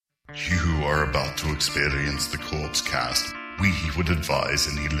You are about to experience the Corpse Cast. We would advise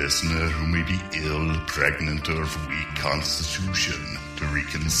any listener who may be ill, pregnant, or of weak constitution to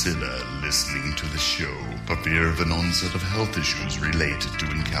reconsider listening to the show for fear of an onset of health issues related to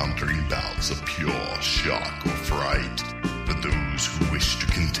encountering bouts of pure shock or fright. For those who wish to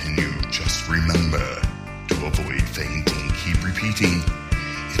continue, just remember to avoid fainting. Keep repeating,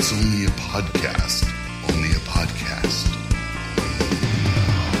 it's only a podcast. Only a podcast.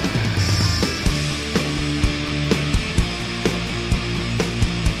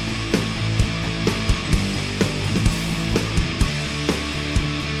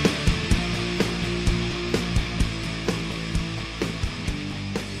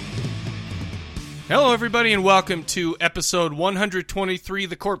 Hello, everybody, and welcome to episode 123 of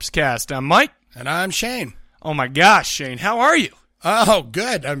the Corpse Cast. I'm Mike. And I'm Shane. Oh, my gosh, Shane, how are you? Oh,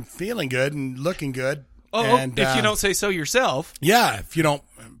 good. I'm feeling good and looking good. And, if you don't say so yourself. Yeah, if you don't,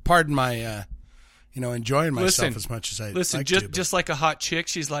 pardon my, enjoying myself as much as I like to. Just like a hot chick,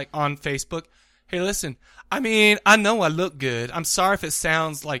 she's like on Facebook, hey, listen, I mean, I know I look good. I'm sorry if it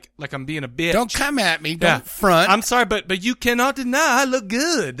sounds like I'm being a bitch. Don't come at me. Don't front. I'm sorry, but you cannot deny I look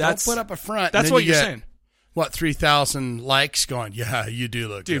good. Don't put up a front. That's what you're saying. What, 3,000 likes going, yeah, you do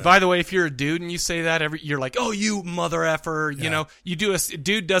look good. Dude, by the way, if you're a dude and you say that, you're like, oh, you mother effer. Yeah. You know,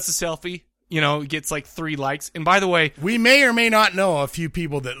 dude does a selfie, gets like 3 likes. And by the way, we may or may not know a few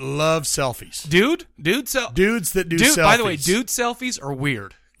people that love selfies. Dudes that do selfies. By the way, dude selfies are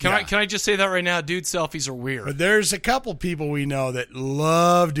weird. Can I just say that right now? Dude selfies are weird. But there's a couple people we know that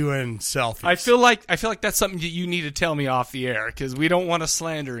love doing selfies. I feel like that's something that you need to tell me off the air because we don't want to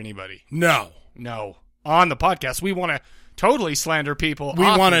slander anybody. No. On the podcast, we want to totally slander people. We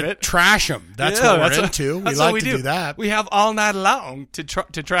want to trash them. That's what we're into. We like to do that. We have all night long to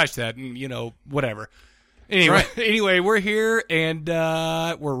trash that, and whatever. Anyway, we're here and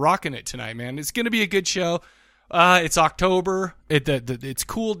we're rocking it tonight, man. It's going to be a good show. It's October. It's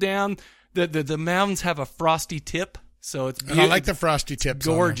cooled down. The mountains have a frosty tip, so it's beautiful. I like the frosty tips.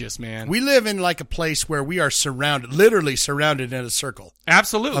 Gorgeous, man. We live in like a place where we are literally surrounded in a circle.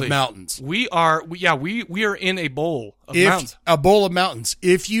 Absolutely. Of mountains. We are in a bowl of mountains. A bowl of mountains.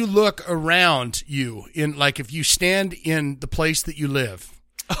 If you look around you if you stand in the place that you live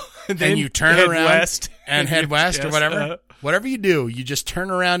and you turn around west and head west or whatever. Whatever you do, you just turn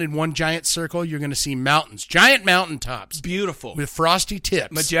around in one giant circle, you're going to see mountains. Giant mountaintops. Beautiful. With frosty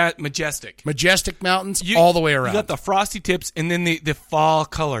tips. Majestic. Majestic mountains all the way around. You got the frosty tips and then the fall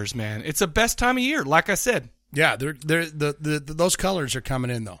colors, man. It's the best time of year, like I said. Yeah, those colors are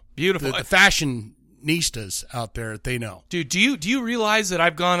coming in, though. Beautiful. The fashionistas out there, they know. Dude, do you realize that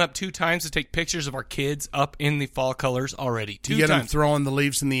I've gone up 2 times to take pictures of our kids up in the fall colors already? 2 times. You get them throwing the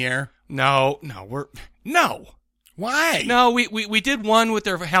leaves in the air? No. Why? No, we did one with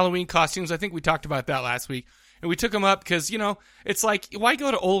their Halloween costumes. I think we talked about that last week. And we took them up because, it's like, why go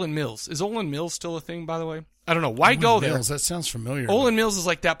to Olin Mills? Is Olin Mills still a thing, by the way? I don't know. Why go there? That sounds familiar. Olin Mills is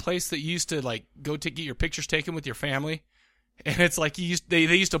like that place that you used to go to get your pictures taken with your family. And it's like they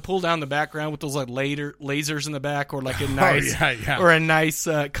used to pull down the background with those lasers in the back or like a nice or a nice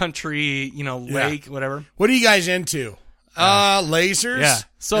country, lake, whatever. What are you guys into? Lasers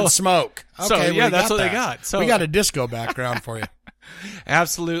and smoke. Okay, that's what they got. So we got a disco background for you.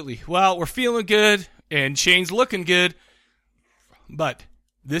 Absolutely. Well, we're feeling good, and Shane's looking good. But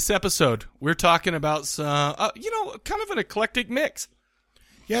this episode, we're talking about some, kind of an eclectic mix.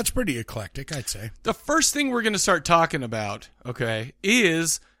 Yeah, it's pretty eclectic, I'd say. The first thing we're going to start talking about,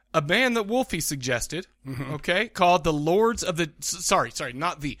 is a band that Wolfie suggested, called the Lords of the...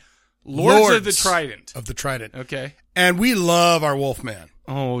 Lords of the Trident. Of the Trident. Okay. And we love our Wolfman.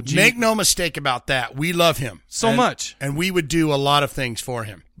 Oh, gee. Make no mistake about that. We love him. So much. And we would do a lot of things for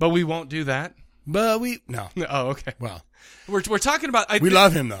him. But we won't do that? No. Oh, okay. Well. We're talking about... We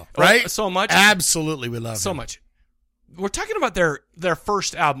love him, though, right? So much? Absolutely, we love him. So much. We're talking about their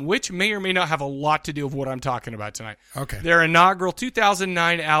first album, which may or may not have a lot to do with what I'm talking about tonight. Okay. Their inaugural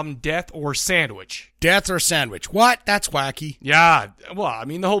 2009 album, Death or Sandwich. Death or Sandwich. What? That's wacky. Yeah. Well, I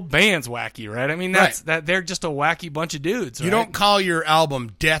mean, the whole band's wacky, right? I mean, they're just a wacky bunch of dudes, right? You don't call your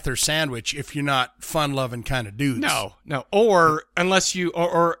album Death or Sandwich if you're not fun-loving kind of dudes. No. Or unless you...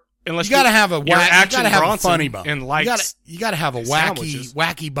 Unless you got to have a funny bone. And you got to have a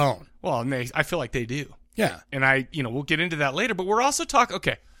wacky bone. Well, and I feel like they do. Yeah. And we'll get into that later, but we're also talking,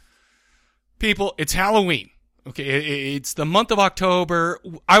 people, it's Halloween. Okay, it's the month of October.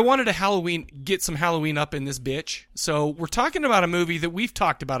 I wanted get some Halloween up in this bitch. So we're talking about a movie that we've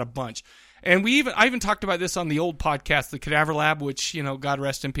talked about a bunch. And I even talked about this on the old podcast, the Cadaver Lab, which, God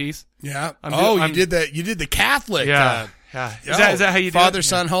rest in peace. Yeah. You did the Catholic Yeah. Is that how you do it? Father,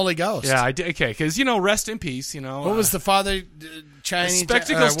 Son, Holy Ghost. Yeah, I did. Okay, because, rest in peace, What was the father, Chinese?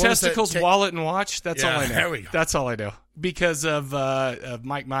 Spectacles, testicles, wallet, and watch. That's all I know. There we go. That's all I know. Because of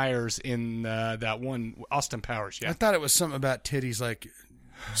Mike Myers in that one, Austin Powers, yeah. I thought it was something about titties, like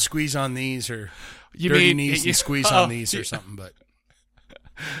squeeze on these or You dirty mean- knees you- and squeeze on these or something, but...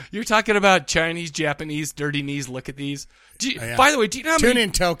 You're talking about Chinese, Japanese, dirty knees, look at these. Yeah. By the way, do you know how Tune many...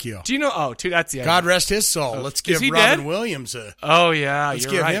 in Tokyo. Do you know... Oh, that's the God rest his soul. Let's give he Robin dead? Williams a... Oh, yeah, Let's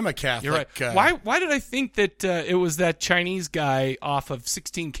you're give right. him a Catholic... You're right. Why did I think that it was that Chinese guy off of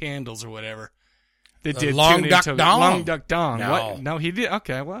 16 Candles or whatever that did Long Tune In Duck Tokyo? Dong? Long Duck Dong. No. What? No, he did.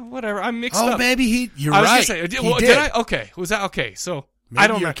 Okay, well, whatever. I'm mixed Oh, up. maybe you're I was right. gonna say, He did did. I? Okay, was that okay? So Maybe I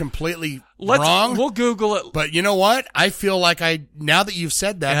don't you're know. completely wrong. We'll Google it. But you know what? I feel like now that you've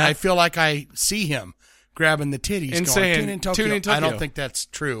said that, Yeah. I feel like I see him grabbing the titties And going, saying, Tune in Tokyo. "Tune in Tokyo." I don't think that's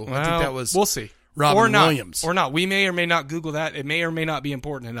true. I think Well, that was we'll see. Robin or not, Williams. Or not. We may or may not Google that. It may or may not be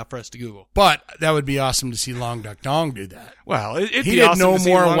important enough for us to Google. But that would be awesome to see Long Duck Dong do that. Well, it'd He be did awesome no to see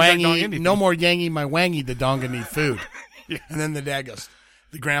more Long Duck Dong wangy, anything. no more yangy my wangy, the donga need food. Yeah. And then the dad goes,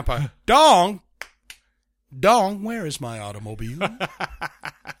 the grandpa, Dong, where is my automobile?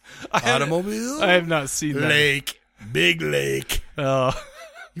 Automobile? I have not seen that. Lake, big lake. Oh.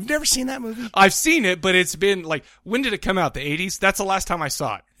 You've never seen that movie? I've seen it, but it's been like, when did it come out? The 80s? That's the last time I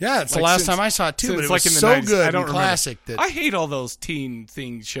saw it. Yeah, it's Like, the last since- time I saw it too, but since, it like, was in the so 90s. good I don't and remember. classic that I hate all those teen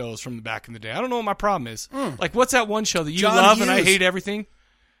thing shows from the back in the day. I don't know what my problem is. Like, what's that one show that you John love and I Hughes. hate everything?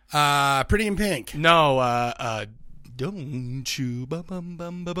 Pretty in Pink. No, don't you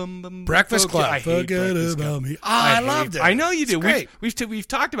bum. Breakfast Okay, Club. I hate Forget Breakfast about Club. me. I loved it. I know you It's do. great. We've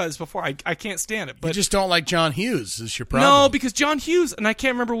talked about this before. I can't stand it. But You just don't like John Hughes is your problem. no, because John Hughes, and I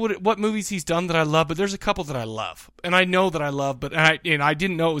can't remember what movies he's done that I love, but there's a couple that I love, and I know that I love, but I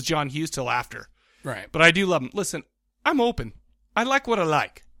didn't know it was John Hughes till after. Right. But I do love him. Listen, I'm open. I like what I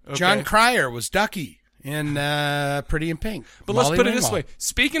like. Okay? John Cryer was Ducky in Pretty in Pink. But let's Molly put it this Ringwald. way.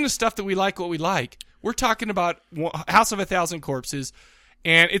 Speaking of stuff that we like, what we like, we're talking about House of a Thousand Corpses,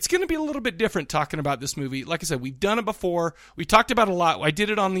 and it's going to be a little bit different talking about this movie. Like I said, we've done it before. We talked about it a lot. I did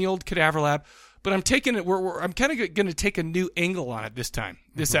it on the old Cadaver Lab, but I'm taking it. I'm kind of going to take a new angle on it this time,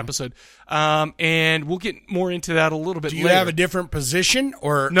 this episode, and we'll get more into that a little bit. Do you later. have a different position,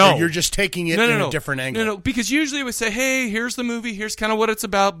 or No. or you're just taking it in a different angle? No, because usually we say, hey, here's the movie. Here's kind of what it's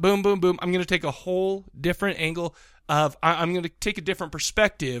about. Boom, boom, boom. I'm going to take a whole different angle of, I'm going to take a different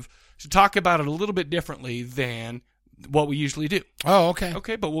perspective to talk about it a little bit differently than what we usually do. Oh, okay.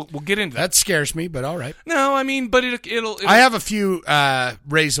 Okay, but we'll get into that. That scares me, but all right. No, I mean, but it'll I have a few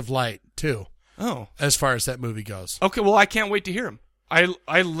rays of light, too, Oh. as far as that movie goes. Okay, well, I can't wait to hear them.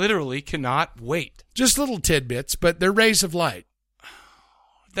 I literally cannot wait. Just little tidbits, but they're rays of light.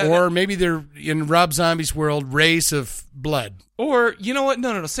 That- Or maybe they're, in Rob Zombie's world, rays of blood. Or, you know what?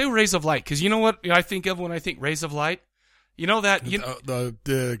 No. Say rays of light, because you know what I think of when I think rays of light? You know that...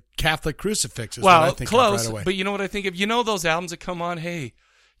 The Catholic crucifix is well, what I think close, of right away. but you know what I think of? You know those albums that come on, hey,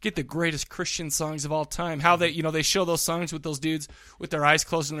 get the greatest Christian songs of all time. How they show those songs with those dudes with their eyes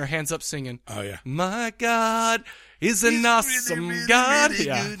closed and their hands up singing. Oh, yeah. My God is an awesome God. Really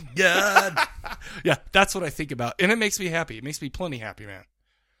Yeah. good God. Yeah, that's what I think about. And it makes me happy. It makes me plenty happy, man.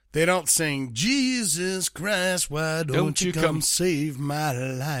 They don't sing, Jesus Christ, why don't you come save my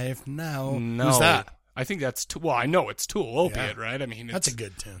life now? No. Who's that? I think that's, well, I know it's Tool, Opiate, Yeah. right? I mean, That's it's a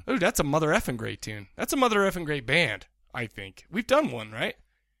good tune. Oh, that's a mother effing great tune. That's a mother effing great band, I think. We've done one, right?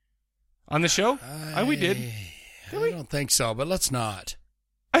 On the show? We did. I don't think so, but let's not.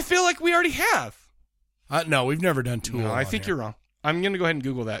 I feel like we already have. No, we've never done Tool. No, I on think here. you're wrong. I'm going to go ahead and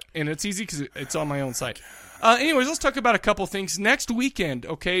Google that. And it's easy because it's on my own site. Anyways, let's talk about a couple things. Next weekend,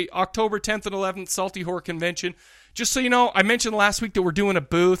 okay, October 10th and 11th, Salty Horror Convention. Just so you know, I mentioned last week that we're doing a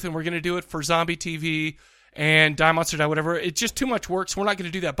booth, and we're going to do it for Zombie TV and Die Monster Die, whatever. It's just too much work, so we're not going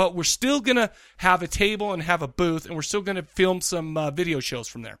to do that. But we're still going to have a table and have a booth, and we're still going to film some video shows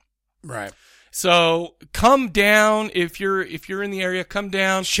from there. Right. So come down if you're in the area. Come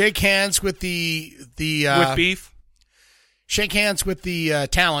down Shake hands with the with beef. Shake hands with the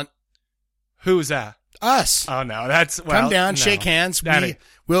talent. Who is that? Us. Oh no, that's Come down, no. shake hands. That ain't-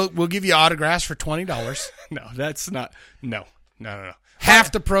 We'll give you autographs for $20. No, that's not. No.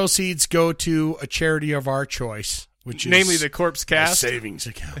 Half the proceeds go to a charity of our choice, which is Namely the Corpse a Cast. savings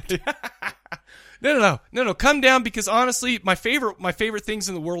account. No. Come down because honestly, my favorite things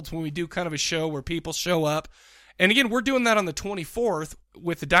in the world is when we do kind of a show where people show up. And again, we're doing that on the 24th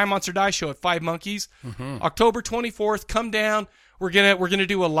with the Die Monster Die show at Five Monkeys. Mm-hmm. October 24th, come down. We're gonna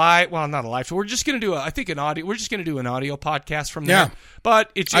do a live. Well, not a live show. We're just gonna do an audio. We're just gonna do an audio podcast from there. Yeah.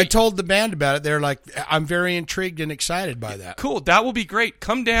 But it's. I told the band about it. They're like, I'm very intrigued and excited by that. Cool. That will be great.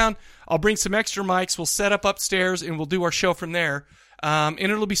 Come down. I'll bring some extra mics. We'll set up upstairs and we'll do our show from there. And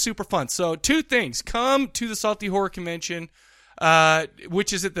it'll be super fun. So 2 things: come to the Salty Horror Convention,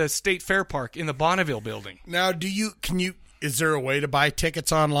 which is at the State Fair Park in the Bonneville building. Now, is there a way to buy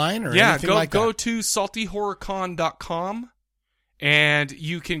tickets online or anything like that? Go to saltyhorrorcon.com and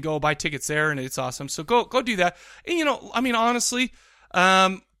you can go buy tickets there, and it's awesome. So go do that. And honestly,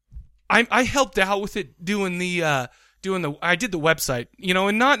 I helped out with it doing the I did the website,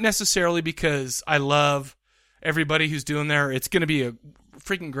 and not necessarily because I love everybody who's doing there. It's going to be a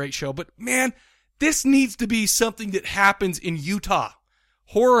freaking great show, but man, this needs to be something that happens in Utah.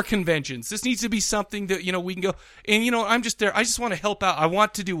 Horror conventions. This needs to be something that, we can go. And, I'm just there. I just want to help out. I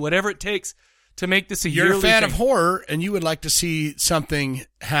want to do whatever it takes to make this a yearly thing. You're a fan of horror, and you would like to see something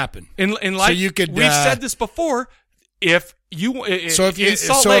happen. And like, so you could, we've said this before. If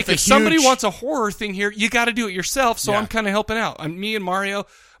somebody wants a horror thing here, you got to do it yourself. So I'm kind of helping out. Me and Mario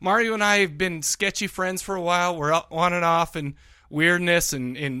and I have been sketchy friends for a while. We're on and off and weirdness,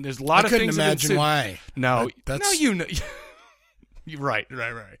 and there's a lot of things. I couldn't imagine why. No, You're right.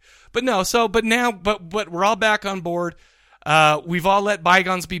 But no, but we're all back on board. We've all let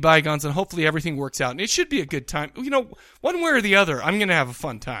bygones be bygones, and hopefully everything works out. And it should be a good time. One way or the other, I'm going to have a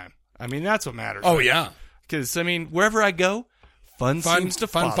fun time. I mean, that's what matters. Oh, yeah. Because, wherever I go, fun seems to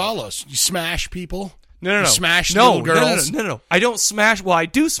follow. Fun follows. You smash people. No. You smash little girls. No. I don't smash. Well, I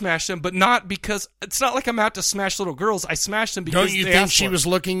do smash them, but not because it's not like I'm out to smash little girls. I smash them because don't you think she was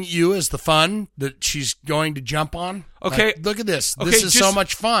looking at you as the fun that she's going to jump on? Okay, like, look at this. This is so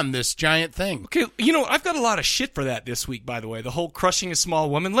much fun. This giant thing. Okay, I've got a lot of shit for that this week. By the way, the whole crushing a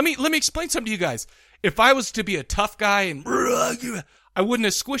small woman. Let me explain something to you guys. If I was to be a tough guy and I wouldn't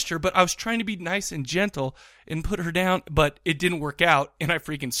have squished her, but I was trying to be nice and gentle and put her down, but it didn't work out, and I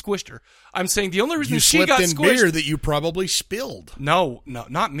freaking squished her. I'm saying the only reason she got squished... You slipped in beer that you probably spilled. No,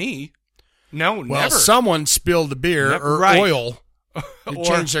 not me. No, well, never. Well, someone spilled the beer oil. They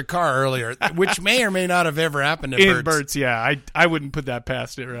changed their car earlier, which may or may not have ever happened to Bert's. Yeah, I wouldn't put that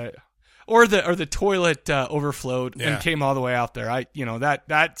past it, right? Or the toilet overflowed and came all the way out there.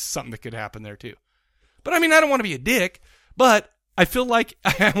 That's something that could happen there too. But I don't want to be a dick, but I feel like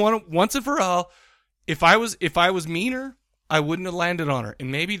I want to, once and for all, if I was meaner, I wouldn't have landed on her. And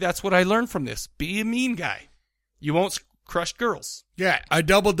maybe that's what I learned from this. Be a mean guy. You won't crush girls. Yeah, I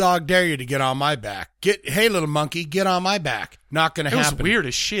double dog dare you to get on my back. Hey, little monkey, get on my back. Not going to happen. It was weird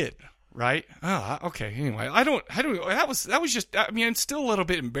as shit, right? Oh, okay. Anyway, that was just, I'm still a little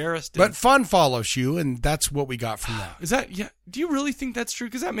bit embarrassed. But fun follows you, and that's what we got from that. Is that, yeah? Do you really think that's true?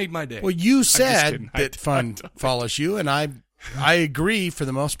 Because that made my day. Well, you said that fun follows you, and I agree for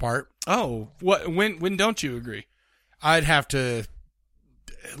the most part. Oh, when don't you agree? I'd have to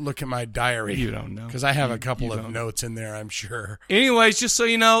look at my diary. You don't know. Because I have a couple of notes in there, I'm sure. Anyways, just so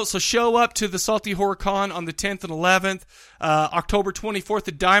you know, so show up to the Salty Horror Con on the 10th and 11th. October 24th,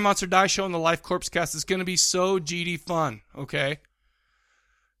 the Die Monster Die Show and the Life Corpse Cast is going to be so GD fun, okay?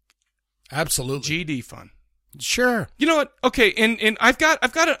 Absolutely. GD fun. Sure. You know what? Okay, and I've got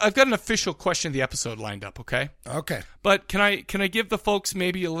an official question of the episode lined up. Okay. Okay. But can I give the folks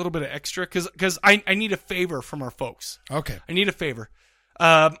maybe a little bit of extra because I need a favor from our folks. Okay. I need a favor.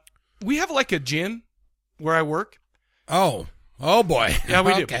 We have like a gym where I work. Oh boy. Yeah,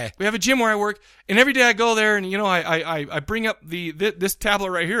 we do. Okay. We have a gym where I work, and every day I go there, and I bring up this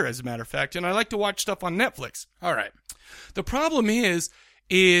tablet right here, as a matter of fact, and I like to watch stuff on Netflix. All right. The problem is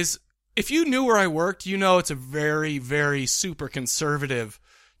if you knew where I worked, it's a very, very super conservative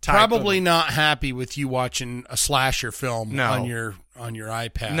type. Probably not happy with you watching a slasher film on your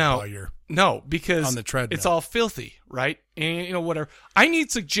iPad while you're because on the treadmill. It's all filthy, right? And whatever. I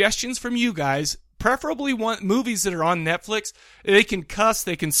need suggestions from you guys, preferably movies that are on Netflix. They can cuss,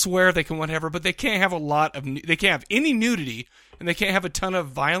 they can swear, they can whatever, but they can't have they can't have any nudity, and they can't have a ton of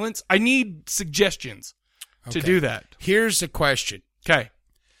violence. I need suggestions to do that. Here's the question. Okay.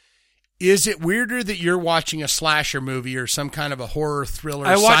 Is it weirder that you're watching a slasher movie or some kind of a horror thriller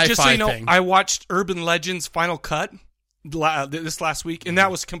sci-fi thing? I watched Urban Legends Final Cut this last week, and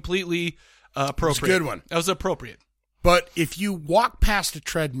that was completely appropriate. It was a good one. That was appropriate. But if you walk past a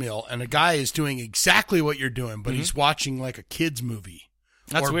treadmill and a guy is doing exactly what you're doing, but he's watching like a kid's movie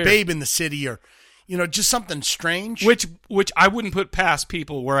or weird. Babe in the City or just something strange. Which I wouldn't put past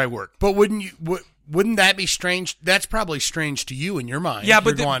people where I work. But wouldn't that be strange? That's probably strange to you in your mind. Yeah,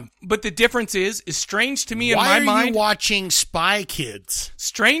 but the difference is strange to me in my mind. Why are you watching Spy Kids?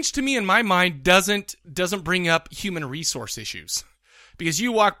 Strange to me in my mind doesn't bring up human resource issues. because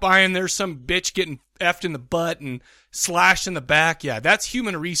you walk by and there's some bitch getting effed in the butt and slashed in the back. Yeah, that's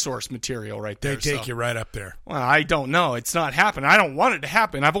human resource material right there. They take you right up there. Well, I don't know. It's not happening. I don't want it to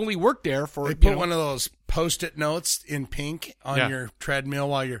happen. I've only worked there for. They put one of those Post-it notes in pink on your treadmill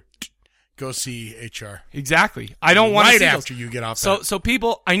while you're go see HR. Exactly. I don't want to see after you get off. So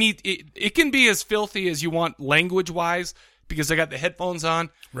people, I need it. It can be as filthy as you want language wise because I got the headphones on.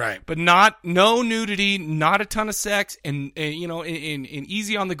 Right. But no nudity, not a ton of sex, and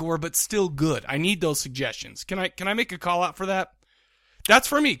easy on the gore, but still good. I need those suggestions. Can I make a call out for that? That's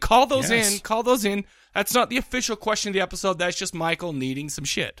for me. Call those in. Call those in. That's not the official question of the episode. That's just Michael needing some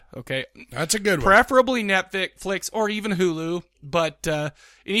shit. Okay. That's a good one. Preferably Netflix or even Hulu, but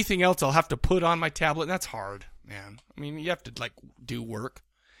anything else I'll have to put on my tablet. And that's hard, man. I mean, you have to do work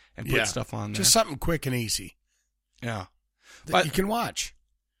and put stuff on there. Just something quick and easy. Yeah. That you can watch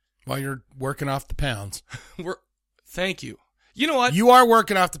while you're working off the pounds. Thank you. You know what? You are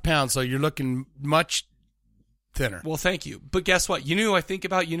working off the pounds, so you're looking much thinner. Well, thank you. But guess what? You know who I think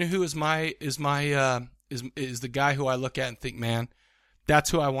about? You know who is the guy who I look at and think, man, that's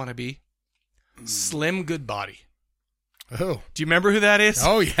who I want to be? Slim Goodbody. Oh. Do you remember who that is?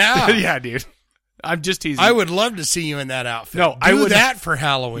 Oh, yeah. Yeah, dude. I'm just teasing. I would love to see you in that outfit. No, I would that for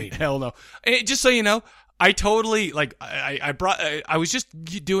Halloween. Hell no. Just so you know, I totally I was just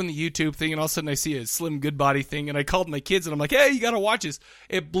doing the YouTube thing, and all of a sudden I see a Slim Goodbody thing, and I called my kids, and I'm like, "Hey, you gotta watch this!"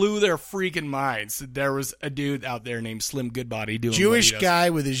 It blew their freaking minds. There was a dude out there named Slim Goodbody doing Jewish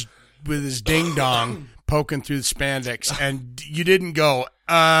guy with his ding dong poking through the spandex, and you didn't go,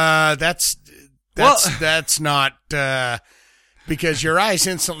 that's not. Because your eyes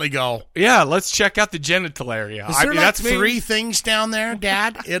instantly go, yeah, let's check out the genital area. Is there that's three things down there,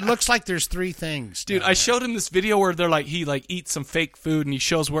 Dad? It looks like there's three things. Dude, I showed him this video where he eats some fake food and he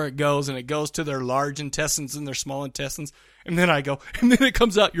shows where it goes, and it goes to their large intestines and their small intestines. And then I go, and then it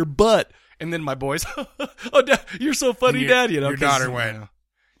comes out your butt. And then my boys, oh, Dad, you're so funny, Dad. Your daughter went.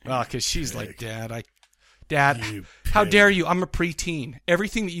 Well, because she's like, Dad, how dare you? I'm a preteen.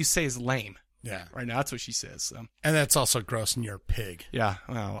 Everything that you say is lame. Yeah. Right now, that's what she says. So. And that's also gross, and you're a pig. Yeah.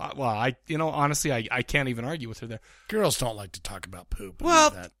 Well, honestly, I can't even argue with her there. Girls don't like to talk about poop.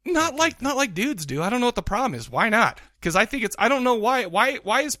 Well, not like dudes do. I don't know what the problem is. Why not? Because I think I don't know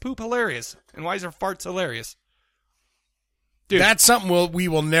why is poop hilarious? And why is her farts hilarious? Dude. That's something we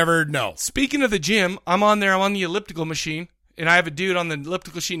will never know. Speaking of the gym, I'm on the elliptical machine, and I have a dude on the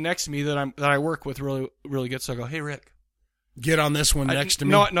elliptical machine next to me that I work with really, really good. So I go, hey, Rick. Get on this one next to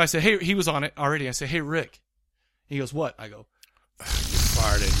me. No, I said, hey, he was on it already. I said, hey, Rick. He goes, what? I go,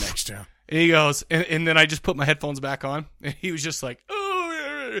 farted next to him. And he goes, and then I just put my headphones back on, and he was just like,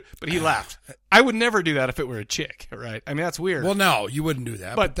 oh, but he laughed. I would never do that if it were a chick, right? I mean, that's weird. Well, no, you wouldn't do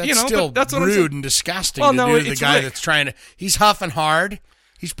that. But that's still rude and disgusting to do to the guy that's trying to. He's huffing hard.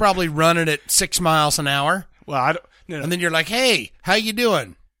 He's probably running at 6 miles an hour. Well, I don't. No. And then you're like, hey, how you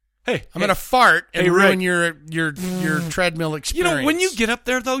doing? Hey, I'm gonna fart and ruin Rick. your treadmill experience. You know, when you get up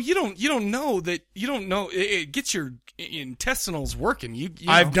there though, you don't know it gets your intestinals working. You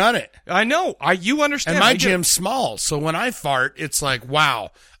know. I've done it. I know. You understand. And my gym's small, so when I fart, it's like, wow.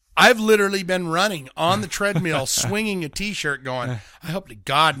 I've literally been running on the treadmill, swinging a T-shirt, going, I hope to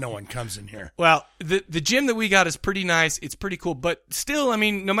God no one comes in here. Well, the gym that we got is pretty nice. It's pretty cool, but still, I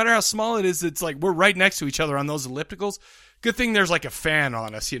mean, no matter how small it is, it's like we're right next to each other on those ellipticals. Good thing there's like a fan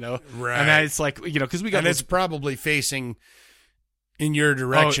on us, Right. And it's like, because we got. And it's probably facing in your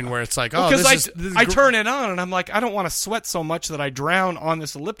direction where it's like, because I turn it on and I'm like, I don't want to sweat so much that I drown on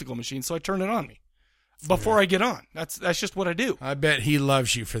this elliptical machine, so I turn it on me before I get on. That's just what I do. I bet he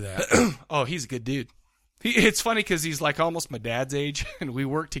loves you for that. Oh, he's a good dude. It's funny because he's like almost my dad's age, and we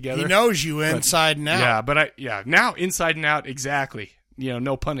work together. He knows you inside and out. Yeah, now inside and out, exactly.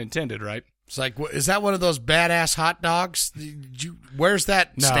 No pun intended, right? It's like, is that one of those badass hot dogs? Where's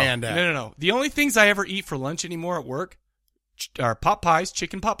that stand at? No. The only things I ever eat for lunch anymore at work are pot pies,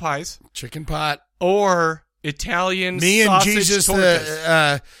 chicken pot pies. Chicken pot. Or Italian Me sausage and Jesus,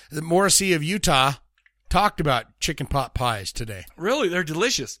 tortas. the Morrissey of Utah, talked about chicken pot pies today. Really? They're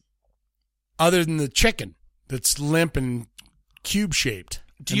delicious. Other than the chicken that's limp and cube-shaped.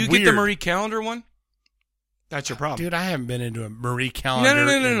 Do you get the Marie Callender one? That's your problem. Dude, I haven't been into a Marie Callender.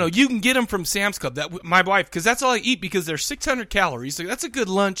 No. You can get them from Sam's Club. My wife, because that's all I eat because they're 600 calories. So that's a good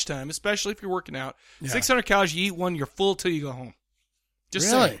lunchtime, especially if you're working out. Yeah. 600 calories, you eat one, you're full till you go home.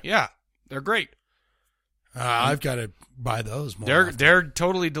 Just really? Saying. Yeah, they're great. I've got to buy those more. They're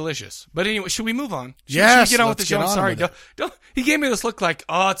totally delicious. But anyway, should we move on? Yes. Should we get on with the show? I'm sorry. Don't. He gave me this look like,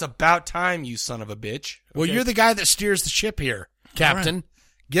 oh, it's about time, you son of a bitch. Okay. Well, you're the guy that steers the ship here, Captain. Right.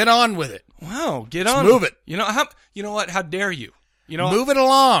 Get on with it. Wow, get on. Move it. You know what? How dare you? You know, move it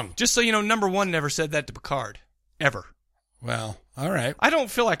along. Just so you know, number one never said that to Picard. Ever. Well, all right. I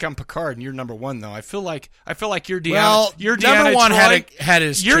don't feel like I'm Picard and you're number one, though. I feel like you're Deanna. Well, you're number Deanna one Troy. had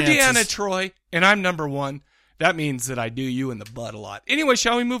his You're chances. Deanna Troy, and I'm number one. That means that I do you in the butt a lot. Anyway,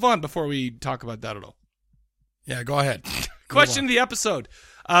 shall we move on before we talk about that at all? Yeah, go ahead. Question of the episode.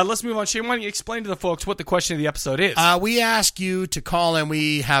 Let's move on. Shane, why don't you explain to the folks what the question of the episode is? We ask you to call in.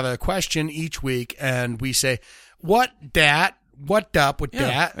 We have a question each week, and we say, what up with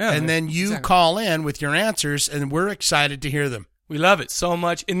that? And then you call in with your answers, and we're excited to hear them. We love it so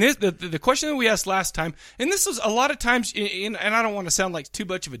much. And this, the question that we asked last time, and this was a lot of times, and I don't want to sound like too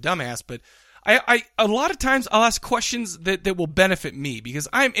much of a dumbass, but I a lot of times I'll ask questions that will benefit me because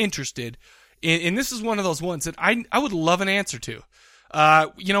I'm interested in, and this is one of those ones that I would love an answer to.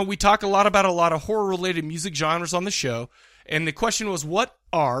 We talk about a lot of horror-related music genres on the show, and the question was, what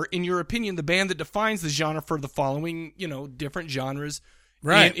are, in your opinion, the band that defines the genre for the following, different genres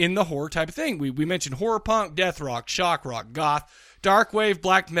in the horror type of thing? We mentioned horror punk, death rock, shock rock, goth, dark wave,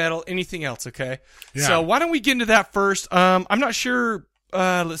 black metal, anything else, okay? Yeah. So why don't we get into that first? I'm not sure.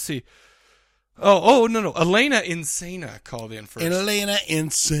 Let's see. No. Elena Insana called in first. Elena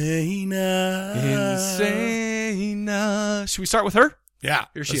Insana. Should we start with her? Yeah,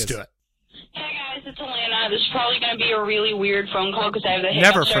 here she is. Let's do it. Hey guys, it's Elena. This is probably going to be a really weird phone call because I have the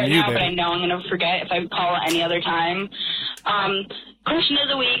Never hiccups from right you, now, baby. but I know I'm going to forget if I call any other time. Question of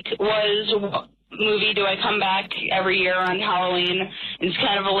the week was, what movie do I come back every year on Halloween? It's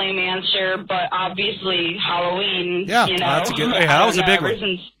kind of a lame answer, but obviously Halloween, Yeah, that's a good. Hey, that was a big ever one.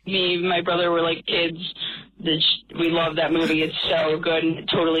 since me and my brother were like kids, we love that movie. It's so good and it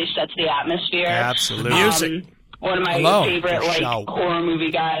totally sets the atmosphere. Absolutely. Music. One of my favorite horror movie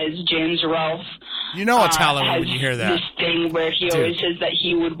guys, James Rolfe. You know it's Halloween when you hear that. This thing where he always says that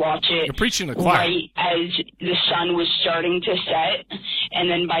he would watch it You're preaching to the choir. right as the sun was starting to set, and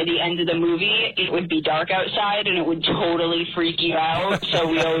then by the end of the movie, it would be dark outside, and it would totally freak you out. So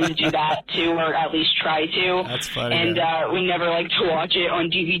we always do that too, or at least try to. That's funny. And we never like to watch it on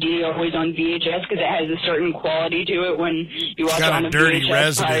DVD, always on VHS, because it has a certain quality to it when you watch it on a dirty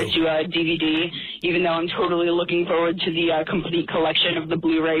VHS prior residue. to a DVD. Even though I'm totally looking forward to the complete collection of the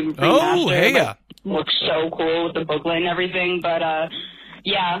Blu-ray remaster. Oh, hey, yeah. Looks so cool with the booklet and everything, but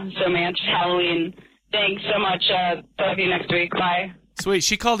so man, it's Halloween. Thanks so much. Talk to you next week. Bye. Sweet.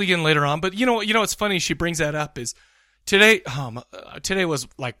 She called again later on, but you know what's funny? She brings that up is today. Today was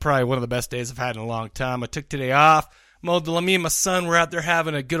like probably one of the best days I've had in a long time. I took today off. Me and my son were out there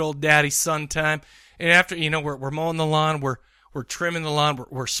having a good old daddy son time, and after we're mowing the lawn, we're trimming the lawn,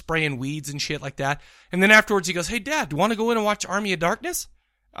 we're spraying weeds and shit like that, and then afterwards he goes, "Hey Dad, do you want to go in and watch Army of Darkness?"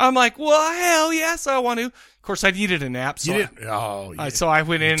 I'm like, well, hell yes, I want to. Of course, I needed a nap, so so I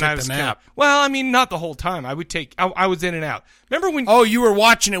went in and I was nap. Not the whole time. I was in and out. Remember when? Oh, you were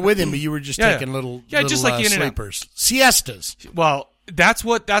watching it with him, but you were just taking little just like in and out. sleepers, siestas. Well, that's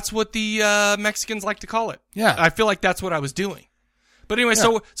what the Mexicans like to call it. Yeah, I feel like that's what I was doing. But anyway,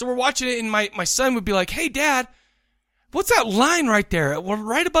 so we're watching it, and my son would be like, "Hey, Dad, what's that line right there?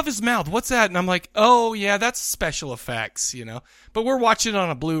 Right above his mouth. What's that?" And I'm like, "Oh, yeah, that's special effects, But we're watching it on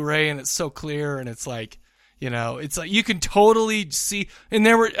a Blu-ray, and it's so clear, and it's like, it's like you can totally see. And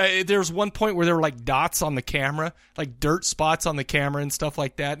there was one point where there were like dots on the camera, like dirt spots on the camera and stuff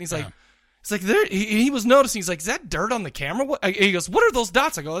like that. And he's like, it's like there. He was noticing. He's like, "Is that dirt on the camera?" He goes, "What are those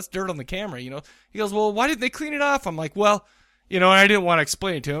dots?" I go, "That's dirt on the camera." He goes, "Well, why didn't they clean it off?" I'm like, "Well." And I didn't want to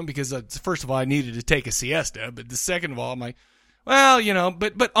explain it to him because, first of all, I needed to take a siesta. But the second of all, I'm like, well,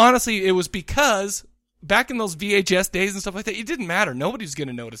 but honestly, it was because back in those VHS days and stuff like that, it didn't matter. Nobody's going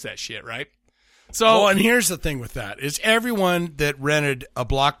to notice that shit, right? So, and here's the thing with that is everyone that rented a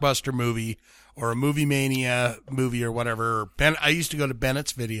Blockbuster movie or a Movie Mania movie or whatever. I used to go to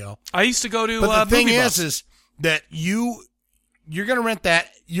Bennett's Video. I used to go to. But the thing Movie is that you're going to rent that.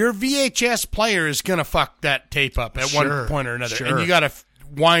 Your VHS player is going to fuck that tape up at one point or another. Sure. And you got to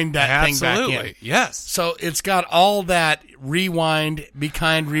wind that thing back in. Yes. So it's got all that rewind, be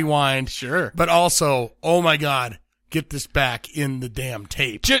kind, rewind. Sure. But also, oh my God, get this back in the damn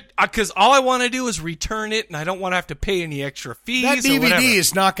tape. Because all I want to do is return it, and I don't want to have to pay any extra fees. That DVD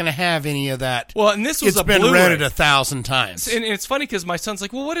is not going to have any of that. Well, and this was it's been rented 1,000 times. And it's funny because my son's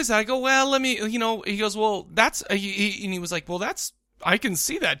like, "Well, what is that?" I go, "Well, let me," he goes, "Well, that's," and he was like, "Well, that's, I can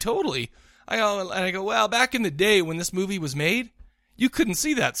see that totally." I go, "Well, back in the day when this movie was made, you couldn't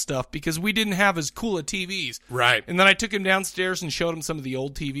see that stuff because we didn't have as cool of TVs." Right. And then I took him downstairs and showed him some of the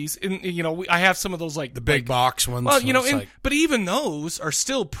old TVs. And, I have some of those like the big box ones. Well, but even those are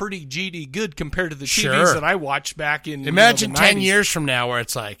still pretty GD good compared to the TVs that I watched back in. Imagine the 10 90s. years from now where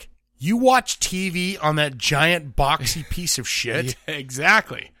it's like, You watch TV on that giant boxy piece of shit. Yeah,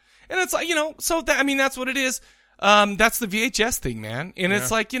 exactly. And it's like, so that, I mean, that's what it is. That's the VHS thing, man. And it's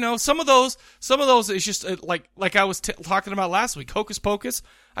like, some of those is just like I was talking about last week, Hocus Pocus.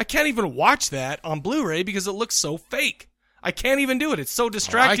 I can't even watch that on Blu-ray because it looks so fake. I can't even do it. It's so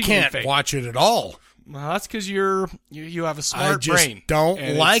distracting. I can't watch it at all. Well, that's because you have a smart brain. I just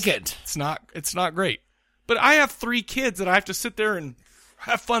don't like it. It's not great. But I have 3 kids that I have to sit there and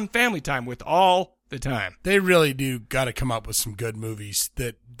have fun family time with all the time. They really do got to come up with some good movies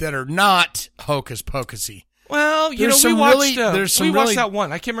that are not Hocus Pocusy. Well, we watched that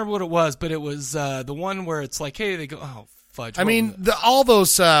one. I can't remember what it was, but it was the one where it's like, hey, they go, oh, fudge. I mean, all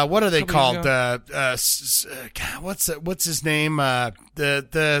those, what are they called? What's his name?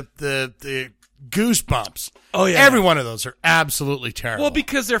 The Goosebumps. Oh, yeah. Every one of those are absolutely terrible. Well,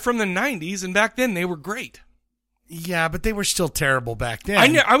 because they're from the 90s, and back then they were great. Yeah, but they were still terrible back then.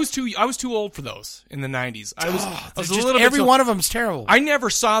 I was too old for those in the 90s. I was a little bit. Every one of them's terrible. I never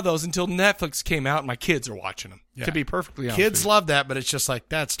saw those until Netflix came out, and my kids are watching them. Yeah. To be perfectly honest, kids love that, but it's just like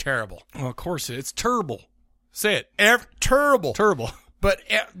that's terrible. Well, of course it's terrible. Say it, terrible. But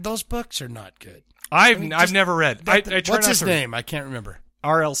those books are not good. I've never read. What's his name? I can't remember.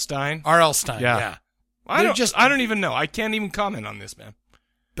 R.L. Stein. R.L. Stein. Yeah. I don't even know. I can't even comment on this, man.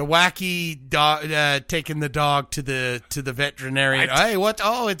 The wacky dog taking the dog to the veterinarian. Hey, what?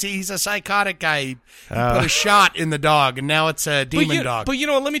 Oh, he's a psychotic guy. He put a shot in the dog, and now it's a demon dog. But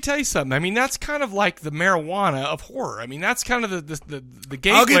let me tell you something. I mean, that's kind of like the marijuana of horror. I mean, that's kind of the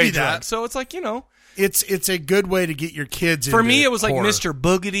gateway I'll give you drug. that. So it's like it's a good way to get your kids. For me, it was horror. like Mr.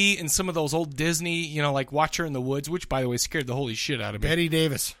 Boogedy and some of those old Disney, like Watch Her in the Woods, which by the way scared the holy shit out of me. Betty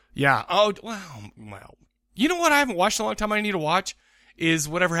Davis. Yeah. Oh well. You know what? I haven't watched in a long time. I need to watch. Is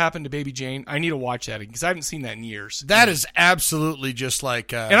Whatever Happened to Baby Jane. I need to watch that because I haven't seen that in years. That is absolutely just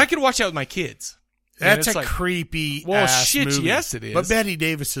like... and I could watch that with my kids. That's a creepy movie. Yes, it is. But Betty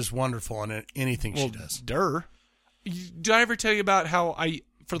Davis is wonderful in anything she does. Did I ever tell you about how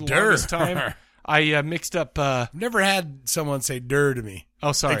for the longest time, I mixed up... Never had someone say "der" to me.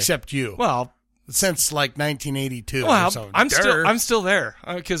 Oh, sorry. Except you. Well... Since like 1982 well, or so. I'm still there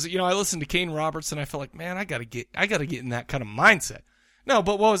because I listened to Kane Roberts and I felt like, man, I gotta get in that kind of mindset. No,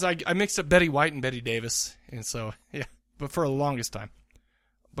 but what was I mixed up Betty White and Betty Davis, and so yeah, but for the longest time.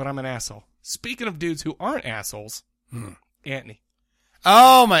 But I'm an asshole. Speaking of dudes who aren't assholes, Anthony.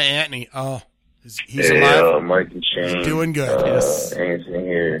 Oh, my Anthony. Oh, he's alive. Mike and Shane. He's doing good. Yes, Anthony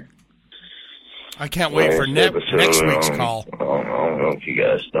here. I can't wait for next week's call. I don't know if you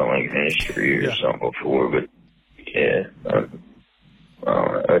guys done like history or something before, but yeah,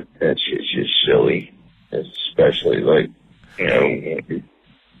 that shit's just silly. Especially like, I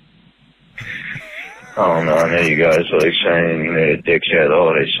don't know. I know you guys are like saying dicks had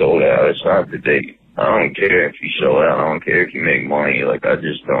they sold out. It's not that I don't care if you sell out. I don't care if you make money. Like I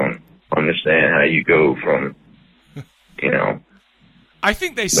just don't understand how you go from, I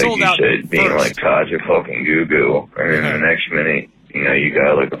think they sold out. Like you said, being like Kaja fucking Goo, and then the next minute, you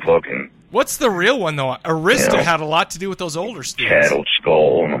got like a fucking... What's the real one, though? Arista had a lot to do with those older stands. Cattle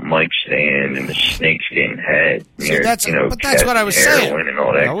skull and a mic stand and the snakeskin hat. But that's what I was saying. And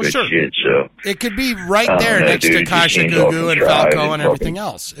all that good shit, so... It could be right there next to Kasha Goo and Falco and everything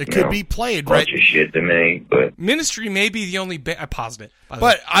else. It could be played right... Bunch of shit to me, but... Ministry may be the only band... I paused it.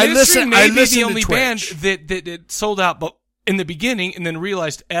 But I listened to Twitch. Ministry may be the only band that sold out, but... in the beginning, and then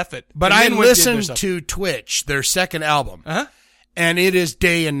realized F it. But I listened to Twitch, their second album, and it is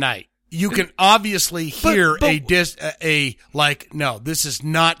day and night. You can obviously hear no, this is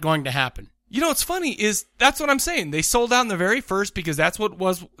not going to happen. You know what's funny is that's what I'm saying. They sold out in the very first because that's what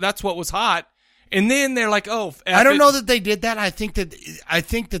was hot, and then they're like, oh, I don't know that they did that. I think that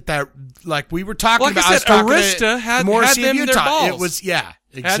like we were talking about. I said, Arista had them their balls. It was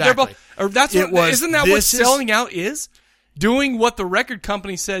exactly. Had their balls. Or that's what isn't that what selling out is? Doing what the record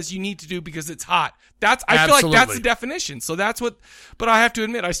company says you need to do because it's hot. I feel like that's the definition. So that's what. But I have to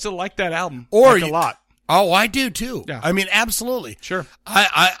admit, I still like that album a lot. Oh, I do too. Yeah. I mean, absolutely. Sure.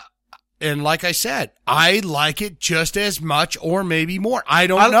 And like I said, I like it just as much or maybe more. I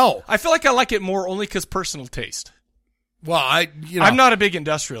don't know. I feel like I like it more only because personal taste. Well, I'm not a big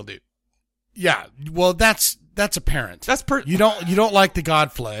industrial dude. Yeah. Well, that's apparent. You don't like the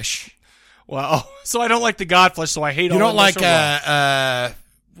Godflesh. Well, so I don't like the Godflesh, so I hate all. You don't like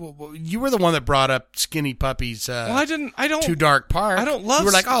you were the one that brought up Skinny Puppy's I don't Too Dark Park. I don't love. You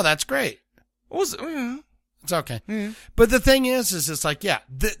were like, "Oh, that's great." It's okay. Yeah. But the thing is it's like,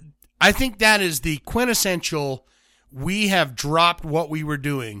 I think that is the quintessential we have dropped what we were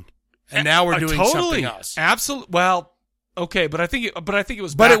doing and now we're doing something else. Absolutely. Well, Okay, but I think it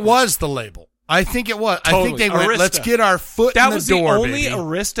was. But backwards. it was the label. I think it was. Totally. I think they went, Arista. let's get our foot in the door, That was the only baby.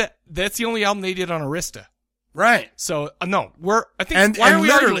 Arista. That's the only album they did on Arista. Right. So no, I think. Why are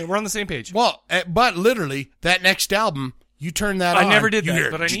we arguing? We're on the same page. Well, but literally that next album, you turn that on. I never did that, hear,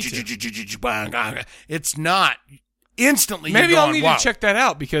 but I need to. It's not instantly. Maybe I'll need to check that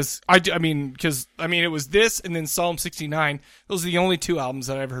out because I mean it was this and then Psalm 69. Those are the only two albums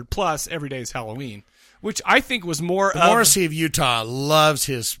that I ever heard. Plus, Every Day Is Halloween, which I think was more. The Morrissey of Utah loves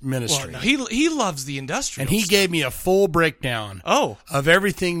his ministry. Well, no, he loves the industrial, and he gave me a full breakdown. Of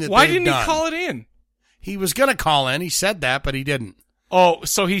everything that. Why they've didn't done. he call it in? He was going to call in. He said that, but he didn't. Oh,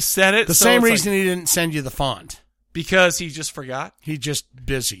 so he said it. The same reason he didn't send you the font. Because he just forgot? He's just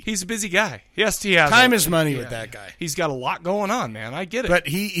busy. He's a busy guy. Yes, he has. Time is money with that guy. He's got a lot going on, man. I get it. But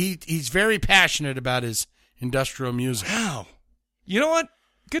he's very passionate about his industrial music. Wow. You know what?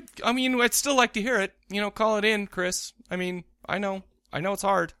 Good. I mean, I'd still like to hear it. Call it in, Chris. I mean, I know it's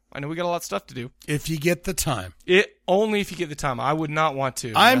hard. I know we got a lot of stuff to do. If you get the time. Only if you get the time. I would not want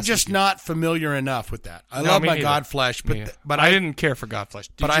to. I'm just not familiar enough with that. I love my Godflesh, but I didn't care for Godflesh.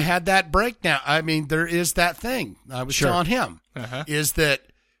 I had that breakdown. I mean, there is that thing. I was telling him is that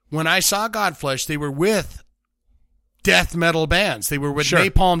when I saw Godflesh, they were with death metal bands. They were with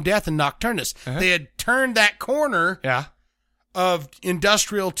Napalm Death and Nocturnus. They had turned that corner. Yeah. Of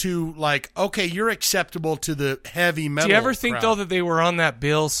industrial to okay, you're acceptable to the heavy metal. Do you ever think crowd. though that they were on that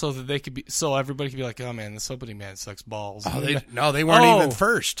bill so that everybody could be like, oh man, this opening man sucks balls? Oh, they weren't even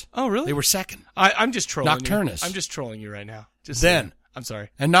first. Oh really? They were second. I'm just trolling Nocturnus. you. I'm just trolling you right now. I'm sorry.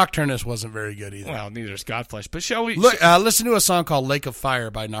 And Nocturnus wasn't very good either. Well, neither is Godflesh. But shall we listen to a song called "Lake of Fire"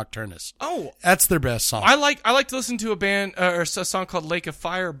 by Nocturnus? Oh, that's their best song. I like to listen to a band or a song called "Lake of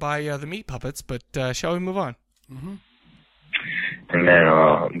Fire" by the Meat Puppets. But shall we move on? Mm-hmm. And then,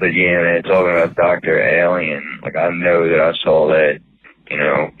 but yeah, man, talking about Dr. Alien, I know that I saw that,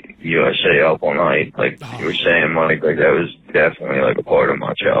 USA Up All Night, you were saying, Mike, that was definitely, a part of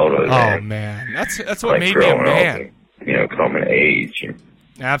my childhood, man. That's what made me a man. Up, coming of age.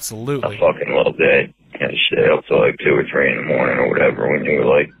 Absolutely. I fucking love that. Stay up till, 2 or 3 in the morning or whatever when you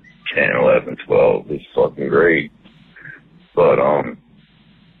were, 10, 11, 12. It's fucking great. But,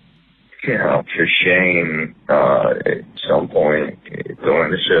 for shame, at some point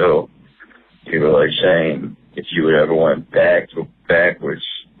during the show, you were saying if you would ever went backwards,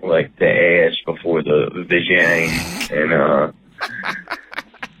 the ass before the vagina, and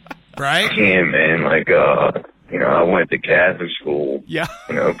right? Yeah, man. I went to Catholic school. Yeah.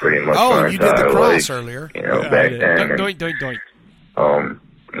 Pretty much. Oh, you did the cross earlier. Back then. Doink.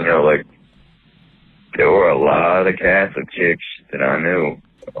 There were a lot of Catholic chicks that I knew.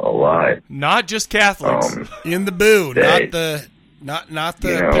 A lot. Not just Catholics. In the boo, not the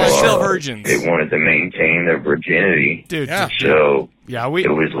still virgins. They wanted to maintain their virginity. Dude, so yeah, it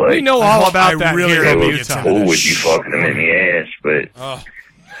was we know all about that really here in Utah. Cool with you fucking them in the ass, but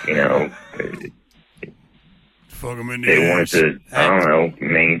fuck them in the they ass. wanted to,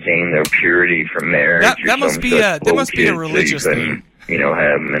 maintain their purity from marriage. That must be a religious thing. Have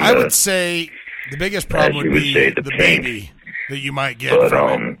them in I would say the biggest problem would be the baby that you might get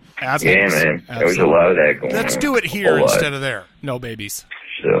from it. Yeah, man. There was a lot of that going on. Let's do it here instead of there. No babies.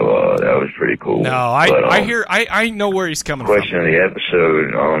 So that was pretty cool. No, I know where he's coming from. Question of the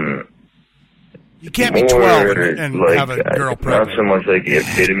episode. You can't be 12 and have a girl pregnant. Not so much the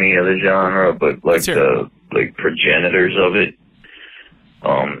epitome of the genre, but the progenitors of it.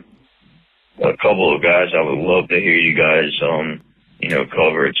 A couple of guys I would love to hear you guys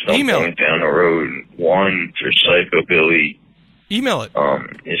cover at some point down the road. One for Psychobilly. Email it.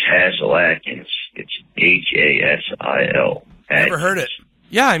 Is Hassel Atkins. It's Hasil. Never heard it.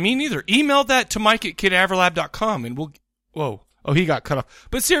 Yeah, I mean neither. Email that to Mike@kidaverlab.com and we'll. Whoa. Oh, he got cut off.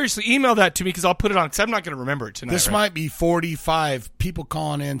 But seriously, email that to me because I'll put it on because I'm not going to remember it tonight. This might be 45 people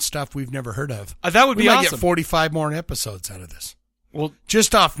calling in stuff we've never heard of. That would be awesome. We might get 45 more episodes out of this. Well,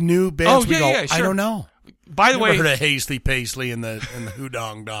 just off new bands. Sure. I don't know. By the way, heard of Hazley Paisley and the Who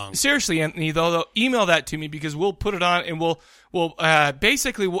Dong Dong. Seriously, Anthony, though, email that to me because we'll put it on and we'll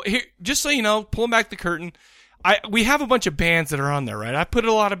basically here, just so you know, pulling back the curtain. We have a bunch of bands that are on there, right? I put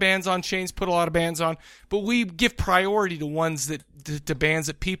a lot of bands on. Shane's put a lot of bands on, but we give priority to ones to bands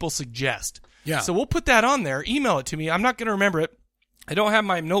that people suggest. Yeah. So we'll put that on there. Email it to me. I'm not going to remember it. I don't have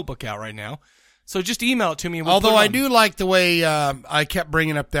my notebook out right now. So just email it to me. And Although I do like the way I kept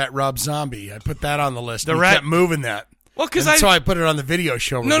bringing up that Rob Zombie. I put that on the list. You kept moving that. Well, so I put it on the video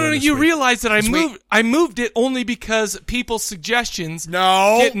show. No. You realize that I moved it only because people's suggestions.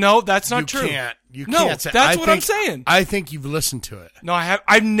 No, that's not true. You can't say. That's what I'm saying. I think you've listened to it. No, I have.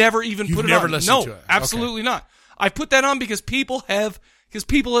 I've never even put it on. Never listened to it. Absolutely not. I put that on because people have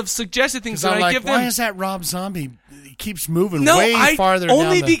suggested things that I'm I like, give them. why is that Rob Zombie? He keeps moving way farther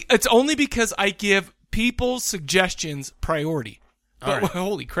down. It's only because I give people's suggestions priority. But, right.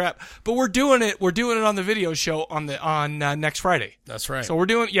 Holy crap! But we're doing it. We're doing it on the video show on next Friday. That's right. So we're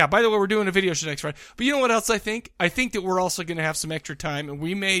doing. Yeah. By the way, we're doing a video show next Friday. But you know what else I think? I think that we're also going to have some extra time, and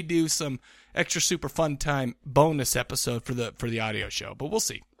we may do some extra super fun time bonus episode for the audio show. But we'll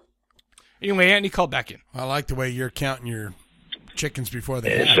see. Anyway, Anthony called back in. I like the way you're counting your chickens before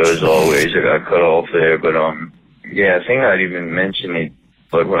they hatch. So as always, I got cut off there, but yeah, I think I'd even mentioned it,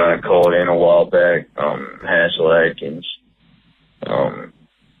 but when I called in a while back, Hassel Atkins.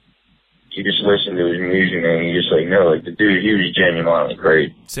 You just listen to his music and you just like, no, like the dude, he was genuinely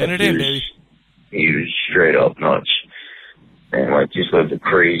great. Send like, it in, baby. He was straight up nuts. And like just lived a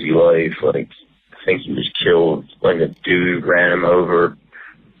crazy life. Like I think he was killed, like a dude ran him over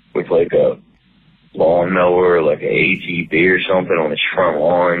with like a lawnmower, like an ATV or something on his front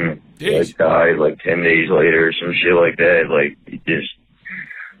lawn. He like, died like 10 days later or some shit like that. Like it just,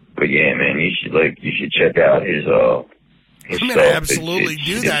 but yeah, man, you should check out his I'm going to absolutely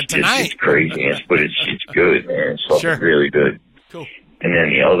do that tonight. It's crazy, but it's good, man. It's fucking really good. Cool. And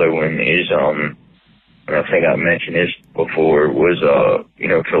then the other one is, and I think I mentioned this before, was,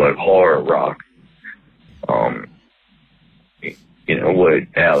 for like horror rock, what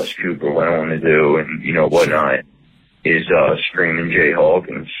Alice Cooper went on to do and, whatnot, is, Screaming Jay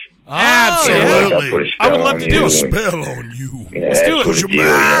Hawkins. Absolutely. I would love to do a spell on you. Let's do it. What's your He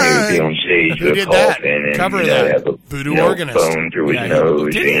would be on stage Who with did coffin that? and Cover that. have a Voodoo organist. bone through his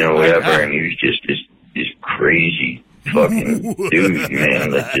nose, whatever, and he was just this crazy fucking dude,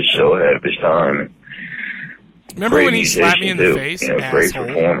 man, that's just so ahead of his time. Remember when he slapped me in the face? Great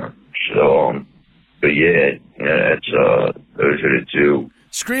performer. So, but yeah, that's those are the two.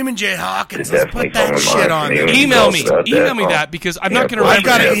 Screaming Jay Hawkins, let's put that shit on there. Email me that because I'm not going to I've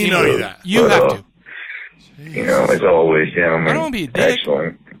got to email you that. You have to. As always, gentlemen, I don't want to be a dick.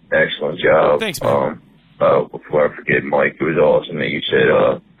 Excellent job. Thanks, man. Before I forget, Mike, it was awesome that you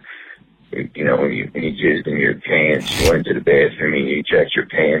said, when you jizzed in your pants, you went to the bathroom and you checked your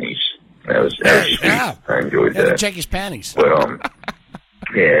panties. That was sweet. Yeah. I enjoyed that. Check his panties. But,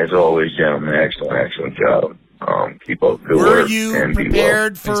 yeah, as always, gentlemen, excellent job. Keep up the work. Were you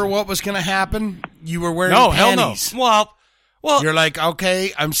prepared for what was going to happen? You were wearing panties. Hell no. Well, you're like,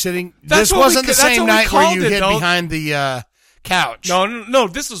 okay, I'm sitting. This wasn't the same night where you hid behind the couch. No.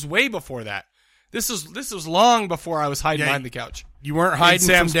 This was way before that. This was long before I was hiding behind the couch. You weren't hiding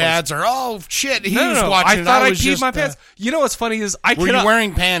from Dad's or shit. He was watching. I thought I peed my pants. You know what's funny is were you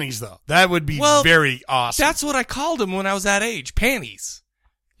wearing panties though? That would be very awesome. That's what I called them when I was that age. Panties.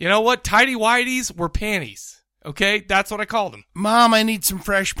 You know what? Tidy whities were panties. Okay, that's what I called them. Mom, I need some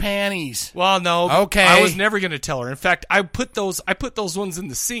fresh panties. Well, no. Okay. I was never going to tell her. In fact, I put those ones in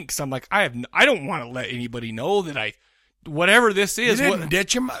the sink. So I'm like, I don't want to let anybody know that whatever this is. You didn't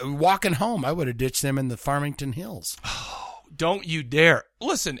ditch them? Walking home, I would have ditched them in the Farmington Hills. Oh, don't you dare.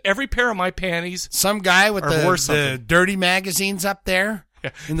 Listen, every pair of my panties. Some guy with the dirty magazines up there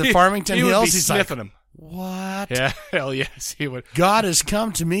in the Farmington Hills. He's sniffing them. What? Yeah, hell yes, he would. God has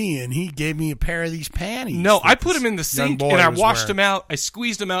come to me, and he gave me a pair of these panties. No, I put them in the sink, and I washed them out. I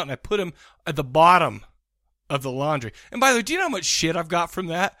squeezed them out, and I put them at the bottom of the laundry. And by the way, do you know how much shit I've got from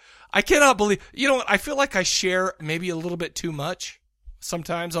that? I cannot believe. You know what? I feel like I share maybe a little bit too much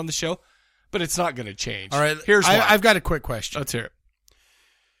sometimes on the show, but it's not going to change. All right, here's why. I've got a quick question. Let's hear it.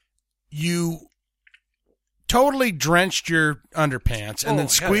 You totally drenched your underpants and then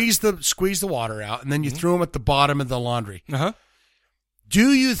squeezed the water out, and then you threw them at the bottom of the laundry. Uh-huh.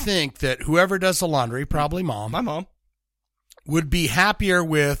 Do you think that whoever does the laundry, probably Mom, my mom, would be happier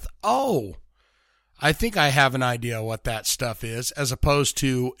with, I think I have an idea what that stuff is, as opposed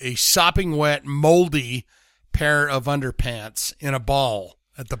to a sopping wet, moldy pair of underpants in a ball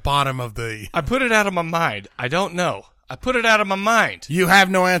at the bottom of the... I put it out of my mind. I don't know. I put it out of my mind. You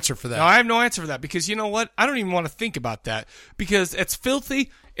have no answer for that. No, I have no answer for that because you know what? I don't even want to think about that because it's filthy.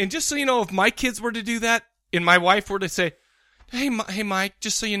 And just so you know, if my kids were to do that and my wife were to say, hey, Mike,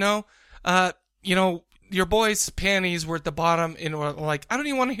 just so you know, your boy's panties were at the bottom, and we're like, I don't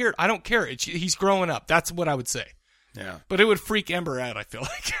even want to hear it. I don't care. He's growing up. That's what I would say. Yeah, but it would freak Ember out. I feel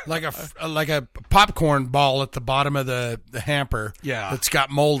like like a popcorn ball at the bottom of the hamper. Yeah, that's got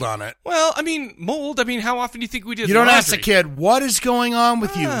mold on it. Well, I mean mold. I mean, how often do you think we did? You don't ask the kid what is going on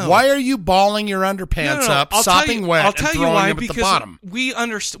with you. Why are you balling your underpants up, sopping wet, and throwing them at the bottom?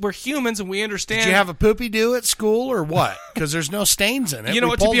 We're humans and we understand. Did you have a poopy do at school or what? Because there's no stains in it. You know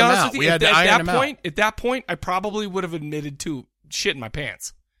what? To be honest with you, at that point, I probably would have admitted to shit in my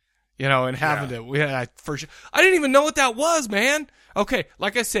pants. and having to for sure. I didn't even know what that was, man. Okay,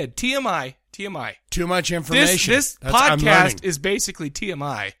 like I said, TMI. Too much information. This podcast is basically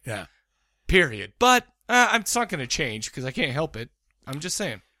TMI. Yeah. Period. But it's not going to change because I can't help it. I'm just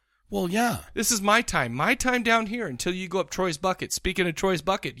saying. Well, yeah. This is my time. My time down here until you go up Troy's Bucket. Speaking of Troy's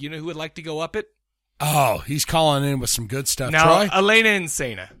Bucket, you know who would like to go up it? Oh, he's calling in with some good stuff. Now, Troy? Elena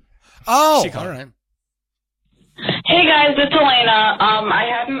Insana. Oh, all right. Hey guys, it's Elena. I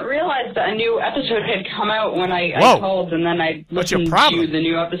hadn't realized that a new episode had come out when I called, and then I listened to the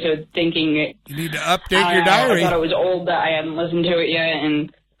new episode thinking you need to update your diary. I thought it was old that I hadn't listened to it yet,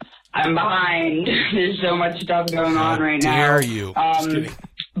 and I'm behind. There's so much stuff going on right now. Dare you? Just kidding.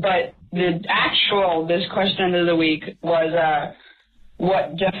 But this question of the week was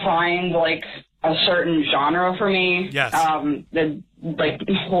what defines like a certain genre for me. Yes. Horror.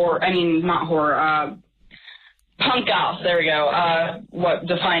 I mean, not horror. Punk goth, there we go. What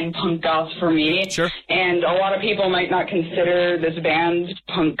defined punk goth for me. Sure. And a lot of people might not consider this band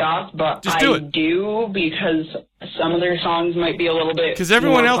punk goth, but I do because some of their songs might be a little bit because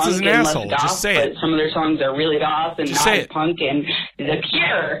everyone else is an asshole. Goth, just say it. But some of their songs are really goth and just not as punk. And The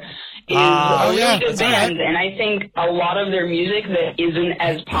Cure is a really good band, and I think a lot of their music that isn't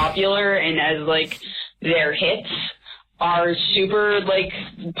as popular and as like their hits are super, like,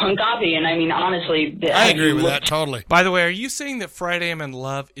 punk gothy, and I mean, honestly... I agree with that, totally. By the way, are you saying that Friday I'm in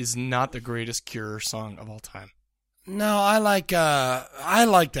Love is not the greatest Cure song of all time? No, I like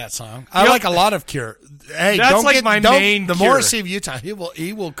that song. I like a lot of Cure. Hey, that's main The Cure. Morrissey of Utah,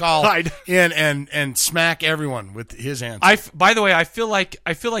 he will call in and smack everyone with his answer. By the way, I feel like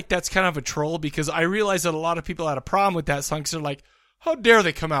that's kind of a troll because I realize that a lot of people had a problem with that song because they're like, how dare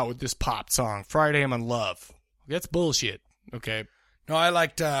they come out with this pop song, Friday I'm in Love? That's bullshit. Okay. No, I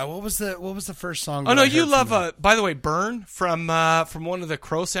liked what was the first song? Oh no, you love by the way, Burn from one of the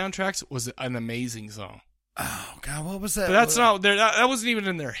Crow soundtracks was an amazing song. Oh God, what was that? But that's not there. That wasn't even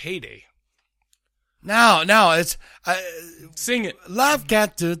in their heyday. No, it's sing it. Love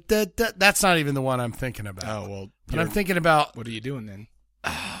got to. That's not even the one I'm thinking about. Oh well, but I'm thinking about. What are you doing then?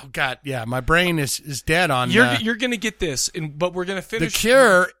 Oh God, yeah, my brain is dead on. You're gonna get this, but we're gonna finish The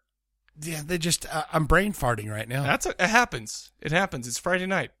Cure. Yeah, they just. I'm brain farting right now. It happens. It happens. It's Friday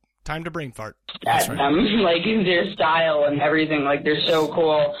night. Time to brain fart. That's right. Like their style and everything, like they're so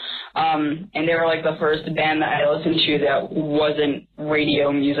cool. And they were like the first band that I listened to that wasn't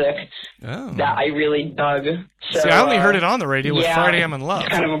radio music that I really dug. So, see, I only heard it on the radio with Friday I'm in Love. It's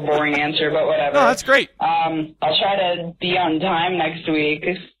kind of a boring answer, but whatever. No, that's great. I'll try to be on time next week.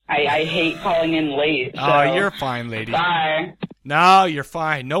 I hate calling in late. So. Oh, you're fine, lady. Bye. No, you're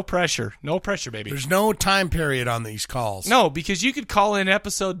fine. No pressure. No pressure, baby. There's no time period on these calls. No, because you could call in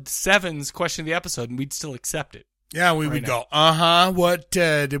episode 7's question of the episode and we'd still accept it. Yeah, we would go, what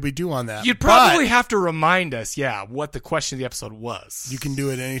did we do on that? You'd probably have to remind us, what the question of the episode was. You can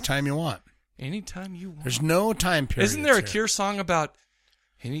do it anytime you want. Anytime you want. There's no time period. Isn't there a Cure song about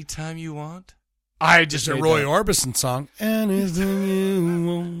anytime you want? It's a Roy Orbison song. Anything you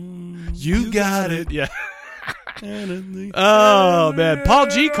want. You got it. Yeah. Oh, man. Paul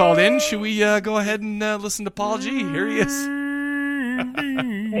G called in. Should we go ahead and listen to Paul G? Here he is.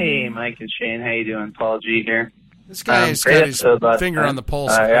 Hey, Mike and Shane. How you doing? Paul G here. This guy's got his finger on the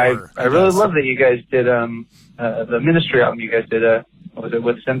pulse. I really love that you guys did the Ministry album. You guys did was it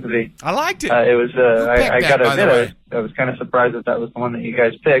With Sympathy? I liked it. It was. I got to admit, I was kind of surprised that was the one that you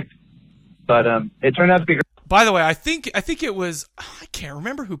guys picked, but it turned out to be great. By the way, I think it was, I can't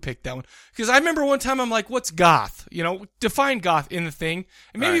remember who picked that one. Because I remember one time I'm like, what's goth? Define goth in the thing.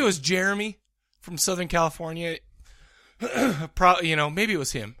 And maybe it was Jeremy from Southern California. Maybe it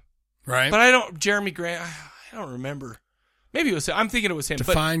was him. Right. But Jeremy Grant, I don't remember. Maybe it was him. I'm thinking it was him.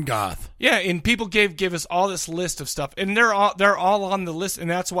 Define goth. Yeah, and people gave us all this list of stuff. And they're all on the list.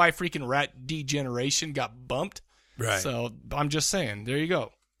 And that's why freaking Rat Degeneration got bumped. Right. So I'm just saying, there you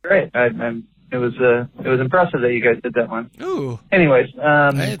go. Great. It was impressive that you guys did that one. Ooh. Anyways,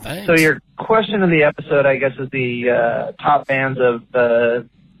 hey, thanks. So your question of the episode, I guess, is the top bands of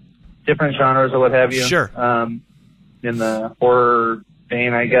different genres or what have you. Sure. In the horror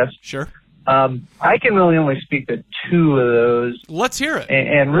vein, I guess. Sure. I can really only speak to 2 of those. Let's hear it.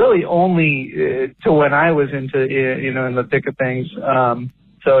 And really only to when I was into, in the thick of things.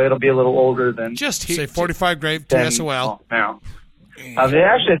 So it'll be a little older than... Just say 45 Grave, TSOL. Now.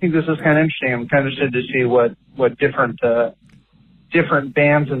 Actually, I think this is kind of interesting. I'm kind of interested to see what different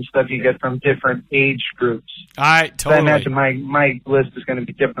bands and stuff you get from different age groups. I totally. I imagine my list is going to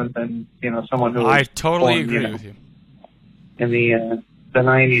be different than someone who. I totally agree with you. In the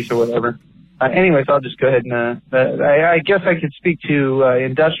 90s or whatever. anyways, I'll just go ahead and I guess I could speak to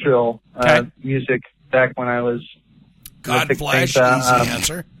industrial music back when I was Godflesh. Easy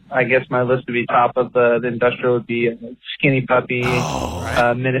answer. I guess my list would be top of the industrial would be Skinny Puppy,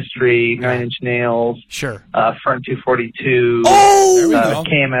 Ministry, Nine Inch Nails, sure, Front 242, there we go.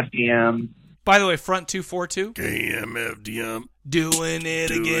 KMFDM. By the way, Front 242, KMFDM, doing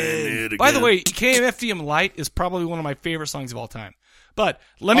it again. By the way, KMFDM Light is probably one of my favorite songs of all time. But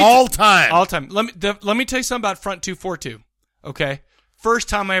let me all time. Let me tell you something about Front 242. Okay, first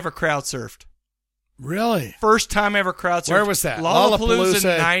time I ever crowd surfed. Really? First time ever crowd surfed. Where was that?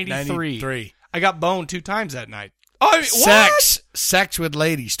 Lollapalooza 93. I got boned 2 times that night. Oh, I mean, sex with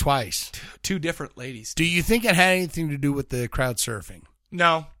ladies twice. 2 different ladies. Do you think it had anything to do with the crowd surfing?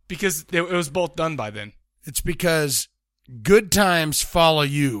 No, because it was both done by then. It's because good times follow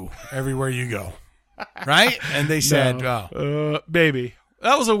you everywhere you go, right? And they said, baby.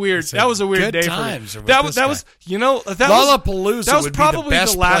 That was a weird day times for me. That was Lollapalooza that was would probably be the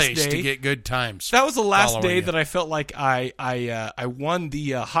best the last place day to get good times. That was the last day that I felt like I won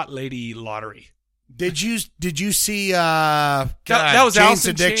the hot lady lottery. Did you see that was Jane's Alice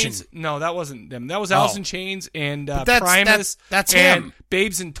in Addiction? Chains? No, that wasn't them. That was Alice in Chains and Primus. That's and him.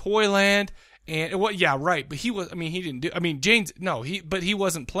 Babes in Toyland. And yeah, right. But he was. I mean, he didn't do. I mean, Jane's. No, but he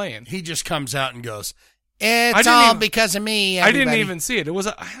wasn't playing. He just comes out and goes, "It's all because of me." Everybody. I didn't even see it. It was.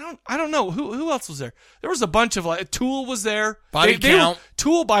 I don't know who else was there. There was a bunch of Tool was there. Body Count.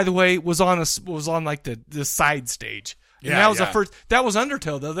 Tool, by the way, was on like the side stage. And that was the first. That was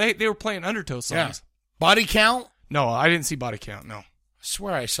Undertow though. They were playing Undertow songs. Yeah. Body Count. No, I didn't see Body Count. No. I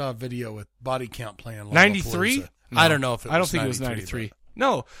swear I saw a video with Body Count playing 93. No, I don't know if it was. I don't think it was 93.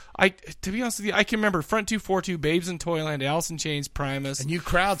 No, to be honest with you, I can remember Front 242, Babes in Toyland, Alice in Chains, Primus, and you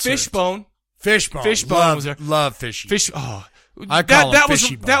crowd Fishbone. Fishbone was there. Love Fishy. I call him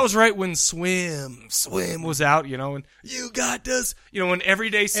Fishy Bone. That was right when Swim was out, and you got this, when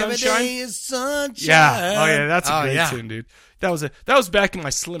Everyday Sunshine. Every day is sunshine. Yeah. Oh yeah, that's a great tune, dude. That was back in my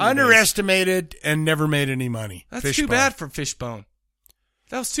slim underestimated and never made any money. That's Fishbone. too bad for Fishbone.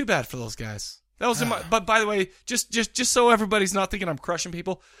 That was too bad for those guys. That was but by the way, just so everybody's not thinking I'm crushing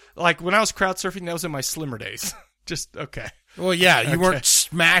people, like when I was crowd surfing, that was in my slimmer days. Just okay. Well, yeah, you weren't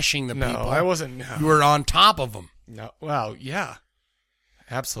smashing the people. No, I wasn't. No. You were on top of them. No. Well, yeah.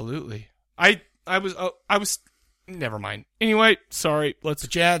 Absolutely. I was never mind. Anyway, sorry.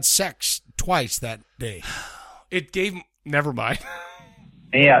 But you had sex twice that day. It gave never mind.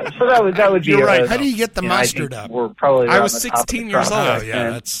 Yeah, so that would be. You're right. How do you get the mustard up? We're probably. I was 16 years old. Oh yeah,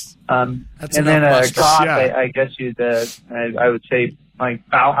 that's and then goth. Yeah. I guess I would say like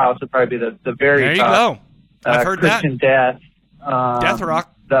Bauhaus would probably be the very there top. You go. I've heard Christian Death. Death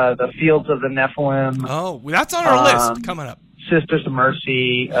Rock. The Fields of the Nephilim. Oh, that's on our list coming up. Sisters of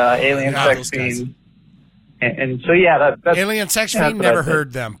Mercy, Alien Sex Fiend. And so, yeah, that's Alien Sex Fiend, never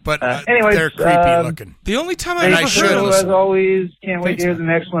heard them, but anyways, they're creepy looking. The only time I ever heard them. As always, can't wait to hear the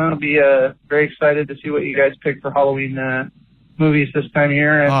next one. I'll be very excited to see what you guys pick for Halloween movies this time of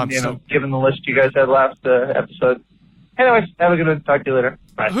year, and given the list you guys had last episode. Anyways, have a good one. Talk to you later.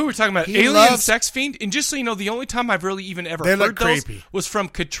 Bye. Who we're talking about? Alien Sex Fiend? And just so you know, the only time I've really even ever heard those was from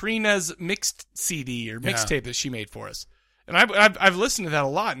Katrina's mixed CD or mixtape that she made for us. And I've listened to that a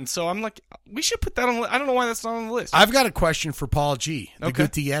lot, and so I'm like, we should put that on. I don't know why that's not on the list. I've got a question for Paul G. The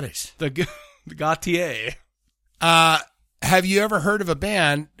Gutierrez. The Gautier. Have you ever heard of a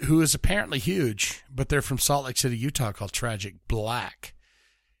band who is apparently huge, but they're from Salt Lake City, Utah, called Tragic Black?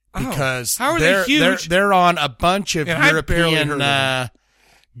 Because how are they huge? They're on a bunch of European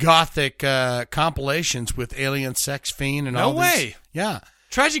gothic compilations with Alien Sex Fiend and all. No way. Yeah.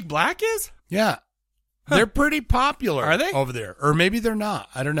 Tragic Black is? Yeah. Huh. They're pretty popular. Are they? Over there. Or maybe they're not.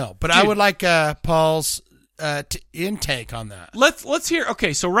 I don't know. But I would like Paul's intake on that. Let's hear.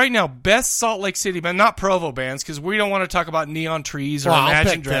 Okay, so right now, best Salt Lake City band, not Provo bands, because we don't want to talk about Neon Trees or Imagine I'll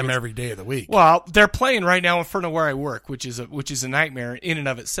pick Dragons. them every day of the week. Well, they're playing right now in front of where I work, which is a nightmare in and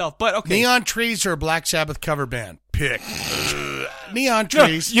of itself. But okay, Neon Trees or a Black Sabbath cover band. Pick. Neon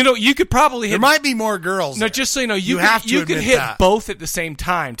Trees. No, you could probably hit. There might be more girls. No, just so you know, you could hit both at the same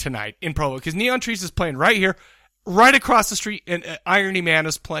time tonight in Provo, because Neon Trees is playing right here, right across the street, and Irony Man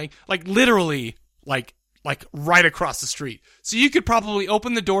is playing literally like right across the street. So you could probably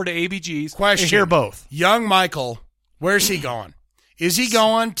open the door to ABG's and hear both. Young Michael, where's he going? Is he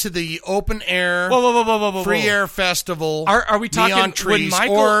going to the open air free air festival? Are we talking Neon Trees,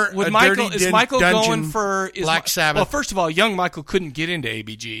 is Michael going for Black Sabbath? Well, first of all, young Michael couldn't get into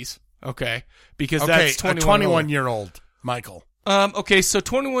ABG's, okay? Because that's 21-year-old Michael. Okay, so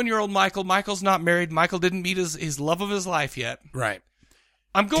 21-year-old Michael's not married. Michael didn't meet his love of his life yet. Right.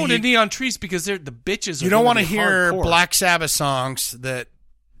 I'm going to Neon Trees because they're the bitches. You don't want to hear hardcore. Black Sabbath songs that.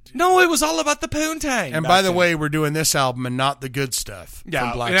 No, it was all about the poontang. And by the way, we're doing this album and not the good stuff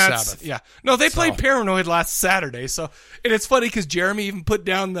from Black Sabbath. Yeah. No, they played Paranoid last Saturday. So, and it's funny because Jeremy even put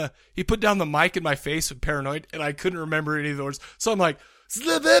down the mic in my face with Paranoid, and I couldn't remember any of the words. So I'm like,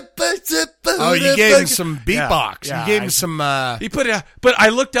 oh, you gave him some beatbox. Yeah, you gave him some. He put it, but I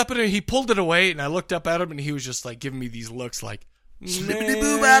looked up at him. He pulled it away, and I looked up at him, and he was just like giving me these looks like. What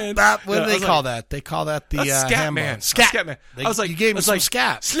do they call that? They call that the scat man. Scat man. I was like, you gave him some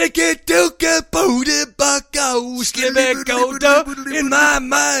scat. Slick it, duke it, booty, bucko, slip it, go in my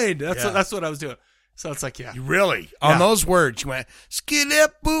mind. That's what I was doing. So it's like, yeah. You really? On those words, you went, skilly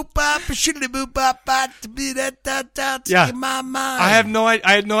boop bop, shilly boop bop, to be that, in my mind. I had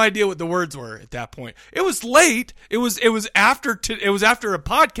no idea what the words were at that point. It was late. It was after a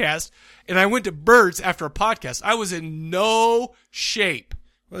podcast, and I went to Birds after a podcast. I was in no shape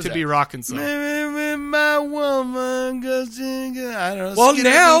to be rocking some. My woman goes in, I don't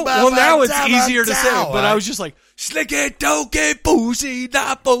know. Well, now it's easier to say, but I was just like, slicky, dokey, boozy,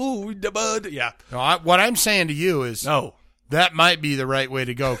 da boo, da bud. Yeah. No, what I'm saying to you is, that might be the right way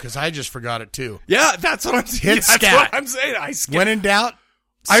to go because I just forgot it too. Yeah, that's what I'm saying. That's what I'm saying. I scat. When in doubt,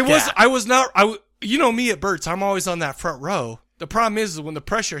 scat. I was not. You know me at Burt's. I'm always on that front row. The problem is when the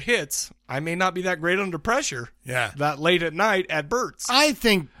pressure hits, I may not be that great under pressure. Yeah. That late at night at Burt's. I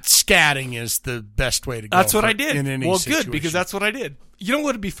think scatting is the best way to go. That's what I did. In any situation. Good, because that's what I did. You know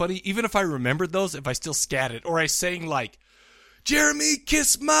what would be funny? Even if I remembered those, if I still scatted, or I sang like, Jeremy,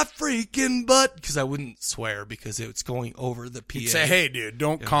 kiss my freaking butt, because I wouldn't swear because it's going over the PA. You'd say, hey, dude,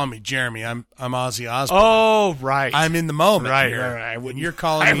 don't call me Jeremy. I'm Ozzy Osbourne. Oh, right. I'm in the moment. Right. When you're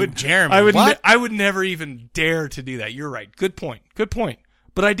calling me Jeremy, I would never even dare to do that. You're right. Good point.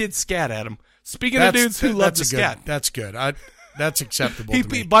 But I did scat at him. Speaking of dudes who love to scat. That's good. That's acceptable to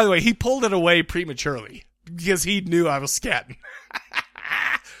me. By the way, he pulled it away prematurely because he knew I was scatting.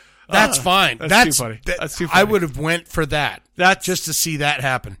 That's fine. That's too funny. That's too funny. I would have went for that. Just to see that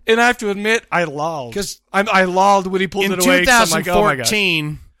happen. And I have to admit, I lolled. I lolled when he pulled it away. In 2014,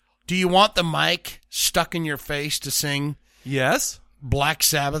 like, do you want the mic stuck in your face to sing? Yes. Black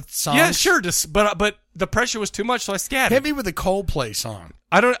Sabbath songs? Yeah, sure. But the pressure was too much, so I scattered. Hit me with a Coldplay song.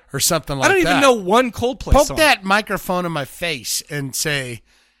 Or something like that. I don't even know one Coldplay song. Poke that microphone in my face and say,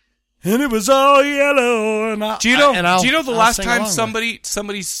 and it was all yellow. And do you know the last time somebody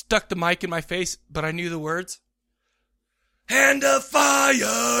stuck the mic in my face, but I knew the words? Hand of fire,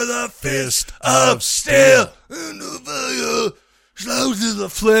 the fist of steel, and the fire slow to the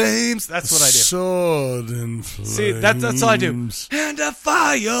flames. That's what I do. Sword and flames. See, that's all I do. Hand of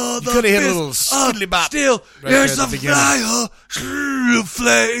fire, the fist of steel, there's a fire,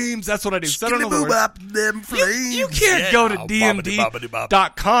 flames. That's what I do. So I don't know the words. You can't go to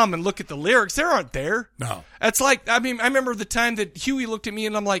dmd.com and look at the lyrics. They aren't there. No. It's like, I remember the time that Huey looked at me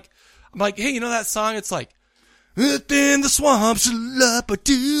and I'm like, hey, you know that song? It's like, within the swamps,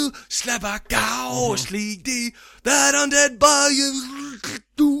 slap-a-doo, slap-a-cow, sleek-dee, that undead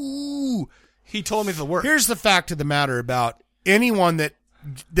bayou. He told me the word. Here's the fact of the matter about anyone that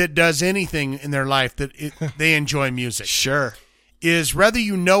does anything in their life that they enjoy music. Sure. Is whether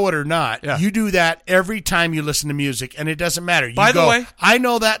you know it or not, you do that every time you listen to music, and it doesn't matter. By the way, I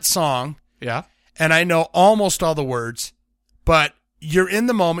know that song, and I know almost all the words, but you're in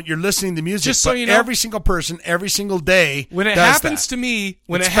the moment, you're listening to music. Just so you know, every single person, every single day, when it happens to me,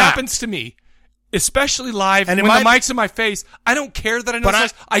 especially live, and when the mic's in my face, I don't care that I know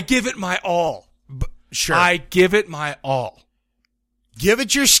songs. I give it my all. Sure. I give it my all. Give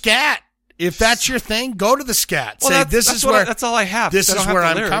it your scat. If that's your thing, go to the scat. Well, say, that's all I have. This is where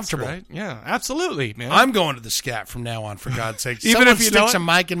I'm comfortable. Right? Yeah, absolutely, man. I'm going to the scat from now on, for God's sake. Even if you sticks a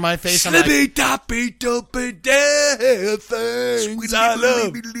mic in my face, I'm slippy, toppy, dopey, dead things I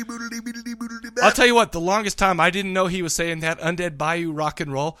love. I'll tell you what, the longest time I didn't know he was saying that Undead Bayou rock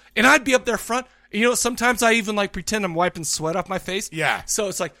and roll, and I'd be up there front. You know, sometimes I even pretend I'm wiping sweat off my face. Yeah. So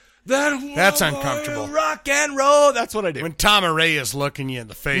it's like, that's uncomfortable. Rock and roll. That's what I do. When Tom Array is looking you in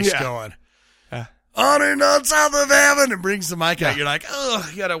the face going, on and on south of heaven, and brings the mic out. You're like, oh,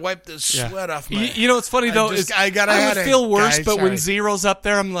 you got to wipe this sweat off my... You know what's funny, though, I would feel worse, but when Zero's up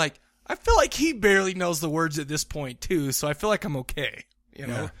there, I'm like, I feel like he barely knows the words at this point, too, so I feel like I'm okay. You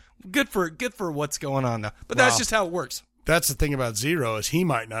know? Good for what's going on now. But that's just how it works. That's the thing about Zero, is he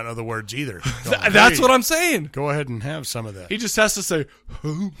might not know the words either. That's what I'm saying. Go ahead and have some of that. He just has to say,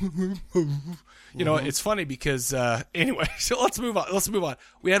 you know, it's funny because, anyway, so let's move on.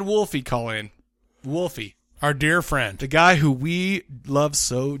 We had Wolfie call in. Wolfie. Our dear friend. The guy who we love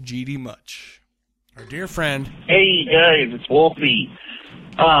so GD much. Our dear friend. Hey, guys, it's Wolfie.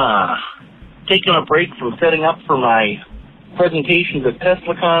 taking a break from setting up for my presentations at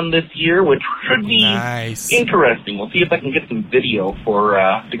TeslaCon this year, which should be interesting. We'll see if I can get some video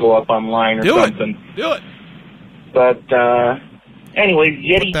to go up online or something. Do it. But anyways,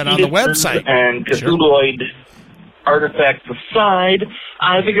 Yeti on the website and Cthulhuoid artifacts aside,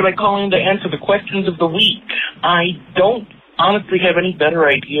 I figured I'd call in to answer the questions of the week. I don't honestly have any better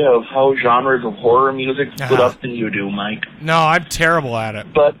idea of how genres of horror music split up than you do, Mike. No, I'm terrible at it.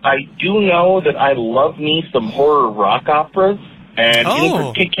 But I do know that I love me some horror rock operas, and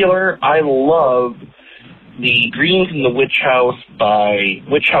in particular, I love the Dreams in the Witch House by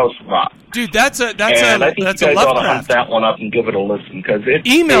Witch House Rock. Dude, that's a I think you guys ought to hunt that one up and give it a listen, because it's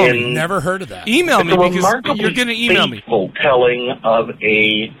Never heard of that. Email me, because you're going to email me. Telling of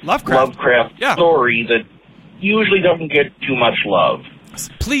a Lovecraft story that usually doesn't get too much love.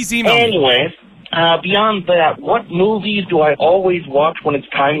 Please email me. Anyways, beyond that, what movies do I always watch when it's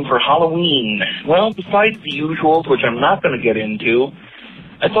time for Halloween? Well, besides the usuals, which I'm not going to get into,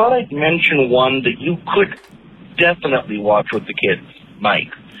 I thought I'd mention one that you could definitely watch with the kids,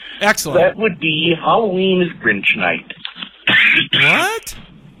 Mike. Excellent. That would be Halloween is Grinch Night. What?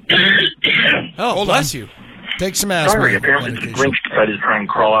 Oh, bless you. Take some aspirin. Sorry, apparently the Grinch decided to try and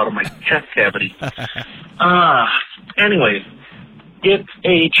crawl out of my chest cavity. Anyways, it's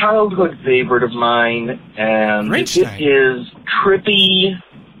a childhood favorite of mine, and it is trippy,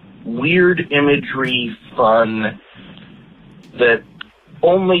 weird imagery, fun, that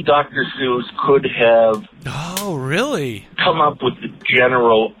only Dr. Seuss could have come up with the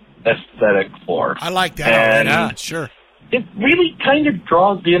general aesthetic for. I like that. And yeah, sure. It really kind of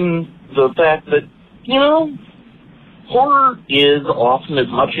draws in the fact that, you know, horror is often as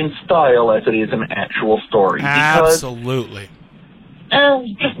much in style as it is an actual story. Absolutely.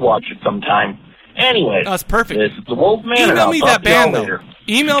 Just watch it sometime. Anyway, that's perfect. This is the Wolfman. Email me that band, though.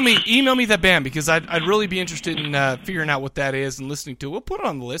 Email me that band, because I'd really be interested in figuring out what that is and listening to it. We'll put it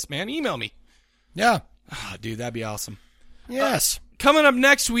on the list, man. Email me. Yeah. Oh, dude, that'd be awesome. Yes. Coming up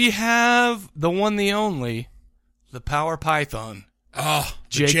next, we have the one, the only, the Power Python. Oh,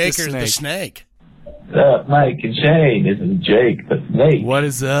 Jake the Snake. What's up, Mike and Shane? This is Jake the Snake. What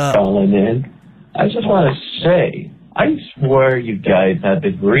is up? Calling in. I just want to say, I swear you guys have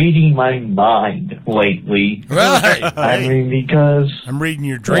been reading my mind lately. Right. I mean, because... I'm reading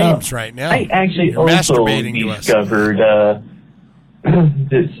your dreams right now. I actually also discovered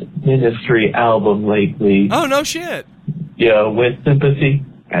this Ministry album lately. Oh, no shit. Yeah, with Sympathy.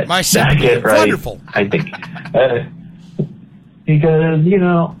 My Sympathy. Right, wonderful. I think. Because, you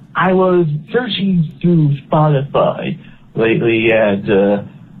know, I was searching through Spotify lately and,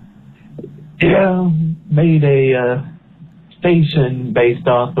 made a station based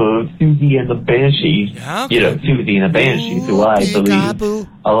off of Susie and the Banshees. Yeah, okay. You know, Susie and the Banshees, who I believe,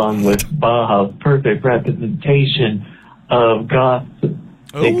 along with Baja's perfect representation of goth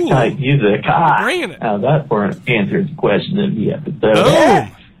type music. Now that answers the question of the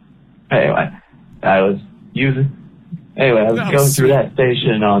episode. Anyway, I was going through that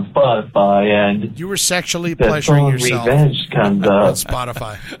station on Spotify, and you were sexually pleasuring yourself. Revenge comes up on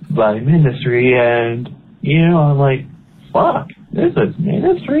Spotify by Ministry, and you know, I'm like, fuck, this is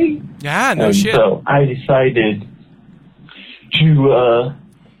Ministry? Yeah, no and shit. So I decided to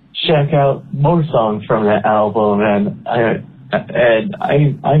check out more songs from that album, and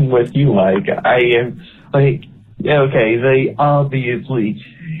I'm with you, Mike. I am like, okay, they obviously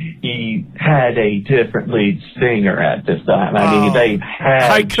he had a different lead singer at this time. I mean, they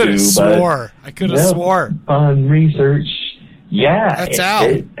had I could have swore. I could have swore. On research, yeah, that's Al.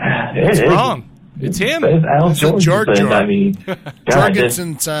 It's wrong. It's him. It's Al Jorgensen. I mean,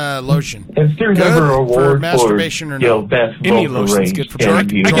 Jorgensen's lotion. If there's ever a award for masturbation or no, best any vocal lotion's range good for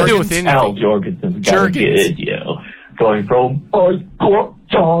Jorgensen. I can do it with anything. Al Jorgensen's got it, you know, going from I got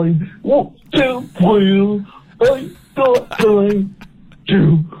time, what to play, I got time.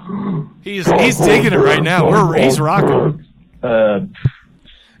 He's digging it right now. He's rocking. And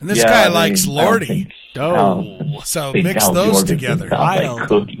this guy likes Lordy. So mix those together. Like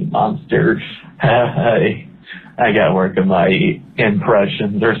Cookie Monster. I got to work on my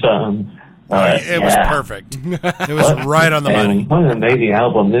impressions or something. It was perfect. It was right on the money. What an amazing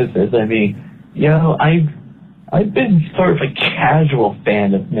album this is. I mean, you know, I've been sort of a casual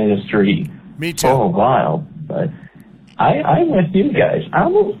fan of Ministry Me too. for a while, but I'm with you guys. I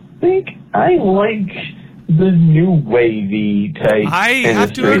don't think I like the new wavy type. I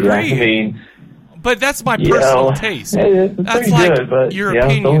have to agree. I mean, but that's my personal taste. It's that's pretty like good, but your it's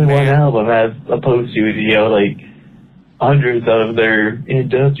opinion, only man. one album as opposed to, you know, like hundreds of their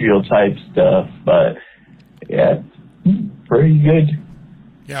industrial type stuff. But yeah, pretty good.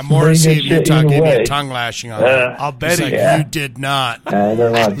 Yeah, Morrissey, Utah gave me a tongue lashing on that. I'll bet he You did not. I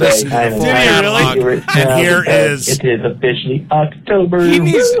don't want to Listen to the full catalog. And here is... It is officially October. He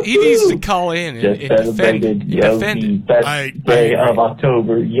needs to call in and celebrated the best day of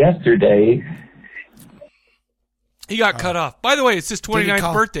October yesterday. He got cut off. By the way, it's his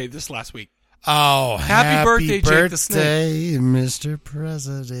 29th birthday this last week. Oh, happy birthday, Jake the Snake. Mr.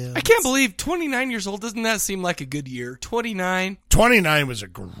 President. I can't believe 29 years old. Doesn't that seem like a good year? 29. 29 was a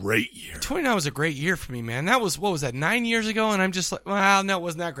great year. 29 was a great year for me, man. That was, what was that, 9 years ago? And I'm just like, well, no, it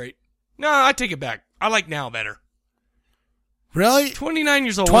wasn't that great. No, I take it back. I like now better. Really? 29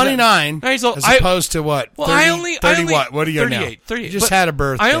 years old. 29 years old. As opposed to what? Well, 30, I only what? What are you 38, now? 38. You just had a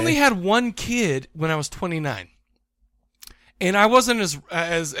birthday. I only had one kid when I was 29. And I wasn't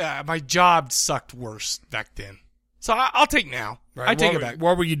as my job sucked worse back then. So I'll take now. Right. I take it back.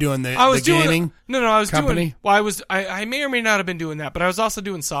 What were you doing? I was the gaming I was company? doing. Well, I may or may not have been doing that, but I was also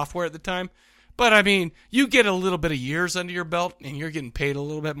doing software at the time. But I mean, you get a little bit of years under your belt, and you're getting paid a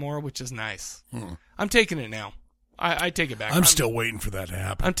little bit more, which is nice. I'm taking it now. I take it back. I'm still waiting for that to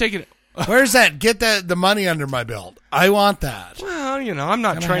happen. I'm taking it. Where's that? Get the money under my belt. I want that. Well, I'm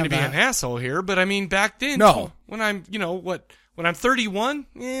not trying to be an asshole here, but I mean, back then, no. When I'm, when I'm 31,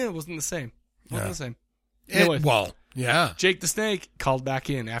 it wasn't the same. It wasn't the same. Anyway, well, yeah. Jake the Snake called back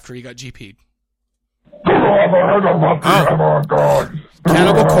in after he got GP'd.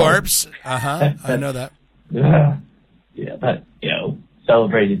 Cannibal Corpse. I know that. Yeah, but,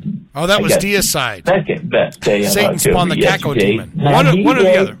 celebrated. Oh, that was Deicide. Second best day of Satan spawned the Caco Demon. One or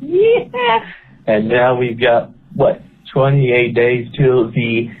the other. Yeah. And now we've got, 28 days till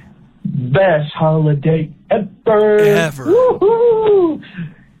the best holiday ever. Woo-hoo!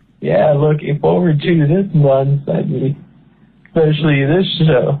 Yeah, looking forward to this month. Especially this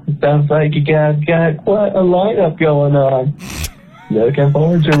show. It sounds like you guys got quite a lineup going on. Looking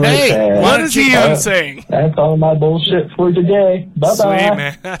forward to it. Hey, what is he even saying? That's all my bullshit for today. Bye-bye. Sweet,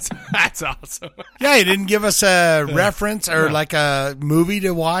 man. That's awesome. Yeah, he didn't give us a reference or like a movie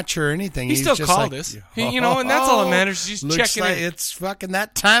to watch or anything. He still called us. And that's all that matters. He's checking in. It's fucking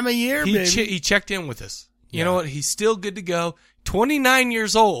that time of year, baby. He checked in with us. You know what? He's still good to go. 29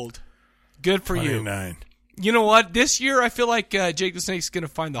 years old. Good for 29. You know what? This year, I feel like Jake the Snake's going to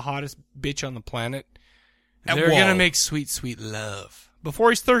find the hottest bitch on the planet. They're going to make sweet, sweet love before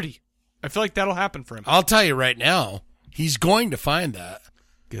he's 30. I feel like that'll happen for him. I'll tell you right now, he's going to find that.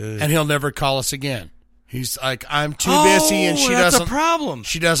 Good. And he'll never call us again. He's like, I'm too busy, and she that's doesn't. A problem.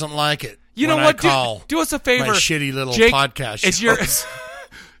 She doesn't like it. You know what? Do us a favor. My shitty little Jake, podcast. It's your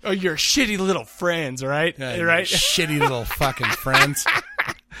shitty little friends, right? Yeah, right? Shitty little fucking friends.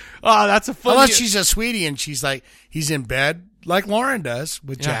 Oh, that's a fun. Unless she's a sweetie and she's like, he's in bed like Lauren does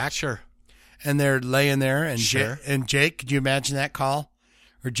with Jack. Sure. And they're laying there, and sure. and Jake, could you imagine that call?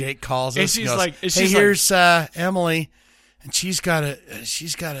 Or Jake calls us and she's goes, like, "Hey, here's Emily, and she's got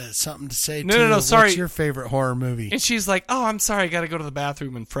something to say." No, sorry. What's your favorite horror movie? And she's like, "Oh, I'm sorry, I got to go to the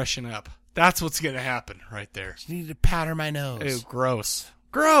bathroom and freshen up." That's what's gonna happen right there. You need to powder my nose. Ew, gross.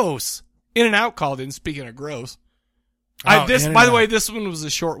 In and Out called in. Speaking of gross. By the way, this one was a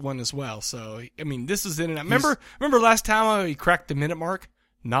short one as well. So I mean, this is In and Out. Remember last time he cracked the minute mark?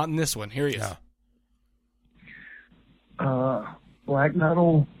 Not in this one. Here he is. Black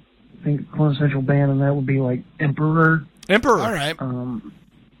metal. I think quintessential band, and that would be like Emperor. All right.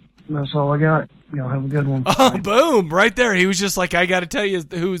 That's all I got. Y'all have a good one. Oh, boom! Right there. He was just like, I got to tell you,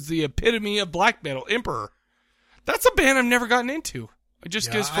 who's the epitome of black metal? Emperor. That's a band I've never gotten into. Just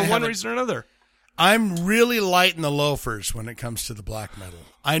because for one reason or another. I'm really light in the loafers when it comes to the black metal.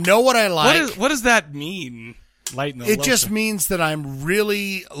 I know what I like. What does that mean? Light in the loafers? It just means that I'm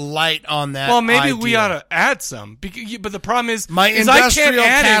really light on that. Well, maybe idea. we ought to add some. But the problem is, my industrial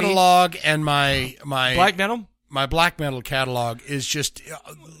catalog and my black metal. My black metal catalog is just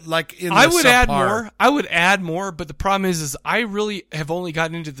like in the I would subpar. add more. I would add more, but the problem is I really have only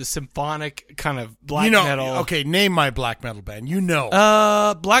gotten into the symphonic kind of black metal. Okay, name my black metal band.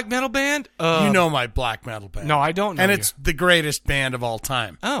 Black metal band? You know my black metal band. No, I don't know. And it's the greatest band of all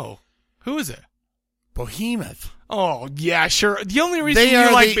time. Oh. Who is it? Behemoth. Oh, yeah, sure. The only reason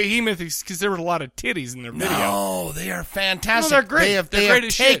you like Behemoth is because there were a lot of titties in their video. No, they are fantastic. No, they're great. They have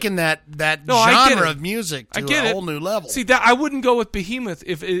taken that genre of music to a whole new level. See, that I wouldn't go with Behemoth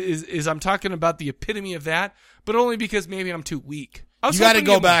if I'm talking about the epitome of that, but only because maybe I'm too weak. You got to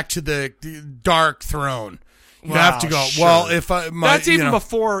go back to the Dark Throne. You have to go. Sure. Well, that's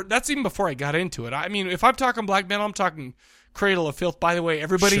even before I got into it. I mean, if I'm talking black metal, I'm talking Cradle of Filth. By the way,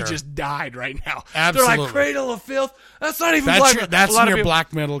 everybody Sure. just died right now. Absolutely. They're like, Cradle of Filth? That's not even That's black your, metal. that's A lot in of your people-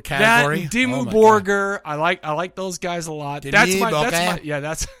 black metal category. That Dimmu Oh my Borgir, I like those guys a lot. That's my Borgir.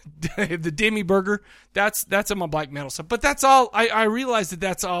 that's the Dimmu Borgir. That's in my black metal stuff. But that's all. I realized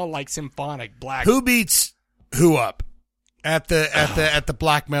that's all like symphonic black. Who beats who up at the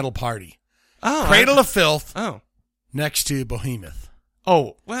black metal party? Oh, Cradle of Filth. Oh, next to Behemoth.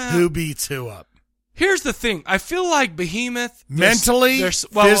 Oh, well. Who beats who up? Here's the thing. I feel like Behemoth mentally,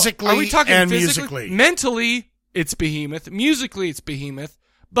 physically, are we talking and physically? musically. Mentally, it's Behemoth. Musically, it's Behemoth.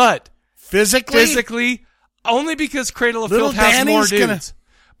 But physically, only because Cradle of Little Filth has more Danny's dudes.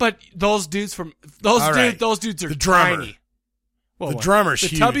 But those dudes those dudes are the drummer. tiny. Well, the what? drummer's the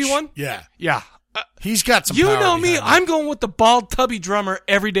huge. tubby one. Yeah, yeah. He's got some. You power know me. behind him. I'm going with the bald tubby drummer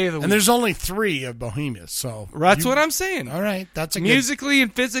every day of the week. And there's only 3 of Behemoth, so that's what I'm saying. All right, that's a musically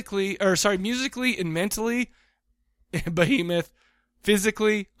and physically, musically and mentally, Behemoth.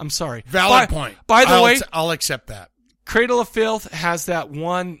 Physically, I'm sorry. Valid point. By the way, I'll accept that. Cradle of Filth has that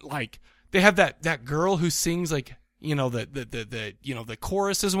one, like they have that girl who sings like the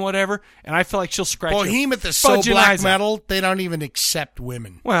choruses and whatever, and I feel like she'll scratch. Behemoth is so black metal they don't even accept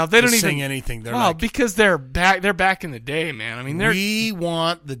women. Well, they don't even sing anything. They're because they're back in the day, man. I mean, we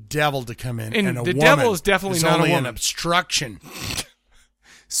want the devil to come in, and the devil is definitely not only a woman. an obstruction.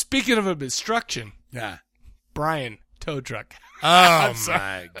 Speaking of obstruction, yeah, Brian Tow Truck. Oh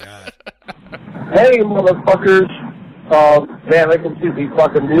my God! Hey, motherfuckers! Man, I completely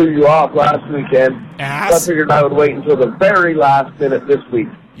fucking blew you off last weekend. Ass. I figured I would wait until the very last minute this week.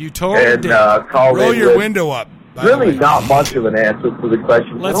 You totally and, did. Call Roll in your with window up. Really not much of an answer to the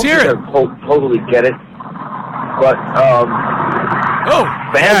question. Let's hear it. I totally get it. But,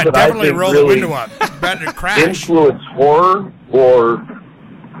 bands that definitely I think roll really the window up. Better crash. influence horror or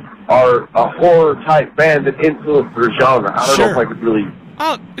are a horror-type band that influence their genre. I don't know if I could really...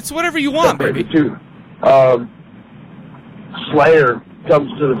 Oh, it's whatever you want, baby. Too. Slayer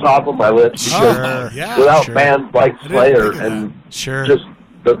comes to the top of my list because without bands like Slayer and just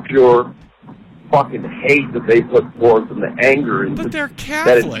the pure fucking hate that they put forth and the anger and but they're that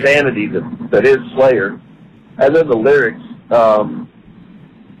Catholic. insanity that is Slayer, and then the lyrics.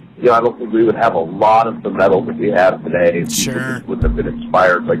 I don't think we would have a lot of the metal that we have today. Sure, wouldn't have been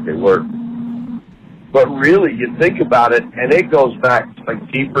inspired like they were. But really, you think about it, and it goes back like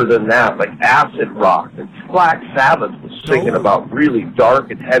deeper than that, like acid rock. And Black Sabbath was singing about really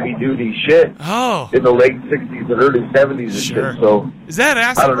dark and heavy-duty shit in the late 60s and early 70s and shit. So is that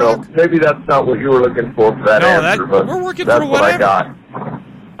acid I don't know. Maybe that's not what you were looking for that answer, but we're working that's for what I whatever.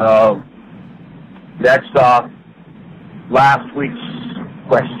 got. Next off, last week's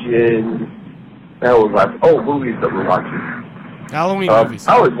question. Movies that we're watching. Halloween movies.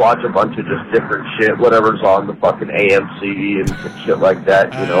 I always watch a bunch of just different shit, whatever's on the fucking AMC and shit like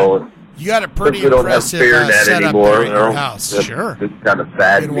that, you know. You got a pretty we don't have impressive Fear Net setup anymore. there in You your know? house. It's, Sure. It's kind of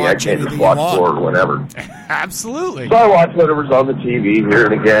sad to me. I can't just watch horror or whatever. Absolutely. So I watch whatever's on the TV here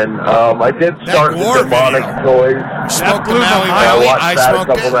and again. I did start the Demonic Toys. Smoked the Maui Wowie. I watched that a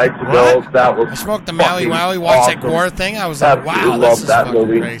couple nights ago. That was I smoked the Maui fucking Wowie. Watched that awesome. gore thing. I was like, wow, Absolutely this is that fucking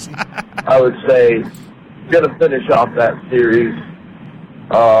movie. crazy. I would say, gonna finish off that series.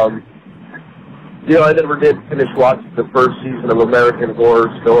 I never did finish watching the first season of American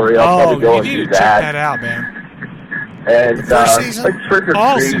Horror Story. I'll probably go and you do need to check that. that out, man. And The first season? like Trick or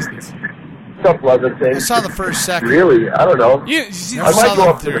All Treat, seasons. a couple other things. I saw the first, second. Really, I don't know. I I might go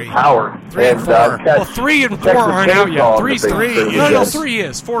up to the tower 3 and 4. catch Well, 3 and 4 Texas aren't out yet. Chainsaw 3's on the 3. big screen. No, 3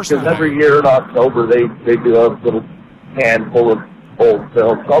 is. 4's Because not every out. year in October they do a little handful of old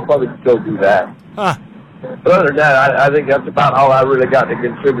films. So I'll probably go do that. Huh. But other than that, I think that's about all I really got to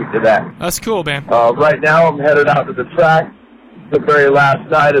contribute to that. That's cool, man. Right now, I'm headed out to the track. The very last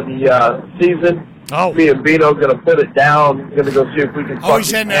night of the season. Oh. Me and Vito going to put it down. Going to go see if we can He's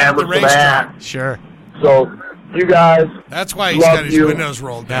fucking heading out to hammer the some ass. racetrack. Sure. So, you guys, That's why he's love got his you. windows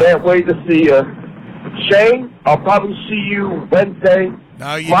rolled down. Can't wait to see you. Shane, I'll probably see you Wednesday.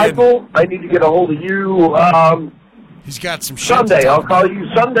 No, you Michael, I need to get a hold of you. He's got some shit Sunday, to I'll talk call you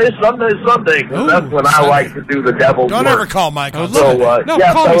Sunday. 'Cause that's when I Sunday. like to do the devil's Don't work. ever call Mike on So, Sunday. No,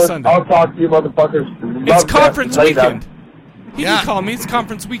 yeah, call me fellas, Sunday. I'll talk to you motherfuckers. It's Love conference that. Later. weekend. He can call me. It's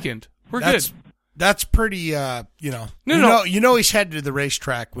conference weekend. We're good. That's pretty, No. You know he's headed to the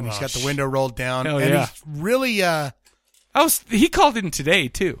racetrack when he's got the window rolled down. Hell and yeah. he's really, He called in today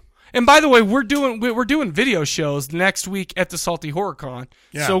too. And by the way, we're doing video shows next week at the Salty Horror Con.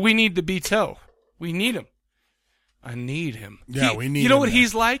 Yeah. So we need the Beto. We need him. I need him. Yeah, we need You know him what there.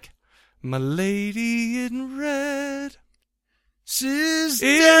 he's like? My lady in red is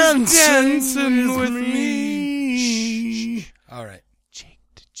dancing with me. All right. Cheek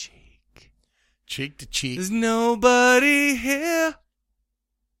to cheek. Cheek to cheek. There's nobody here.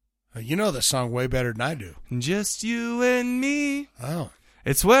 You know the song way better than I do. Just you and me. Oh.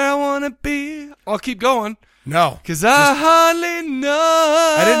 It's where I want to be. I'll keep going. No. Because I hardly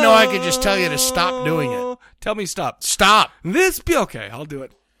know. I didn't know I could just tell you to stop doing it. Tell me stop. Stop. Okay, I'll do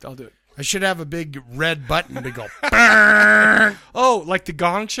it. I should have a big red button to go. Oh, like the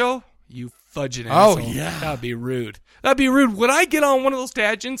Gong Show? You fudging asshole. asshole. Oh, yeah. That'd be rude. When I get on one of those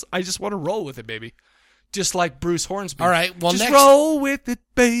tangents, I just want to roll with it, baby. Just like Bruce Hornsby. All right, well, just next... roll with it,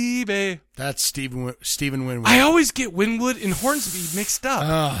 baby. That's Stephen Winwood. I always get Winwood and Hornsby mixed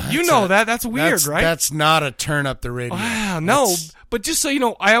up. You know that. That's weird, right? That's not a turn up the radio. Wow, no. But just so you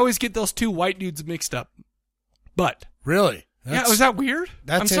know, I always get those two white dudes mixed up. But really? Was that weird?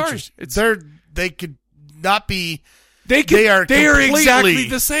 That's I'm sorry. Interesting. They could not be. They are exactly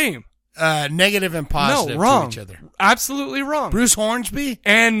the same. Negative and positive wrong. to each other. Absolutely wrong. Bruce Hornsby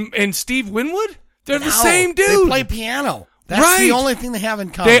and Steve Winwood? They're the same dude. They play piano. That's the only thing they have in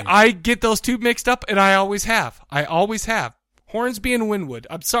common. I get those two mixed up, and I always have. Hornsby and Winwood.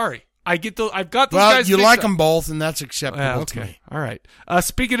 I'm sorry. I've got those guys Well, you mixed like up. them both, and that's acceptable to me. All right.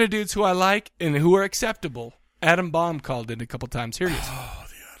 Speaking of dudes who I like and who are acceptable, Adam Baum called in a couple times. Here he is. Oh,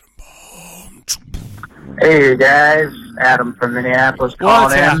 the Adam Baum. Hey, guys. Adam from Minneapolis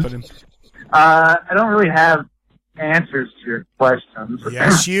calling in. What's happening? I don't really have answers to your questions.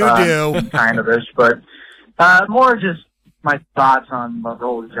 Yes, you do. Kind of-ish, but more just my thoughts on the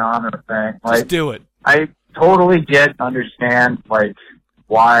whole genre thing. Like, just do it. I totally understand, like,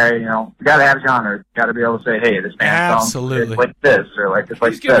 why, you gotta have genre. You gotta be able to say, hey, this band song is like this, or like it's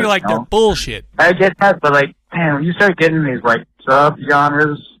like this. It's gonna be like they're bullshit. I get that, but like, man, when you start getting these like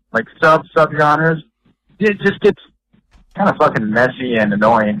sub-genres, like sub-genres, it just gets kind of fucking messy and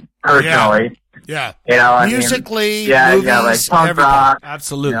annoying, personally. Yeah. Musically, movies, like punk everything. rock,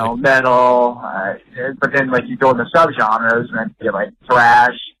 absolutely, metal, but then like you go into sub-genres and then you get like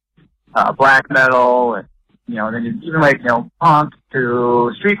thrash, black metal, and then you even like punk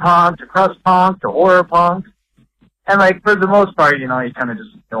to street punk to crust punk to horror punk, and like for the most part, you kind of just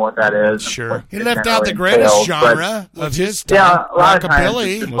know what that is. Sure, he left out the greatest genre of his time. Yeah, a lot of times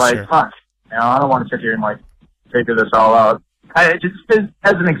rockabilly. it's just like, fuck, I don't want to sit here and like figure this all out. Just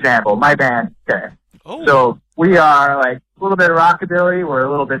as an example, my band, okay. Oh. So we are like a little bit of rockabilly, we're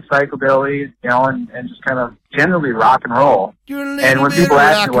a little bit psychobilly, and just kind of generally rock and roll. And when people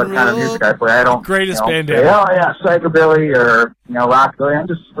ask me what kind of music I play, I don't band say, oh yeah, psychobilly or rockabilly.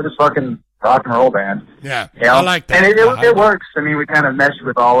 We're just fucking rock and roll band. Yeah, I like that. And it works. I mean, we kind of mesh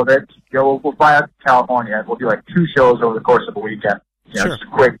with all of it. We'll fly out to California. We'll do like 2 shows over the course of a weekend. Just a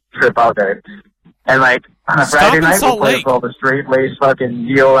quick trip out there. And like on a Friday night, we'll play with all the straight-laced fucking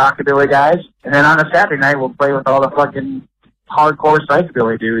neo rockabilly guys, and then on a Saturday night, we'll play with all the fucking hardcore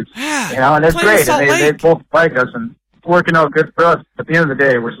psychobilly dudes. And it's great. And they both like us, and it's working out good for us. At the end of the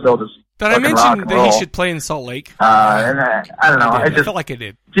day, we're still just. Did I mention that he should play in Salt Lake? And I don't know. I felt like I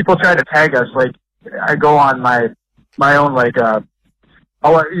did. People try to tag us. Like I go on my own like I'll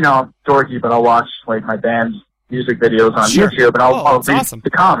dorky, but I'll watch like my band's music videos on YouTube, and I'll read the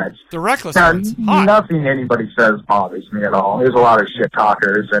comments. The reckless ones. Nothing anybody says bothers me at all. There's a lot of shit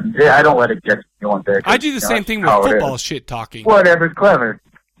talkers, and I don't let it get me one day. I do the same thing with football shit talking. Whatever, it's clever.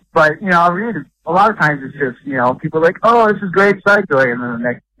 But, I'll read it. A lot of times it's just, people are like, oh, this is great psychobilly, and then the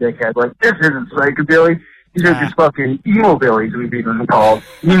next dickhead like, this isn't psychobilly. These are just fucking emo-billies, we've even called.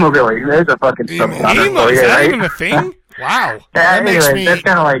 Emo-billy. There's a fucking subgenre. Emo? Is that even a thing? Wow. That makes me that's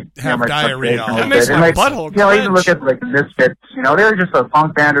kind of like have my diarrhea. That makes my butthole even look at like the Misfits. They're just a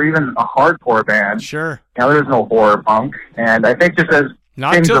punk band or even a hardcore band. Sure. There's no horror punk, and I think just as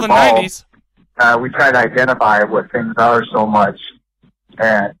not things until the evolve, 90s. We try to identify what things are so much,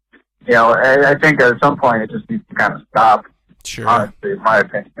 and I think at some point it just needs to kind of stop. Sure. Honestly, in my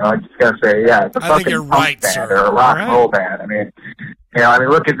opinion, I just gotta say, it's a fucking punk band or a rock and roll band. I mean,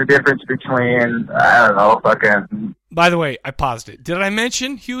 look at the difference between fucking. By the way, I paused it. Did I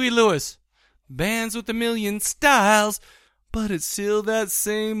mention Huey Lewis? Bands with a million styles, but it's still that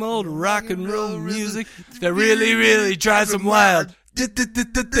same old rock and roll music that really, really drives them wild. They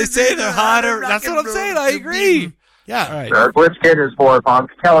say they're hotter. That's what I'm saying. I agree. Yeah. All right. Blitzkid is horror punk.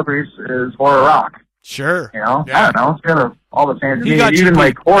 Calabrese is horror rock. Sure. I don't know. It's kind of all the same. Even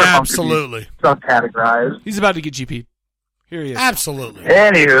like horror absolutely punk subcategorized. He's about to get GP. Here he is. Absolutely.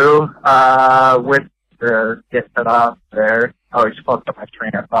 Anywho, with the get cut off there. Oh, you fucked up my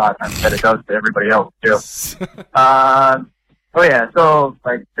train of thought. I bet it does to everybody else too. So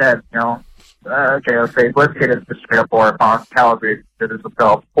like I said, okay, let's say Blitzkid is the straight up horror punk. Calabrese is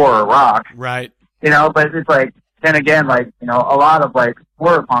the horror rock. Right. But it's like then again, like, you know, a lot of like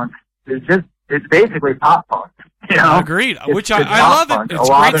horror punk is just, it's basically pop punk. You know? Agreed. Which I love punk. it. It's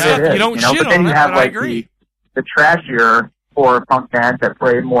great stuff. You don't shit but then on you it, have but like I agree. The trashier horror punk bands that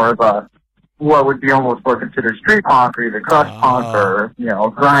play more of a, what would be almost more considered street punk or either crust punk or, you know,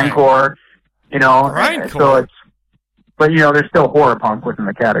 grindcore, you know. So it's, but you know, there's still horror punk within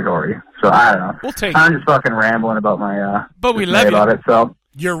the category. So I don't know. We'll take I'm just fucking rambling about my, but we love about it. So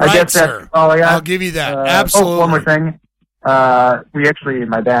you're right, I guess sir. I'll give you that. Absolutely. One more thing. We actually,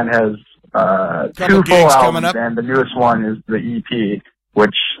 my band has, 2 full albums, and the newest one is the EP,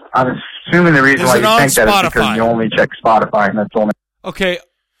 which I'm assuming the reason why you think that is because you only check Spotify, and that's only... Okay,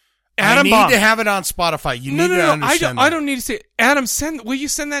 Adam, you need to have it on Spotify. You need to understand I don't need to see it. Adam, will you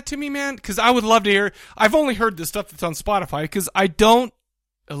send that to me, man? Because I would love to hear. I've only heard the stuff that's on Spotify because I don't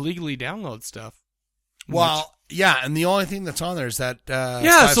illegally download stuff. Well, yeah, and the only thing that's on there is that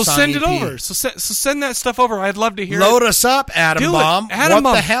so send it over. So send that stuff over. I'd love to hear Load us up, Adam Bomb. What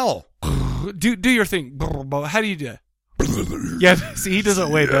the hell? Do your thing. How do you do it? Yeah, see, he does it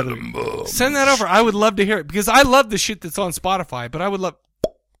way better. Send that over. I would love to hear it because I love the shit that's on Spotify, but I would love...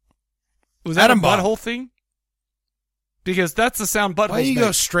 Was that a butthole thing? Because that's the sound butthole. Why you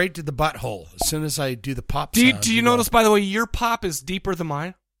go straight to the butthole as soon as I do the pop sound? Do you notice, by the way, your pop is deeper than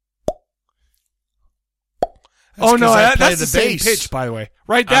mine? Oh, no, that's the same pitch, by the way.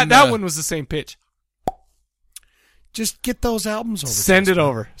 Right? That one was the same pitch. Just get those albums over. Send it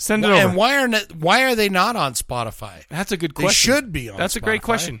over. Send it over. And why are they not on Spotify? That's a good question. They should be on Spotify. That's a great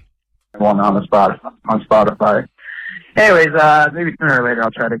question. One on Spotify. Anyways, maybe sooner or later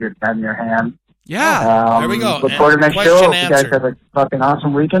I'll try to get that in your hand. Yeah. There we go. Look forward to next show. Hope you guys have a fucking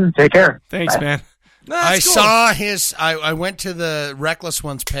awesome weekend. Take care. Thanks, man. No, I saw his... I went to the Reckless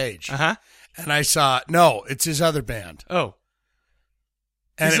Ones page. Uh-huh. And I saw... No, it's his other band. Oh.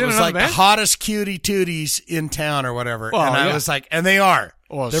 And it was like the hottest cutie tooties in town or whatever. And I was like... And they are.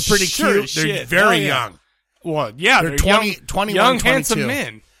 Well, they're pretty cute. They're very young. Well, yeah. They're 21, young 22. handsome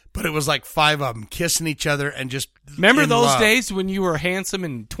men. But it was like 5 of them kissing each other and just remember those days when you were handsome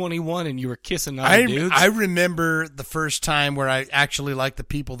and 21 and you were kissing other dudes? I remember the first time where I actually liked the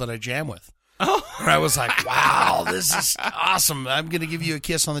people that I jam with. Oh. Where I was like, wow, this is awesome. I'm going to give you a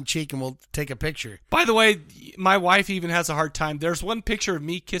kiss on the cheek and we'll take a picture. By the way, my wife even has a hard time. There's one picture of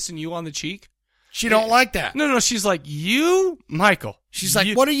me kissing you on the cheek. She don't like that. No, she's like, you, Michael. She's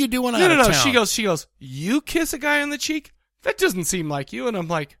like, what are you doing out of town? She goes, you kiss a guy on the cheek? That doesn't seem like you. And I'm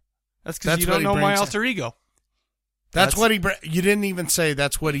like, that's because you don't know my alter ego. That's what you didn't even say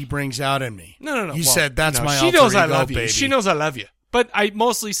that's what he brings out in me. No. You said that's my alter ego, She knows I love you. baby. She knows I love you. But I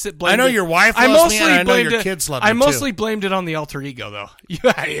mostly blame I know your wife loves me, and I know your kids love me, I mostly blamed it on the alter ego, though.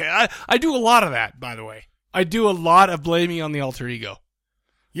 Yeah, I do a lot of that, by the way. I do a lot of blaming on the alter ego.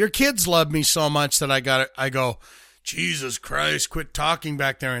 Your kids love me so much that I go, Jesus Christ, quit talking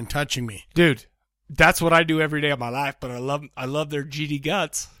back there and touching me. Dude, that's what I do every day of my life, but I love their GD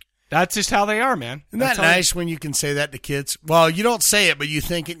guts. That's just how they are, man. Isn't that nice when you can say that to kids? Well, you don't say it, but you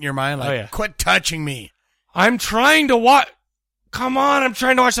think it in your mind, like, quit touching me. I'm trying to watch. Come on, I'm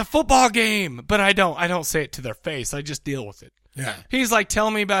trying to watch a football game. But I don't say it to their face. I just deal with it. Yeah. He's like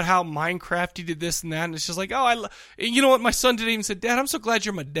telling me about how Minecraft he did this and that, and it's just like, you know what? My son didn't even say, Dad, I'm so glad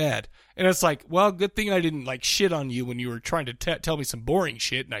you're my dad. And it's like, well, good thing I didn't like shit on you when you were trying to tell me some boring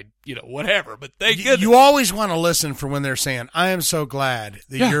shit, and I, whatever. But thank goodness. You always want to listen for when they're saying, I am so glad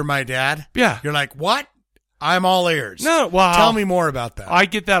that you're my dad. Yeah. You're like, what? I'm all ears. No, well, tell me more about that. I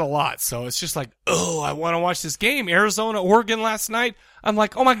get that a lot, so it's just like, I want to watch this game. Arizona, Oregon last night. I'm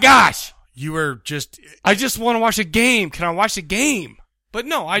like, oh my gosh. You were just... I just want to watch a game. Can I watch a game? But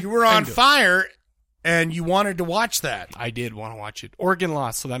no, you were on fire, and you wanted to watch that. I did want to watch it. Oregon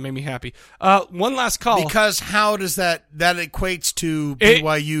lost, so that made me happy. One last call. Because how does that equates to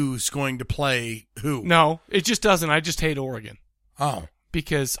BYU's going to play who? No, it just doesn't. I just hate Oregon. Oh.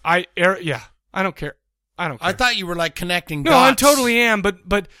 Because I don't care. I thought you were like connecting dots. No, I totally am, but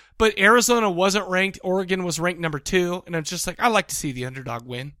Arizona wasn't ranked. Oregon was ranked number 2, and I'm just like, I like to see the underdog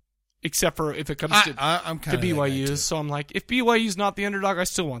win, except for if it comes to BYU. So I'm like, if BYU's not the underdog, I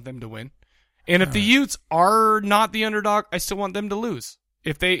still want them to win. And if the Utes are not the underdog, I still want them to lose.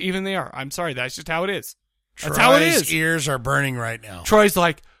 If they are. I'm sorry, that's just how it is. That's how it is. Troy's ears are burning right now. Troy's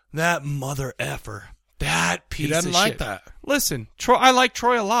like, that mother effer. That piece of shit. He doesn't like that. Listen, Troy, I like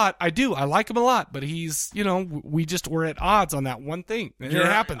Troy a lot. I do. I like him a lot. But he's, we're at odds on that one thing. And it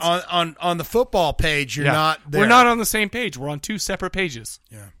happens. On the football page, you're not there. We're not on the same page. We're on 2 separate pages.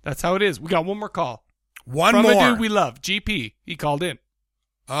 Yeah. That's how it is. We got one more call. From a dude we love, GP. He called in.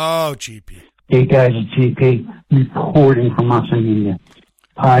 Oh, GP. Hey, guys, it's GP reporting from Monster Mania.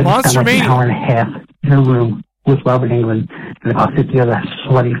 I just got like an hour and a half in a room with Robert Englund and about 50 other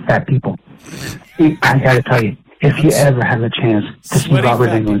sweaty fat people. I got to tell you, if you ever have a chance to see Robert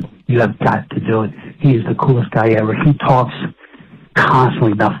Englund, you have got to do it. He's the coolest guy ever. He talks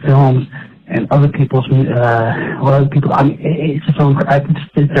constantly about films and other people's, other people. I mean, it's just so I can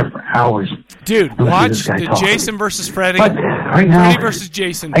just sit there for hours. Dude, watch the talk. Jason versus Freddy. But right now, Freddy versus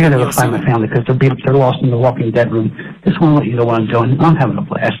Jason. I gotta go find my family because they're lost in the Walking Dead room. Just want to let you know what I'm doing. I'm having a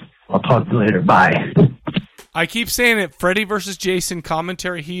blast. I'll talk to you later. Bye. I keep saying it. Freddy versus Jason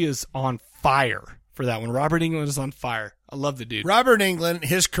commentary. He is on fire for that one. Robert Englund is on fire. I love the dude. Robert Englund,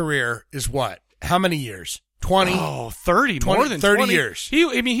 his career is what? How many years? 20? Oh, 30. 20, more than 30 20 years. He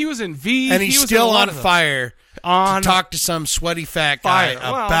was in V. And he's still on fire to talk to some sweaty fat guy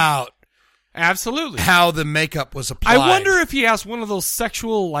about absolutely how the makeup was applied. I wonder if he has one of those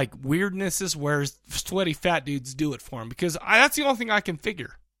sexual like weirdnesses where sweaty fat dudes do it for him, because that's the only thing I can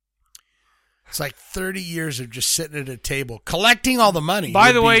figure. It's like 30 years of just sitting at a table collecting all the money.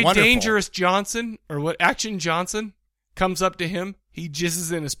 By the way, Dangerous Johnson, or what, Action Johnson, comes up to him. He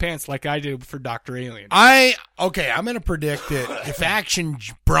jizzes in his pants like I did for Dr. Alien. I'm going to predict that if Action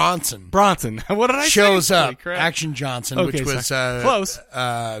Bronson, what did I shows say? up, Action Johnson, which was close,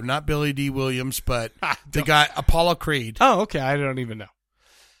 not Billy D. Williams, but the guy Apollo Creed. Oh, okay, I don't even know.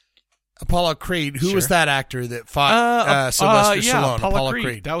 Apollo Creed. Who was that actor that fought Sylvester Stallone? Apollo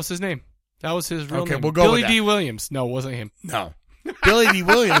Creed. That was his name. That was his real name. We'll go Billy with D. Williams. No, it wasn't him. No. Billy D.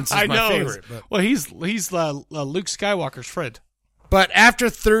 Williams is my favorite. But. Well, he's Luke Skywalker's friend. But after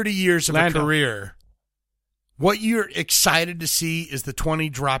 30 years of a career, what you're excited to see is the 20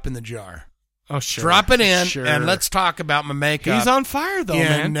 drop in the jar. Oh, sure. Drop it in, and let's talk about my makeup. He's on fire, though,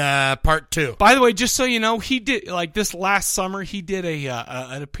 man. In part 2. By the way, just so you know, he did, like this last summer, he did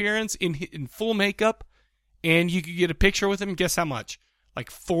an appearance in full makeup, and you could get a picture with him. Guess how much? Like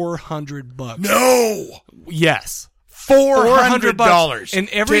 $400. No! Yes. $400. And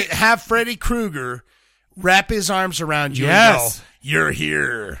to have Freddy Krueger wrap his arms around you and go, you're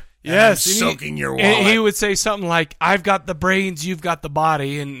here. Yes. And soaking your wallet. And he would say something like, I've got the brains, you've got the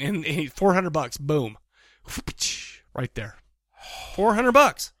body, and $400. Boom. Right there.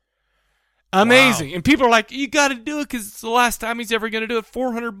 $400. Amazing. Wow. And people are like, you got to do it because it's the last time he's ever going to do it.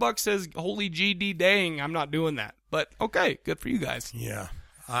 $400 says, holy GD dang, I'm not doing that. But okay, good for you guys. Yeah.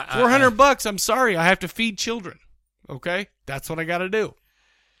 $400, I'm sorry, I have to feed children. Okay? That's what I got to do.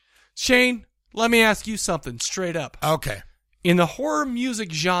 Shane, let me ask you something straight up. Okay. In the horror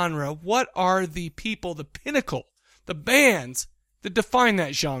music genre, what are the people, the pinnacle, the bands that define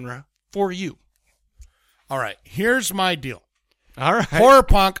that genre for you? All right. Here's my deal. All right. Horror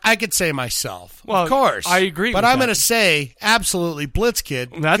punk, I could say myself. Well, of course. I agree but with I'm that. going to say absolutely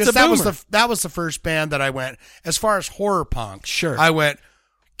Blitzkid. That's a boomer. That was the first band that I went, as far as horror punk. Sure. I went,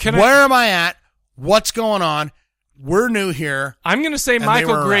 where am I at? What's going on? We're new here. I'm going to say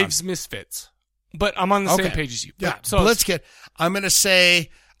Michael Graves' Misfits. But I'm on the same page as you. Yeah, so Blitzkid. I'm going to say,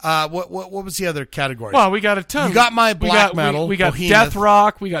 what was the other category? Well, we got a ton. You got my black metal. We got Death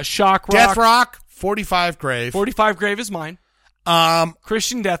Rock. We got Shock Rock. Death Rock, 45 Grave. 45 Grave is mine.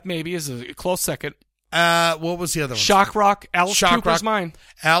 Christian Death maybe is a close second. What was the other one? Shock Rock. Alice Cooper's mine.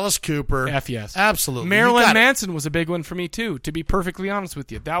 Alice Cooper. F yes. Absolutely. Marilyn Manson was a big one for me too, to be perfectly honest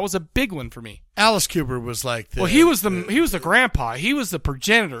with you. That was a big one for me. Alice Cooper was like the... Well, he was the grandpa. He was the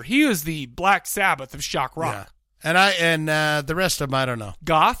progenitor. He was the Black Sabbath of shock rock. Yeah. And the rest of them, I don't know.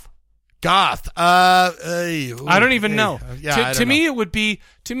 Goth. I don't even know. Yeah, to me, it would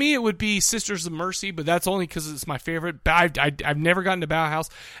be Sisters of Mercy, but that's only because it's my favorite. I've never gotten to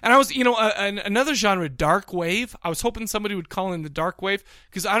Bauhaus, and I was, another genre, dark wave. I was hoping somebody would call in the dark wave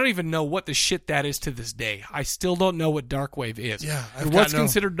because I don't even know what the shit that is to this day. I still don't know what dark wave is. Yeah, what's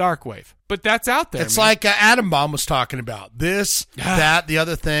considered dark wave, but that's out there. It's like Atom Bomb was talking about this, that, the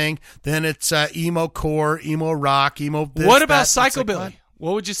other thing. Then it's emo core, emo rock, emo. This, what about psychobilly?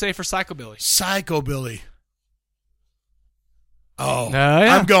 What would you say for psychobilly? Psychobilly. Oh,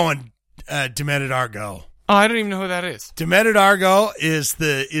 yeah. I'm going Demented Argo. Oh, I don't even know who that is. Demented Argo is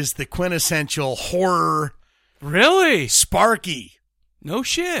the quintessential horror. Really? Sparky. No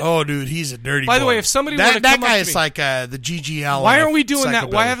shit. Oh, dude, he's a dirty boy. By the way, if somebody were to come that up guy to is me, like the GGL. Why aren't we doing that?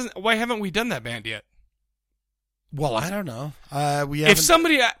 Why haven't we done that band yet? Well, I don't know. We if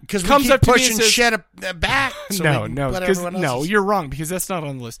somebody because comes we keep up to pushing me and says, shit back. So no, you're wrong because that's not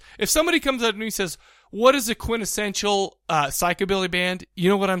on the list. If somebody comes up to me and says, "What is a quintessential psychobilly band?" You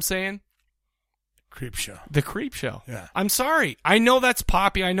know what I'm saying? Creepshow. The Creepshow. Yeah. I'm sorry. I know that's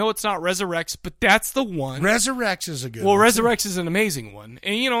poppy. I know it's not Resurrex, but that's the one. Resurrex is a good one. Well, Resurrex is an amazing one.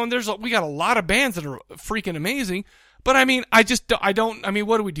 And, and we got a lot of bands that are freaking amazing, But I mean, I don't. I mean,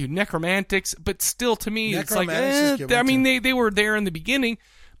 what do we do? Necromantics, but still, to me, it's like, I mean, they were there in the beginning.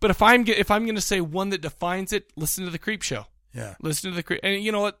 But if I'm going to say one that defines it, listen to the Creep Show. Yeah, listen to the Creep. And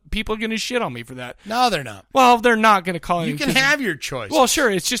you know what? People are going to shit on me for that. No, they're not. Well, they're not going to call you. You can have your choice. Well, sure.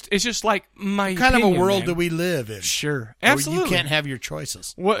 It's just like my kind opinion, of a world man. that we live in. Sure, absolutely. You can't have your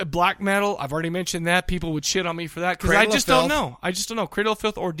choices. What black metal? I've already mentioned that. People would shit on me for that because I just don't know. Cradle of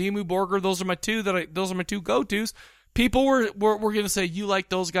Filth or Dimmu Borgir. Those are my two those are my two go-tos. People were going to say, you like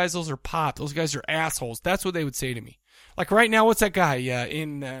those guys? Those are pop. Those guys are assholes. That's what they would say to me. Like right now, what's that guy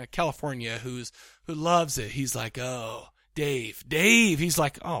in California who loves it? He's like, oh, Dave. He's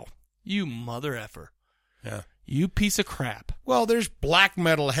like, oh, you mother effer. Yeah. You piece of crap. Well, there's black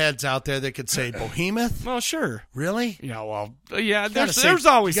metal heads out there that could say Behemoth. Well, sure. Really? Yeah, well, yeah, there's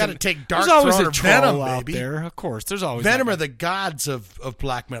always... You got to take Dark Throne or Venom, out baby. there. Of course, there's always... Venom are the gods of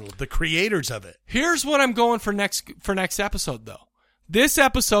black metal, the creators of it. Here's what I'm going for next episode, though. This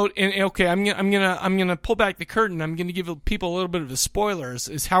episode, and okay, I'm gonna pull back the curtain. I'm gonna give people a little bit of the spoilers.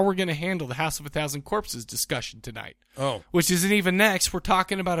 Is how we're gonna handle the House of a Thousand Corpses discussion tonight. Oh, which isn't even next. We're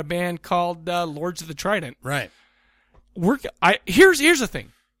talking about a band called Lords of the Trident. Right. Here's the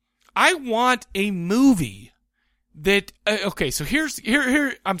thing. I want a movie that okay. So here.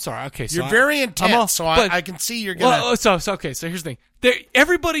 I'm sorry. Okay, so you're very intense. I can see you're gonna. Well, so okay. So here's the thing.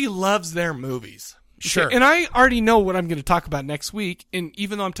 Everybody loves their movies. Sure. Okay, and I already know what I'm going to talk about next week. And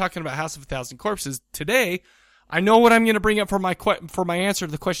even though I'm talking about House of a Thousand Corpses today, I know what I'm going to bring up for my answer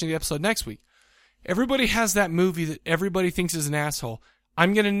to the question of the episode next week. Everybody has that movie that everybody thinks is an asshole.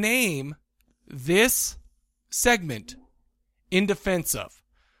 I'm going to name this segment in defense of.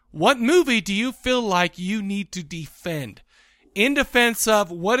 What movie do you feel like you need to defend? In defense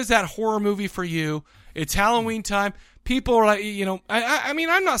of, what is that horror movie for you? It's Halloween time. People are like, I mean,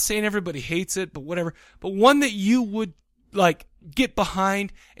 I'm not saying everybody hates it, but whatever. But one that you would, like, get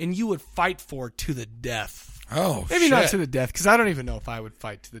behind and you would fight for to the death. Oh, Maybe not to the death, because I don't even know if I would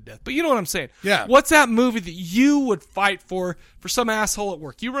fight to the death. But you know what I'm saying? Yeah. What's that movie that you would fight for some asshole at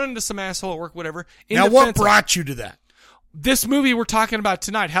work? You run into some asshole at work, whatever. Now, what brought you to that? This movie we're talking about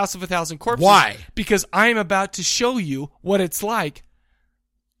tonight, House of a Thousand Corpses. Why? Because I'm about to show you what it's like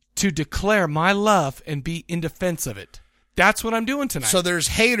to declare my love and be in defense of it. That's what I'm doing tonight. So there's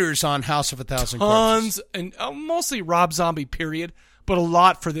haters on House of a Thousand Corpses. And mostly Rob Zombie, period, but a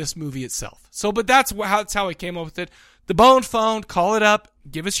lot for this movie itself. So, but that's how I came up with it. The Bone Phone, call it up.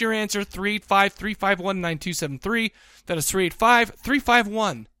 Give us your answer, 385-351-9273. That is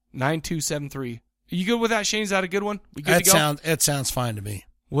 385-351-9273. Are you good with that, Shane? Is that a good one? We good to go? It sounds fine to me.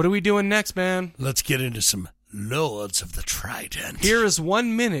 What are we doing next, man? Let's get into some Lords of the Trident. Here is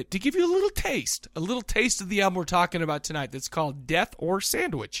 1 minute to give you a little taste of the album we're talking about tonight that's called Death or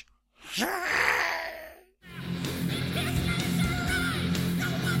Sandwich.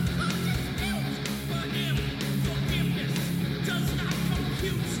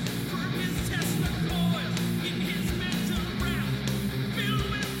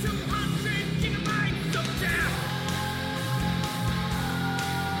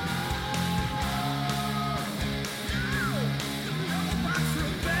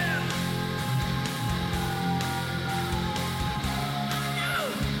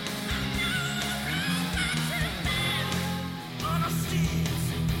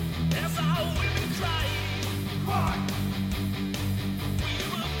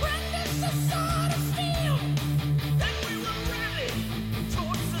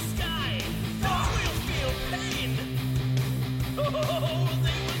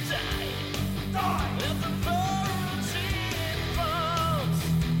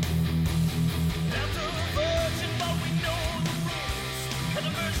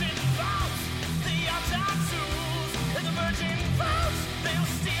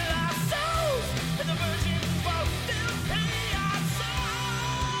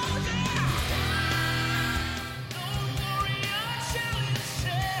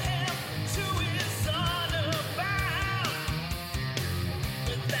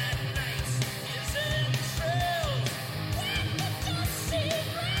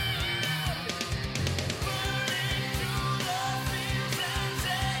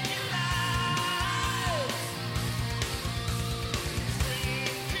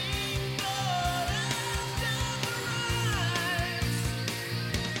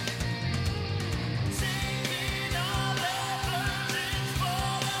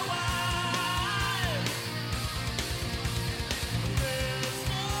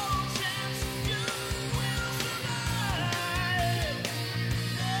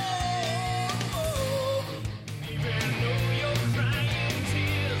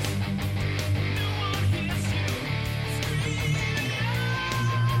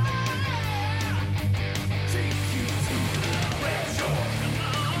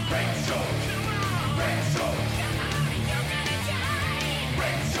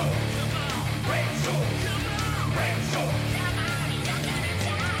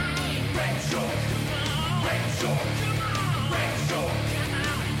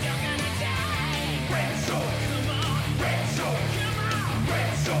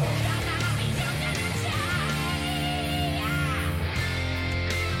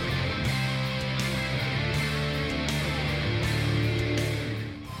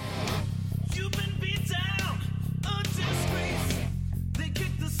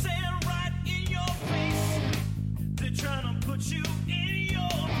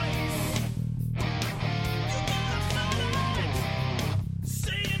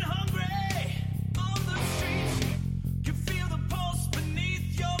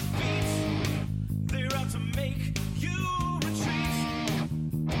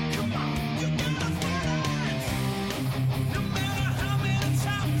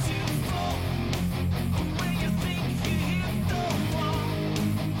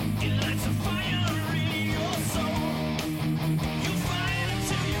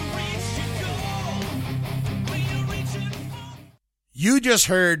 You just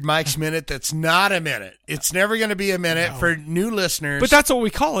heard Mike's Minute that's not a minute. It's never going to be a minute for new listeners. But that's what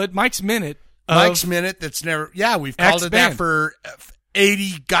we call it, Mike's Minute. Mike's Minute that's never... Yeah, we've called it that for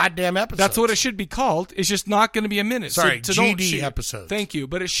 80 goddamn episodes. That's what it should be called. It's just not going to be a minute. Sorry, so GD episodes. Thank you.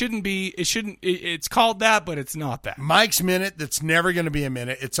 But it shouldn't be... It's called that, but it's not that. Mike's Minute that's never going to be a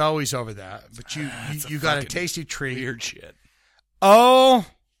minute. It's always over that. But you got a tasty treat. Weird shit. Oh,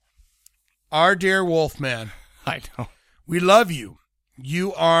 our dear Wolfman. I know. We love you.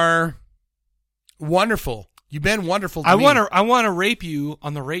 You are wonderful. You've been wonderful to me. I want to rape you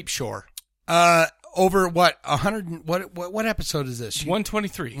on the rape shore. Over what 100? What episode is this?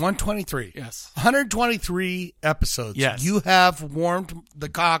 123. 123. Yes. 123 episodes. Yes. You have warmed the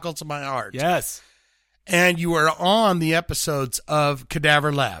cockles of my heart. Yes. And you were on the episodes of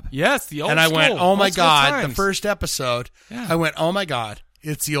Cadaver Lab. Yes, the old And I school, went, oh my God, times. the first episode. Yeah. I went, oh my God,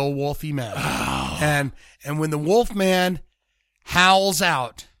 it's the old Wolfie man. Oh. And when the Wolf man howls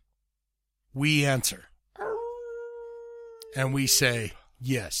out, we answer. And we say,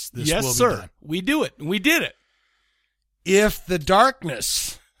 yes, this will be done. We do it. We did it. If the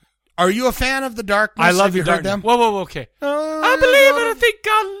darkness... Are you a fan of the darkness? I love you the heard darkness. them? Whoa, okay. I believe it. I think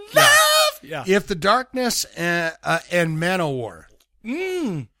I love. Yeah. If the darkness and Manowar...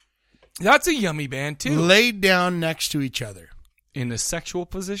 That's a yummy band, too. Laid down next to each other. In a sexual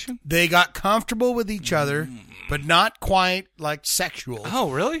position? They got comfortable with each other, but not quite like sexual. Oh,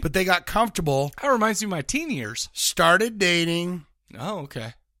 really? But they got comfortable. That reminds me of my teen years. Started dating. Oh,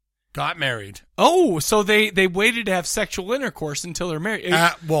 okay. Got married. Oh, so they waited to have sexual intercourse until they're married.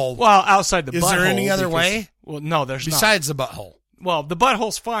 Well, outside the butthole. Is there any other way? Well, no, there's besides the butthole. Well, the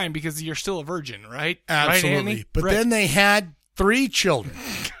butthole's fine because you're still a virgin, right? Absolutely. Right, Andy? But then they had 3 children.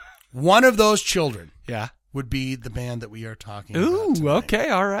 One of those children would be the band that we are talking about. Ooh, okay,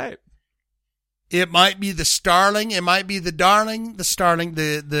 all right. It might be the Starling, it might be the Darling, the Starling,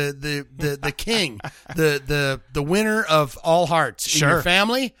 the King, the winner of all hearts in your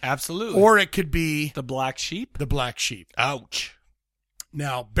family. Absolutely. Or it could be the Black Sheep. The Black Sheep. Ouch.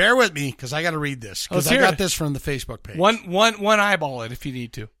 Now, bear with me because I got to read this because I got this from the Facebook page. One eyeball it if you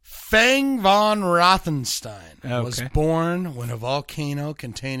need to. Fang von Rothenstein was born when a volcano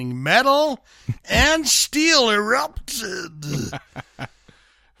containing metal and steel erupted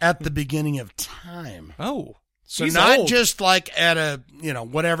at the beginning of time. Oh. So not old. Just like at a,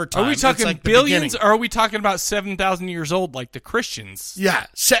 whatever time. Are we talking like billions or are we talking about 7,000 years old like the Christians? Yeah.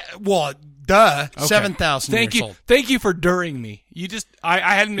 Duh. Okay. 7,000 years old. Thank you for during me. You just, I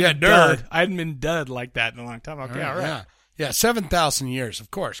hadn't been dud. I hadn't been dud like that in a long time. Okay, all right. Yeah, 7,000 years, of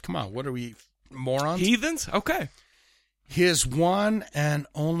course. Come on, what are we, morons? Heathens? Okay. His one and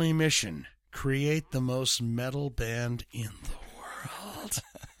only mission, create the most metal band in the world.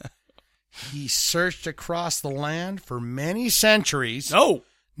 He searched across the land for many centuries. Oh.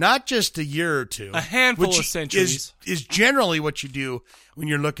 Not just a year or two. A handful of centuries. Is generally what you do when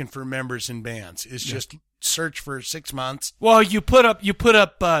you're looking for members in bands. Is just search for 6 months. Well, you put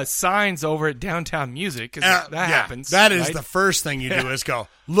up signs over at Downtown Music. That happens. That is the first thing you do is go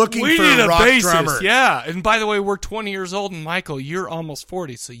looking for a rock drummer. Yeah, and by the way, we're 20 years old, and Michael, you're almost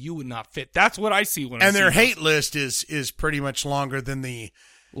 40, so you would not fit. That's what I see when I see their hate list is pretty much longer than the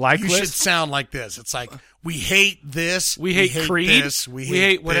like list? You should sound like this. It's like we hate this, we hate Creed, this, we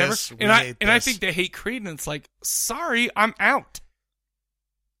hate whatever. This, I think they hate Creed, and it's like, sorry, I'm out.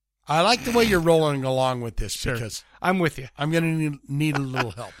 I like the way you're rolling along with this because I'm with you. I'm going to need a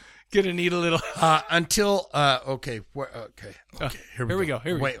little help. Gonna need a little until okay. Here we go.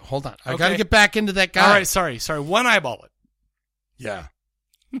 Wait, hold on. I got to get back into that guy. All right, sorry. One eyeball it. Yeah,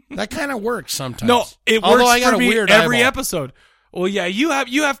 that kind of works sometimes. No, it Although works I got for me a weird every eyeball. episode. Well, yeah, you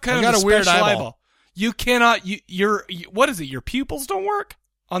have kind of a special weird eyeball. You cannot. What is it? Your pupils don't work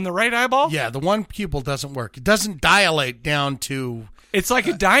on the right eyeball. Yeah, the one pupil doesn't work. It doesn't dilate down to. It's like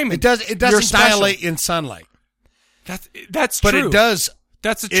a diamond. It doesn't dilate in sunlight. That's but true. But it does.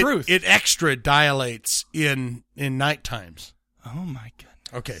 That's the truth. It extra dilates in night times. Oh my goodness.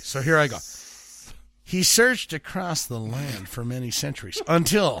 Okay, so here I go. He searched across the land for many centuries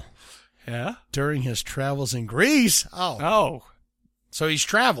until during his travels in Greece. Oh. So he's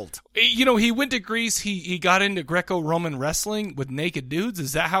traveled. You know, he went to Greece. He got into Greco-Roman wrestling with naked dudes.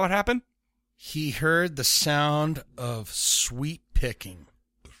 Is that how it happened? He heard the sound of sweet picking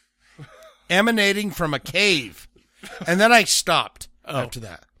emanating from a cave. And then I stopped after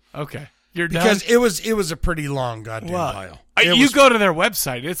that. Okay. You're done? Because it was a pretty long goddamn bio. Go to their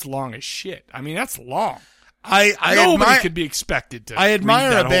website. It's long as shit. I mean, that's long. Nobody could be expected to. I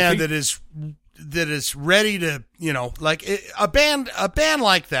admire read a band that is ready to, you know, like a band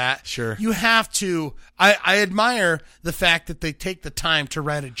like that. Sure. You have to. I admire the fact that they take the time to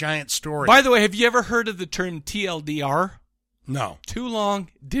write a giant story. By the way, have you ever heard of the term TLDR? No. Too long,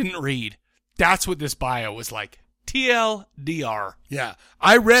 didn't read. That's what this bio was like. TLDR. Yeah.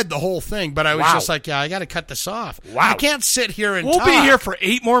 I read the whole thing, but I was just like, I got to cut this off. Wow. I can't sit here and We'll talk. be here for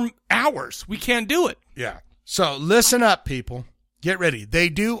 8 more hours. We can't do it. Yeah. So listen up, people. Get ready. They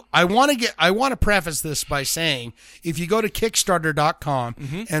do. I want to preface this by saying, if you go to Kickstarter.com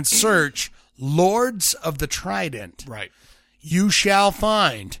and search Lords of the Trident, right, you shall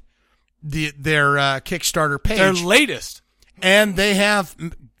find their Kickstarter page. Their latest. And they have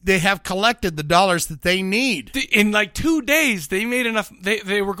collected the dollars that they need. In like 2 days, they made enough.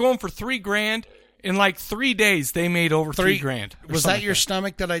 They were going for $3,000. In like 3 days, they made over $3,000. Was that your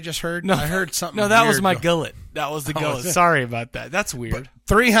stomach that I just heard? No, I heard something. No, that weird. was my gullet. That was the gullet. Sorry about that. That's weird.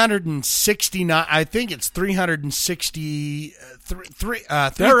 369. I think it's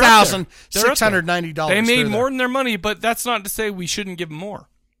 $3,690. They made more than their money, but that's not to say we shouldn't give them more.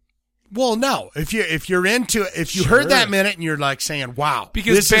 Well, no. If you're into it, if you heard that minute and you're like saying, "Wow,"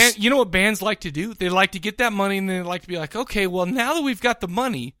 because you know what bands like to do? They like to get that money and they like to be like, "Okay, well now that we've got the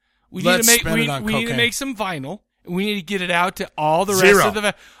money, we need to make some vinyl. We need to get it out to all the rest of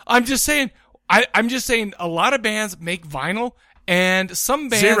the." I'm just saying. I'm just saying. A lot of bands make vinyl, and some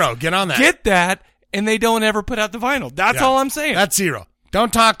bands get on that. Get that, and they don't ever put out the vinyl. That's all I'm saying. That's zero.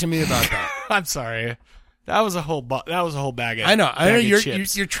 Don't talk to me about that. I'm sorry. That was a whole bag of. I know. You're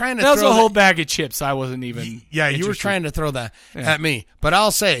trying to. That was a whole bag of chips. I wasn't even. Yeah, you were trying to throw that at me, but I'll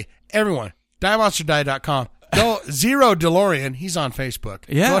say, everyone, DieMonsterDie.com. Go Zero DeLorean. He's on Facebook.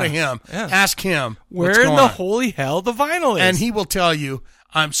 Yeah. Go to him. Yeah. Ask him where in the holy hell the vinyl is, and he will tell you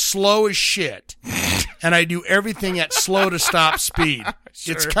I'm slow as shit, and I do everything at slow to stop speed.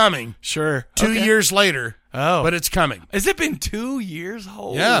 Sure. It's coming. Sure. 2 years later. Oh, but it's coming. Has it been 2 years?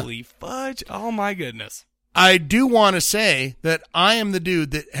 Holy fudge! Oh my goodness. I do want to say that I am the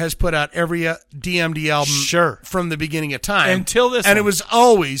dude that has put out every DMD album from the beginning of time until this, and it was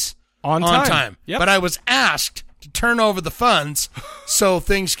always on time. Yep. But I was asked to turn over the funds so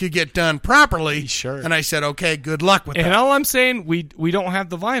things could get done properly. Sure. And I said, okay, good luck with that. And all I'm saying, we don't have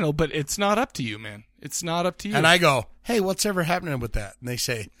the vinyl, but it's not up to you, man. It's not up to you. And I go, hey, what's ever happening with that? And they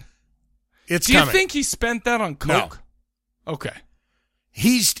say, it's Do coming. you think he spent that on coke? No. Okay.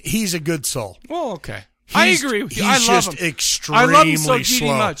 He's a good soul. Well, okay. I agree with you. I love him. He's just extremely I love him so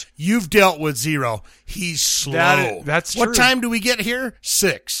slow. Much. You've dealt with Zero. He's slow. That's true. What time do we get here?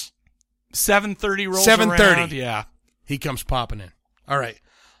 6. 7:30 rolls 7:30. around. Yeah. He comes popping in. All right.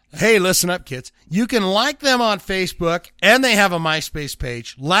 Hey, listen up, kids. You can like them on Facebook, and they have a MySpace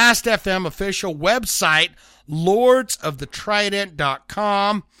page. Last FM official website,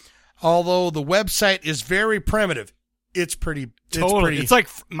 lordsofthetrident.com. Although the website is very primitive. It's pretty. It's like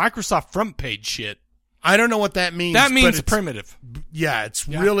Microsoft front page shit. I don't know what that means. That means but primitive. Yeah, it's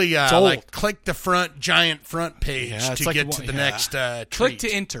really it's like click the giant front page to like get to the next treat. Click to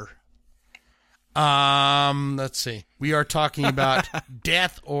enter. Let's see. We are talking about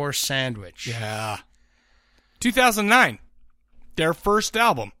Death or Sandwich. Yeah. 2009. Their first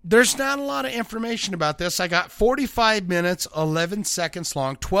album. There's not a lot of information about this. I got 45 minutes, 11 seconds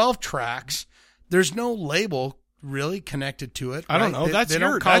long, 12 tracks. There's no label really connected to it. I don't know. That's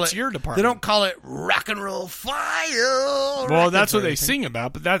your department. They don't call it rock and roll fire. Well, that's what they sing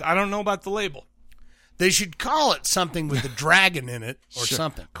about, but I don't know about the label. They should call it something with a dragon in it or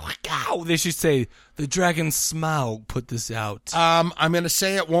something. They should say, the Dragon Smaug put this out. I'm going to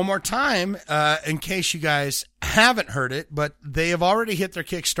say it one more time in case you guys haven't heard it, but they have already hit their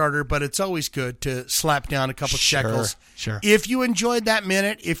Kickstarter, but it's always good to slap down a couple shekels. Sure. If you enjoyed that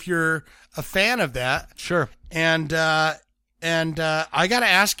minute, if you're a fan of that. Sure. And And I got to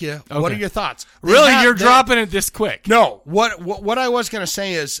ask you, what are your thoughts? You're dropping it this quick? No. What I was going to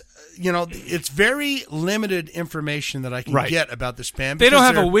say is, it's very limited information that I can get about this band. They don't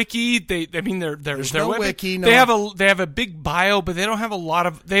have a wiki. There's no wiki. No. They have a big bio, but they don't have a lot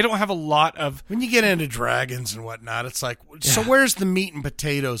of. When you get into dragons and whatnot, it's like, so where's the meat and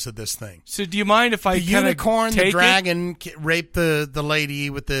potatoes of this thing? So do you mind if I the unicorn, the dragon raped the lady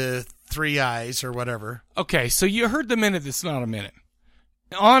with the 3 eyes or whatever? Okay, so you heard the minute that's not a minute.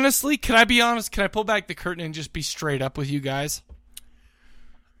 Honestly, can I be honest? Can I pull back the curtain and just be straight up with you guys?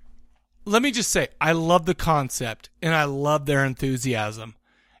 Let me just say, I love the concept, and I love their enthusiasm.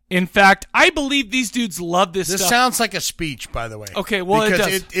 In fact, I believe these dudes love this stuff. This sounds like a speech, by the way. Okay, well, because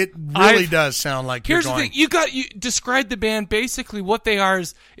it does. It really does sound like Here's you're going. the thing. You described the band. Basically, what they are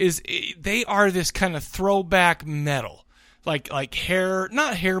is they are this kind of throwback metal. Like hair,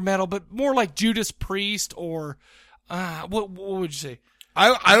 not hair metal, but more like Judas Priest or, what would you say?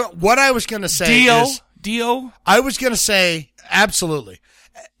 What I was going to say is... Dio? I was going to say, absolutely.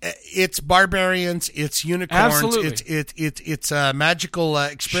 It's barbarians, it's unicorns, absolutely. it's magical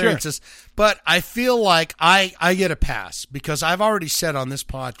experiences. Sure. But I feel like I get a pass because I've already said on this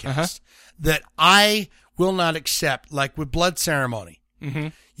podcast that I will not accept, like with Blood Ceremony. Mm-hmm.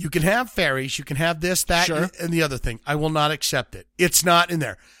 You can have fairies, you can have this, that, and the other thing. I will not accept it. It's not in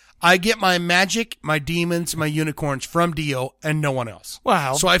there. I get my magic, my demons, my unicorns from Dio and no one else.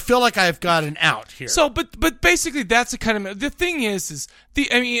 Wow. So I feel like I've got an out here. So, but basically that's the kind of, the thing is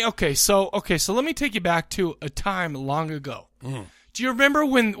so let me take you back to a time long ago. Mm. Do you remember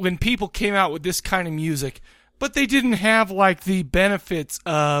when people came out with this kind of music, but they didn't have like the benefits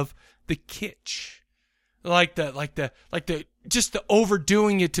of the kitsch? Like the just the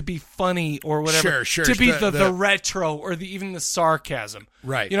overdoing it to be funny or whatever. Sure. To be the retro or even the sarcasm.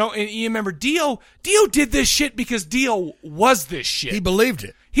 Right. And you remember Dio did this shit because Dio was this shit. He believed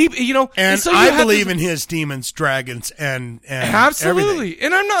it. And so I believe in his demons, dragons, and absolutely. Everything.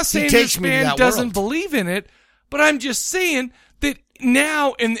 And I'm not saying this band doesn't believe in it, but I'm just saying that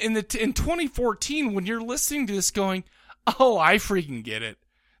now in 2014 when you're listening to this going, oh, I freaking get it.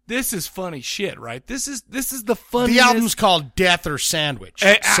 This is funny shit, right? This is the funniest. The album's called Death or Sandwich.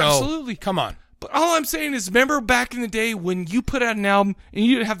 Absolutely. So, come on. But all I'm saying is, remember back in the day when you put out an album and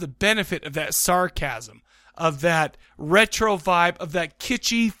you didn't have the benefit of that sarcasm, of that retro vibe, of that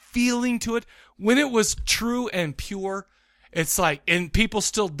kitschy feeling to it, when it was true and pure, it's like, and people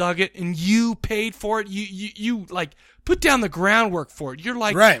still dug it, and you paid for it. You like put down the groundwork for it. You're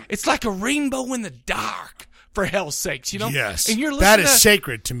like, right. It's like a rainbow in the dark. For hell's sakes, Yes. And you're that is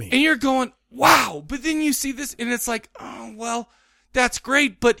sacred to me. And you're going, wow. But then you see this, and it's like, oh, well, that's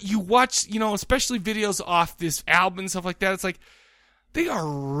great. But you watch, especially videos off this album and stuff like that. It's like, they are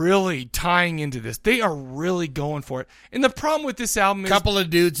really tying into this. They are really going for it. And the problem with this album is... A couple of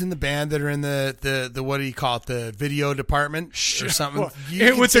dudes in the band that are in the what do you call it, the video department or something.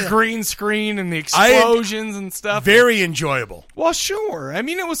 Well, with the green screen and the explosions and stuff. Very enjoyable. Well, sure. I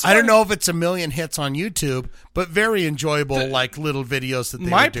mean, it was... I don't know if it's a million hits on YouTube, but very enjoyable, little videos that they were doing.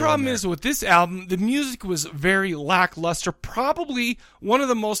 My problem is with this album, the music was very lackluster. Probably one of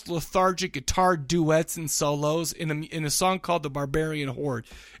the most lethargic guitar duets and solos in a song called The Barbarian Horde.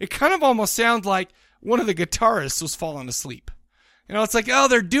 It kind of almost sounds like one of the guitarists was falling asleep. It's like, oh,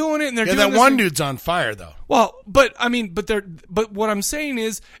 they're doing it and they're doing that one dude's on fire though. Well, but what I'm saying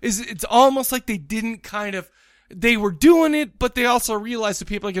is it's almost like they didn't they were doing it, but they also realized that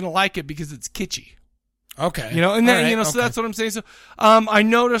people are going to like it because it's kitschy. Okay. And then, so that's what I'm saying. So, I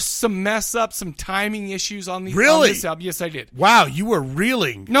noticed some mess up, some timing issues on this album. Yes, I did. Wow, you were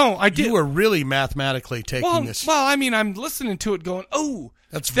reeling. No, I did. You were really mathematically taking this. Well, I mean, I'm listening to it going, oh.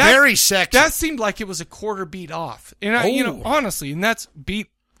 That's very sexy. That seemed like it was a quarter beat off. And honestly, and that's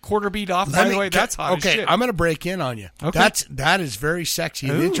quarter beat off. By the way, that's hot as shit. Okay, I'm going to break in on you. Okay. that is very sexy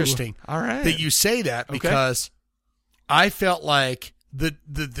and interesting. All right. That you say that because I felt like the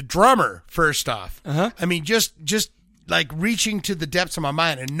drummer, first off. Uh-huh. I mean, just like reaching to the depths of my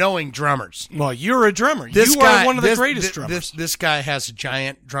mind and knowing drummers. Well, you're a drummer. You are one of the greatest drummers. This guy has a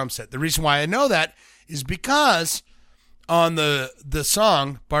giant drum set. The reason why I know that is because on the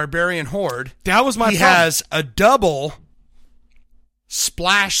song Barbarian Horde, that was my he problem. has a double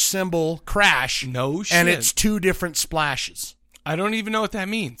splash cymbal crash. No shit. And it's 2 different splashes. I don't even know what that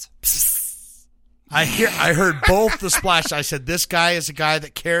means. I heard both the splash. I said, this guy is a guy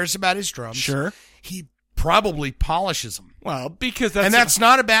that cares about his drums. Sure. He probably polishes them. Well, because that's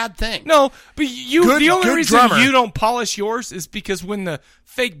not a bad thing. No, but the only reason drummer. You don't polish yours is because when the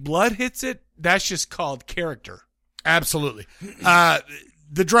fake blood hits it, that's just called character. Absolutely.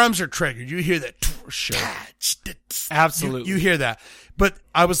 The drums are triggered. You hear that. Absolutely. You hear that. But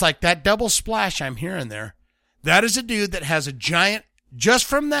I was like, that double splash I'm hearing there, that is a dude that has a giant, just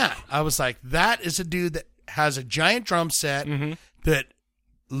from that, I was like, that is a dude that has a giant drum set that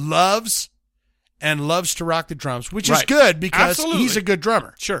loves to rock the drums, which is good because he's a good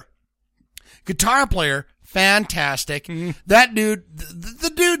drummer. Sure. Guitar player, fantastic. That dude,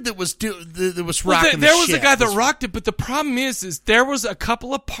 the dude that was rocking there the was shit a guy that rocked it, but the problem is there was a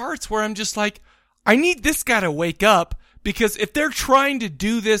couple of parts where I'm just like, I need this guy to wake up, because if they're trying to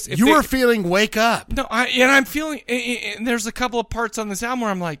do this, you were feeling wake up. No, I'm feeling, and there's a couple of parts on this album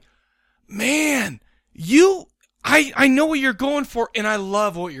where I'm like, man, I know what you're going for, and I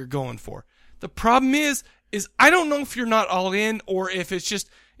love what you're going for. The problem is I don't know if you're not all in or if it's just,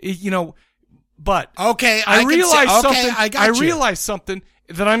 but okay, I realized something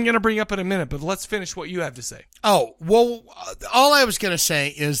that I'm going to bring up in a minute, but let's finish what you have to say. Oh, well, all I was going to say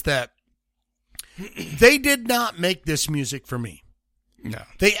is that they did not make this music for me. No.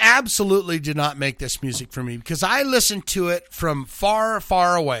 They absolutely did not make this music for me, because I listened to it from far,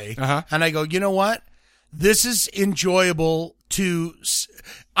 far away, and I go, you know what? This is enjoyable to...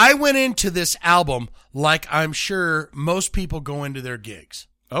 I went into this album like I'm sure most people go into their gigs.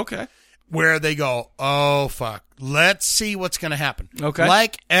 Okay. Where they go, oh, fuck, let's see what's going to happen. Okay.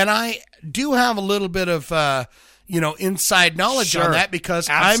 And I do have a little bit of, inside knowledge on that, because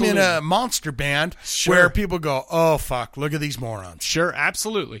Absolutely. I'm in a monster band where people go, oh, fuck, look at these morons. Sure,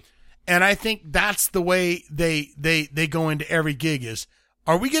 absolutely. And I think that's the way they go into every gig is,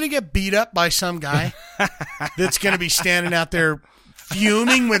 are we going to get beat up by some guy that's going to be standing out there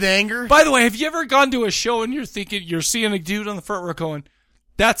fuming with anger? By the way, have you ever gone to a show and you're seeing a dude on the front row going,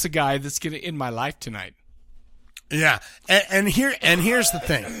 that's a guy that's going to end my life tonight? Yeah. And here's the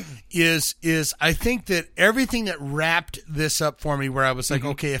thing is I think that everything that wrapped this up for me, where I was like,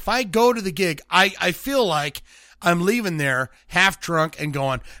 okay, if I go to the gig, I feel like I'm leaving there half drunk and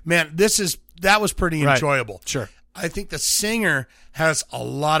going, man, that was pretty enjoyable. Sure. I think the singer has a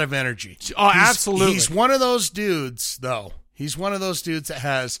lot of energy. Oh, absolutely. He's one of those dudes, though. He's one of those dudes that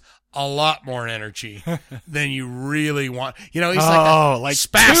has a lot more energy than you really want. He's like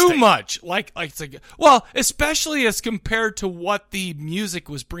spastic. Too much. It's like, well, especially as compared to what the music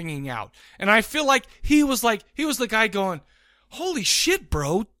was bringing out. And I feel like he was the guy going, holy shit,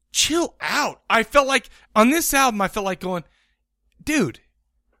 bro, chill out. I felt like on this album, I felt like going, dude,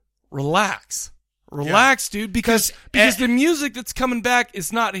 relax. Relax, dude, because the music that's coming back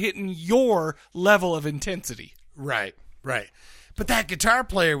is not hitting your level of intensity. Right. But that guitar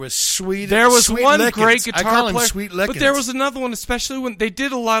player was sweet. There was sweet one lickens. great guitar I call him player, Sweet Lickens. but there was another one, especially when they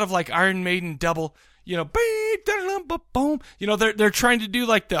did a lot of like Iron Maiden double. Boom. They're trying to do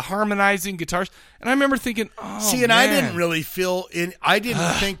like the harmonizing guitars, and I remember thinking, man. I didn't really feel I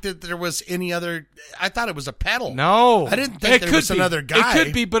didn't think that there was any other. I thought it was a pedal. No, I didn't think there was another guy. It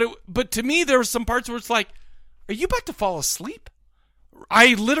could be, but to me, there were some parts where it's like, are you about to fall asleep?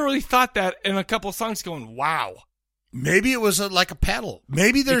 I literally thought that in a couple of songs, going, wow. Maybe it was like a pedal.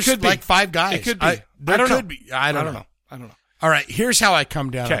 Maybe there's like five guys. It could be. I don't know. All right, here's how I come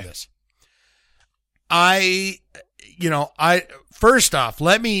down on this. First off,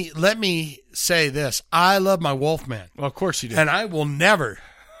 let me say this. I love my Wolfman. Well, of course you do. And I will never,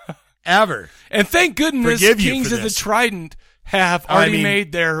 ever. And thank goodness Kings of the Trident have already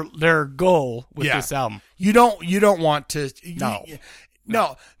made their goal with this album. You don't want to. No.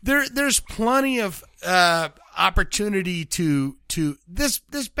 No. There's plenty of opportunity to this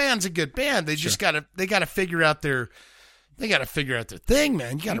band's a good band. They just gotta figure out their thing,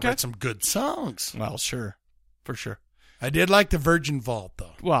 man. You gotta write some good songs. Well, sure. For sure. I did like the Virgin Vault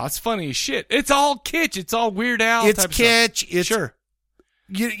though. Well, it's funny as shit. It's all kitsch. It's all Weird Al. It's type kitsch. Stuff. It's sure.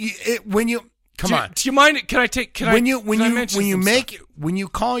 When you mind? Can I take? When you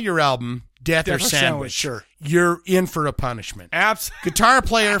call your album Death or Sandwich, sure, you're in for a punishment. Absolutely. Guitar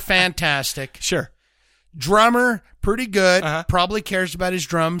player, fantastic. Sure. Drummer, pretty good. Probably cares about his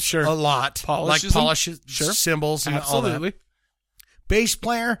drums a lot. Polishes cymbals and all that. Bass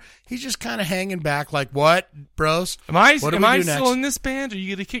player, he's just kind of hanging back like, what, bros? Am I still in this band? Are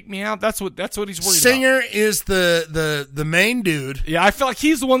you going to kick me out? That's what he's worried about. Singer is the main dude. Yeah, I feel like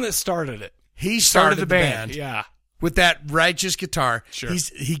he's the one that started it. He started the band. Yeah. With that righteous guitar. Sure.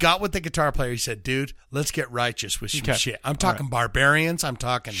 He got with the guitar player. He said, dude, let's get righteous with some shit. I'm talking barbarians. I'm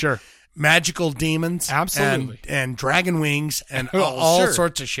talking magical demons. Absolutely. And dragon wings and all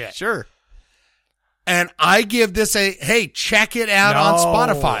sorts of shit. Sure. And I give this hey, check it out on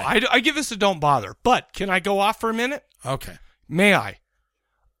Spotify. I give this a don't bother. But can I go off for a minute? Okay. May I?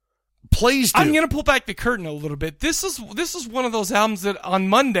 Please do. I'm going to pull back the curtain a little bit. This is one of those albums that on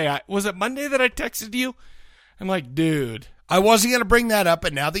Monday, was it Monday that I texted you? I'm like, dude. I wasn't going to bring that up,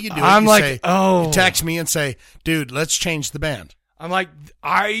 but now that you do it, I'm like, you text me and say, dude, let's change the band. I'm like,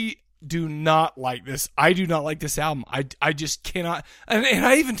 I do not like this. I do not like this album. I just cannot. And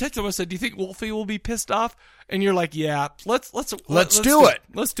I even texted him. I said, do you think Wolfie will be pissed off? And you're like, yeah, let's do it. Let's do it.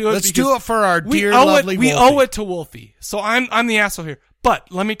 Let's do it for our dear, lovely Wolfie. We Wolfie. owe it to Wolfie. So I'm the asshole here.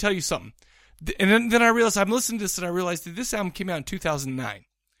 But let me tell you something. And then I realized, I'm listening to this and I realized that this album came out in 2009.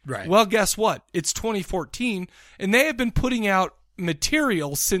 Right. Well, guess what? It's 2014 and they have been putting out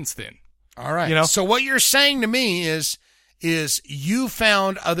material since then. All right. So what you're saying to me is you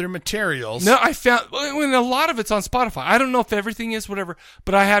found other materials. No, I found a lot of it's on Spotify. I don't know if everything is, whatever,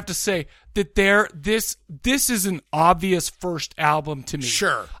 but I have to say that this is an obvious first album to me.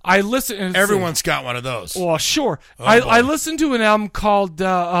 Sure. I listen. Everyone's got one of those. Well, sure. I listened to an album called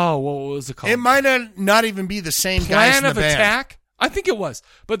what was it called? It might not even be the same guys in the band. Plan of Attack. I think it was,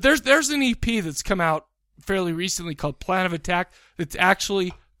 but there's an EP that's come out fairly recently called Plan of Attack that's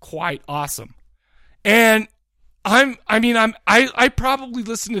actually quite awesome, and I probably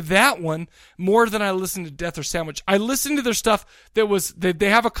listened to that one more than I listened to Death or Sandwich. I listened to their stuff they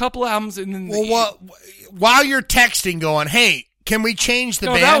have a couple albums and then while you're texting going, hey, can we change the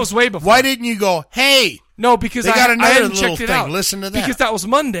band? No, that was way before. Why didn't you go, hey? No, because they got another hadn't little checked it thing. out. Listen to that. Because that was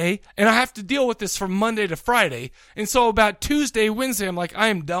Monday, and I have to deal with this from Monday to Friday. And so about Tuesday, Wednesday, I'm like, I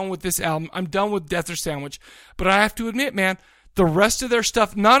am done with this album. I'm done with Death or Sandwich. But I have to admit, man, the rest of their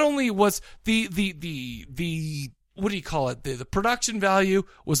stuff, not only was the what do you call it? The production value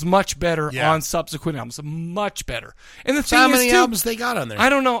was much better on subsequent albums, much better. And the thing how is, many albums they got on there? I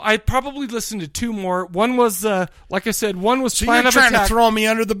don't know. I probably listened to two more. One was, like I said, one was Plan of Attack. So you're trying to throw me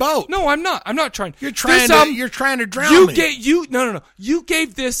under the boat? No, I'm not. I'm not trying. You're trying to drown me. No. You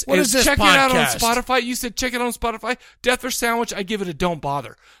gave this. What is this check podcast? it out on Spotify. You said check it on Spotify. Death or Sandwich. I give it a don't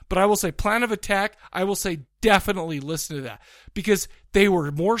bother. But I will say Plan of Attack. I will say definitely listen to that because they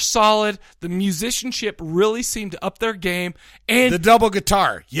were more solid. The musicianship really seemed to up their game, and the double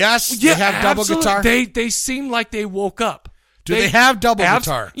guitar. Yes, they have double guitar. They seem like they woke up. Do they have double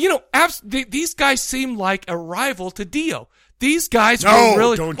guitar? You know, these guys seem like a rival to Dio. These guys were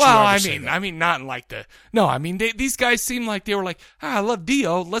really don't well. You I ever mean, say that. not like the. No, I mean, these guys seem like they were like, I love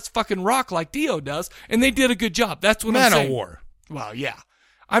Dio. Let's fucking rock like Dio does, and they did a good job. That's what I'm saying. Manowar. Well, yeah,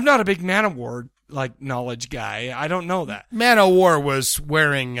 I'm not a big Manowar knowledge guy. I don't know that. Manowar was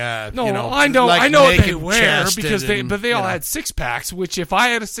wearing I know what they wear because they all had had six packs, which if I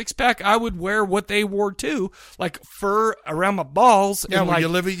had a six pack I would wear what they wore too, like fur around my balls. Yeah, you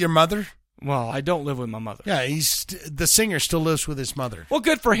live with your mother? Well, I don't live with my mother. Yeah, the singer still lives with his mother. Well,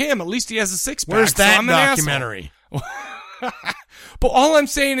 good for him. At least he has a six pack. Where's that so I'm documentary? But all I'm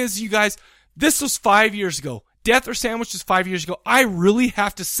saying is, you guys, this was 5 years ago. Death or Sandwich was 5 years ago. I really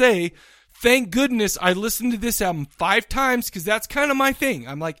have to say, thank goodness I listened to this album 5 times because that's kind of my thing.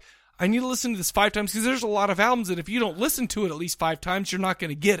 I'm like, I need to listen to this 5 times because there's a lot of albums that if you don't listen to it at least 5 times, you're not going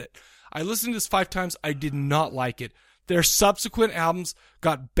to get it. I listened to this 5 times. I did not like it. Their subsequent albums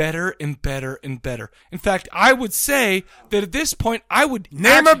got better and better and better. In fact, I would say that at this point, I would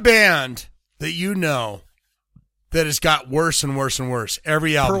name a band that you know that has got worse and worse and worse.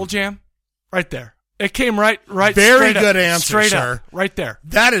 Every album. Pearl Jam, right there. It came right. Very good answer, straight sir. Up, right there.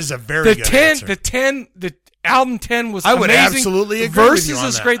 That is a very good answer. The album 10 was I would amazing. absolutely agree with you on Versus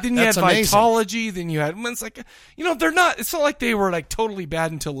is that. great. Then you That's had amazing. Vitology. Then you had, it's like, they're not, it's not like they were like totally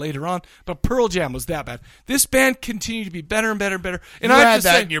bad until later on, but Pearl Jam was that bad. This band continued to be better and better and better. And you I had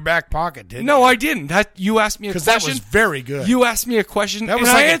that in your back pocket, didn't you? No, I didn't. You asked me a question. Because that was very good. You asked me a question. That was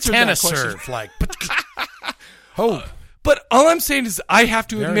and like I a answered tennis that question. serve. Like, oh. But all I'm saying is I have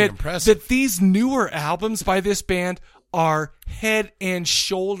to Very admit impressive. that these newer albums by this band are head and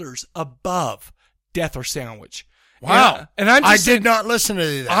shoulders above Death or Sandwich. Wow. And I did not listen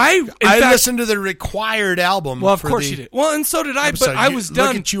to that. I listened to the required album. Well, of course you did. Well, and so did I, but I was done.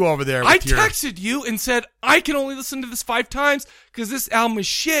 Look at you over there. I texted you and said, I can only listen to this 5 times because this album is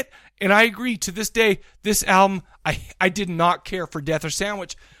shit. And I agree, to this day, this album, I did not care for Death or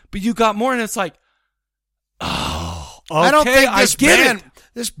Sandwich. But you got more, and it's like, oh, okay, I don't think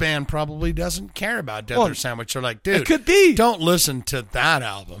this band probably doesn't care about Death or Sandwich. They're like, dude, it could be. Don't listen to that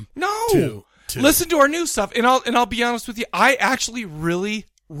album. No. Listen to our new stuff, and I'll be honest with you. I actually really,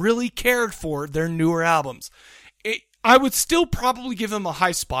 really cared for their newer albums. I would still probably give them a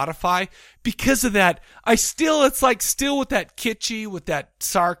high Spotify because of that. It's like still with that kitschy, with that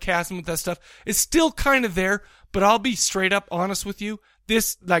sarcasm, with that stuff. It's still kind of there, but I'll be straight up honest with you.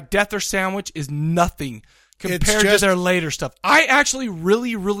 This, like Death or Sandwich, is nothing compared to their later stuff. I actually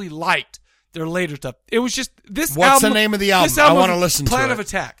really, really liked their later stuff. It was just this What's album. the name of the album? I want to listen to it. Plan of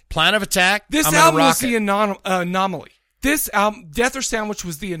Attack. Plan of Attack? This album was the anomaly. This album, Death or Sandwich,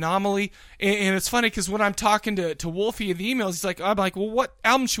 was the anomaly. And it's funny because when I'm talking to Wolfie in the emails, he's like, I'm like, well, what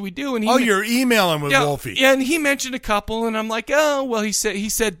album should we do? And you're emailing with Wolfie. Yeah, and he mentioned a couple, and I'm like, oh, well, he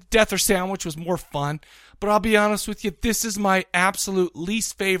said Death or Sandwich was more fun. But I'll be honest with you, this is my absolute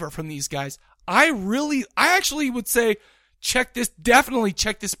least favorite from these guys. I actually would say, definitely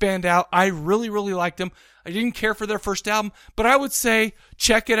check this band out. I really, really liked them. I didn't care for their first album, but I would say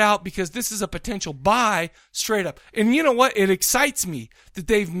check it out because this is a potential buy straight up. And you know what? It excites me that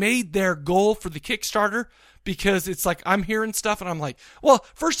they've made their goal for the Kickstarter because it's like I'm hearing stuff and I'm like, well,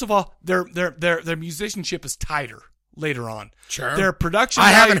 first of all, their musicianship is tighter later on. Sure. Their production I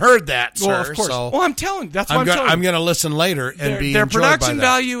haven't heard that, sir. Well, of course. So well, I'm telling you. That's what I'm telling you. I'm going to listen later and be their enjoyed by that. production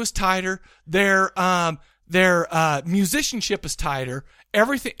value is tighter. Their musicianship is tighter.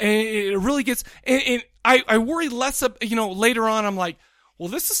 Everything, and it really gets, and I worry less of, later on I'm like, well,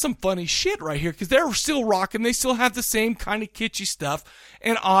 this is some funny shit right here because they're still rocking. They still have the same kind of kitschy stuff.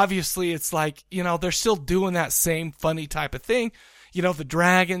 And obviously it's like, they're still doing that same funny type of thing. The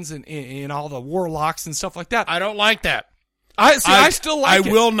dragons and all the warlocks and stuff like that. I don't like that. I still like it.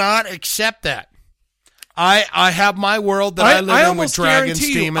 I will not accept that. I have my world that I live in with dragons,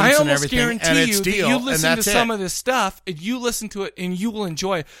 demons, and everything, and it's Dio, you listen to some of this stuff, and you listen to it, and you will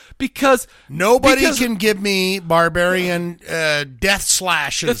enjoy it because nobody can give me barbarian death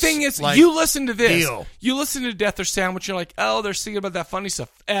slashes. The thing is, like you listen to this, Dio. You listen to Death or Sandwich, you're like, oh, they're singing about that funny stuff.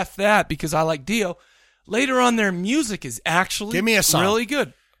 F that because I like Dio. Later on, their music is actually give me a song. Really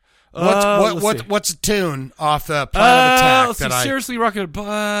good. What's a tune off the Plan of Attack? Let's see, seriously rocking.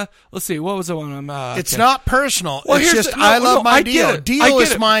 Let's see, what was the one? It's not personal. Well, it's just I love my Dio. Dio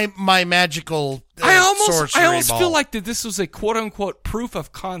is my magical. I almost feel like that this was a quote unquote proof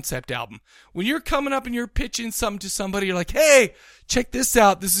of concept album. When you're coming up and you're pitching something to somebody, you're like, hey, check this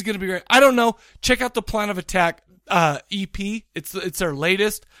out. This is going to be great. I don't know. Check out the Plan of Attack EP. It's their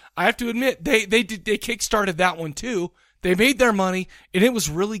latest. I have to admit they kickstarted that one too. They made their money, and it was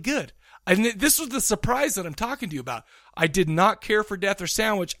really good. And this was the surprise that I'm talking to you about. I did not care for Death or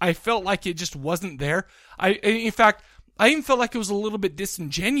Sandwich. I felt like it just wasn't there. In fact, I even felt like it was a little bit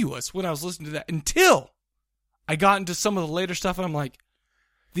disingenuous when I was listening to that until I got into some of the later stuff, and I'm like,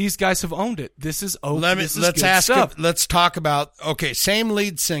 these guys have owned it. This is good stuff. Let's talk about, same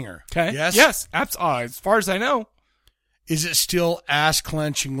lead singer. Okay. Yes? Yes. As far as I know. Is it still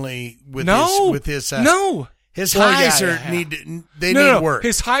ass-clenchingly with his No. His highs need work.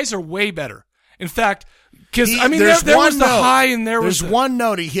 His highs are way better. In fact, because there was the high and there's one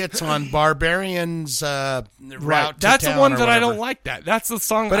note he hits on Barbarian's route to That's town the one or that I whatever. don't like. That's the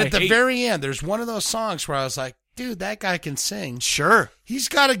song. But at the very end, there's one of those songs where I was like, dude, that guy can sing. Sure, he's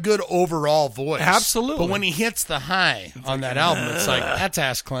got a good overall voice. Absolutely. But when he hits the high on that album, it's like that's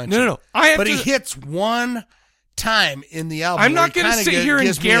ass clenching. No. He hits one time in the album. I'm not going to sit here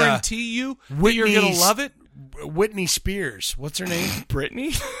and guarantee you that you're going to love it. Whitney Spears. What's her name?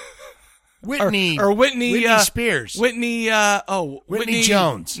 Brittany? Whitney. Or Whitney Spears. Whitney, Whitney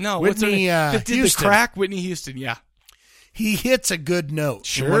Jones. No, Whitney that did Houston. the crack? Whitney Houston, yeah. He hits a good note.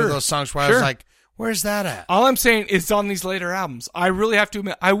 Sure. In one of those songs where I was like, where's that at? All I'm saying is on these later albums. I really have to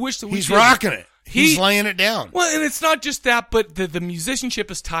admit, I wish that he's rocking it. He's laying it down. Well, and it's not just that, but the musicianship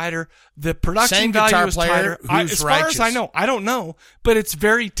is tighter. The production Same value guitar is player tighter. As far as I know, I don't know, but it's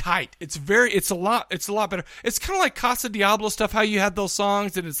very tight. It's a lot better. It's kind of like Casa Diablo stuff. How you had those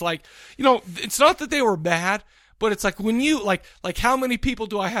songs, and it's like, it's not that they were bad, but it's like when you like how many people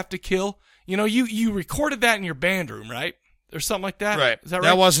do I have to kill? You recorded that in your band room, right? Or something like that. Right. Is that right?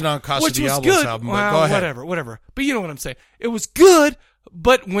 That wasn't on Casa Diablo's album. But go ahead. Whatever. But you know what I'm saying. It was good.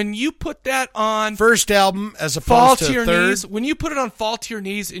 But when you put that on first album as opposed Fall to to Your third, Knees, when you put it on Fall to Your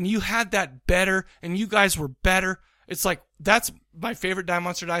Knees and you had that better and you guys were better, it's like that's my favorite Die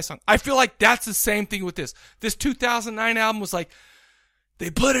Monster Die song. I feel like that's the same thing with this. This 2009 album was like they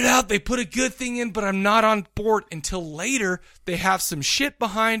put it out, they put a good thing in, but I'm not on board until later. They have some shit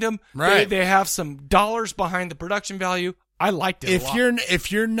behind them. Right. They have some dollars behind the production value. I liked it a lot.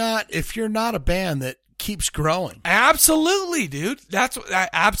 If you're not a band that keeps growing. Absolutely, dude. That's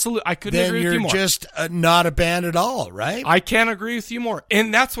absolutely. I couldn't agree with you more. Then you're just not a band at all, right? I can't agree with you more.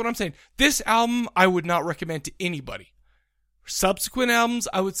 And that's what I'm saying. This album, I would not recommend to anybody. Subsequent albums,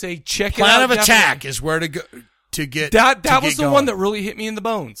 I would say check it out. Plan of Attack is where to go to get that was the one that really hit me in the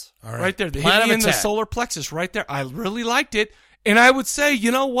bones. All right. Right there. They Plan hit me of in the Attack. solar plexus right there. I really liked it. And I would say,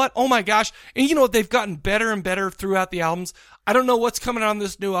 you know what? Oh my gosh. And you know what? They've gotten better and better throughout the albums. I don't know what's coming on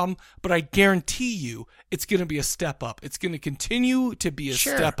this new album, but I guarantee you it's going to be a step up. It's going to continue to be a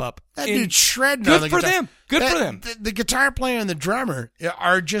step up. That dude's shredding on the guitar. Good for them. The guitar player and the drummer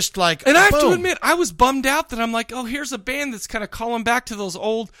are just like, and I have boom. to admit, I was bummed out that I'm like, oh, here's a band that's kind of calling back to those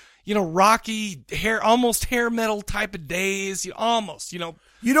old, rocky almost hair metal type of days. Almost.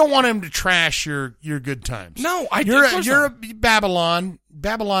 You don't want him to trash your good times. No, you're a Babylon.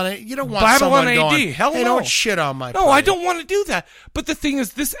 You don't want Babylon someone AD. going, Hell hey, no. don't shit on my No, play. I don't want to do that. But the thing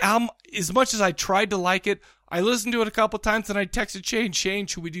is, this album, as much as I tried to like it, I listened to it a couple times and I texted Shane,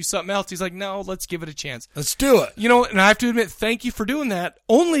 should we do something else? He's like, no, let's give it a chance. Let's do it. And I have to admit, thank you for doing that,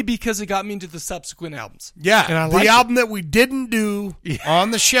 only because it got me into the subsequent albums. Yeah, and I the album that we didn't do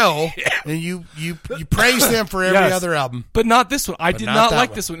on the show, and you praise them for every other album. But not this one. I did not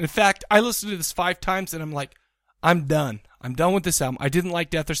like this one. In fact, I listened to this 5 times and I'm like, I'm done. I'm done with this album. I didn't like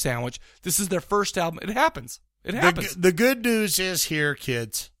Death or Sandwich. This is their first album. It happens. It happens. The good news is here,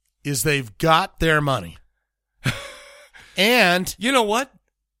 kids, is they've got their money. And you know what?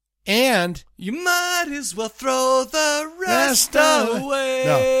 And you might as well throw the rest away.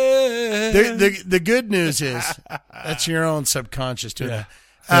 No. The good news is that's your own subconscious doing that.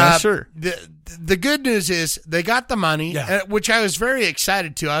 Yeah, sure. The good news is they got the money, which I was very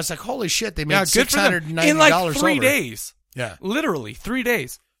excited to. I was like, holy shit, they made $690 in like 3 over. days. Yeah. Literally 3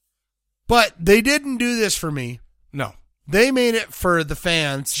 days. But they didn't do this for me. No. They made it for the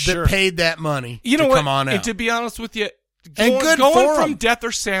fans that paid that money to come on out. And to be honest with you, going from Death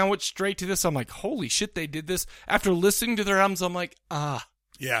or Sandwich straight to this, I'm like, holy shit, they did this. After listening to their albums, I'm like,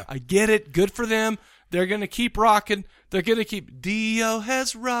 yeah, I get it. Good for them. They're going to keep rocking. They're going to keep. Dio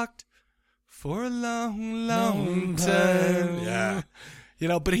has rocked for a long, long time. Yeah.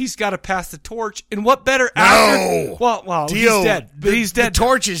 But he's got to pass the torch. And what better actor? Well, Dio, he's dead. But he's dead. The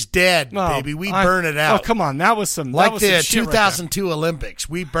torch is dead, baby. We burn it out. Oh, come on. That was some. Like that was the some 2002 Olympics.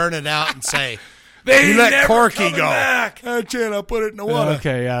 We burn it out and say, you let Corky go. Back. I can't. I'll put it in the water.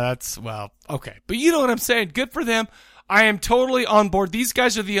 Okay, yeah, okay. But you know what I'm saying. Good for them. I am totally on board. These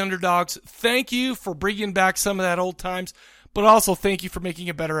guys are the underdogs. Thank you for bringing back some of that old times. But also, thank you for making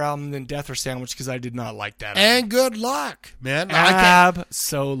a better album than Death or Sandwich, because I did not like that album. And good luck, man.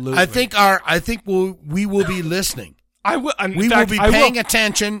 Absolutely. I think we will be listening. Will be paying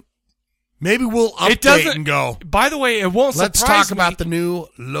attention. Maybe we'll update and go. By the way, it won't Let's surprise talk about the new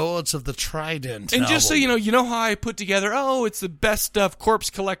Lords of the Trident And album. just so you know how I put together, it's the best of Corpse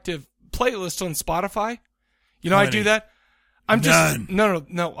Collective playlist on Spotify? I do that? I'm just no.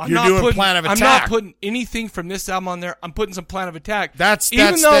 I'm not putting anything from this album on there. I'm putting some Plan of Attack. That's cheating.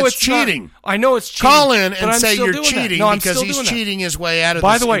 I know it's cheating. Call in and say you're cheating because he's cheating his way out of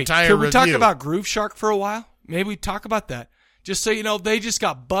this entire review. By the way, can we talk about Groove Shark for a while? Maybe we talk about that. Just so you know, they just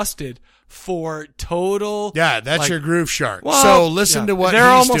got busted for total. Yeah, that's your Groove Shark. Well, so listen to what they're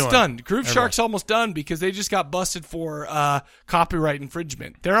he's almost doing. done. Groove Shark's almost done because they just got busted for copyright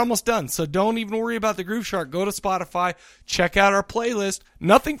infringement. They're almost done. So don't even worry about the Groove Shark. Go to Spotify, check out our playlist.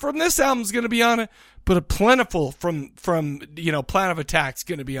 Nothing from this album is going to be on it, but a plentiful from Plan of Attack's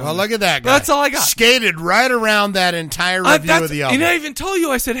going to be on. Well, it. look at that guy. That's all I got. Skated right around that entire review of the album. And I even told you,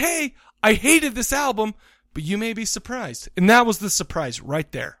 I said, hey, I hated this album, but you may be surprised. And that was the surprise right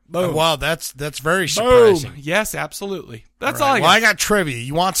there. Boom. Wow, that's very surprising. Boom. Yes, absolutely. That's all I got. Well, I got trivia.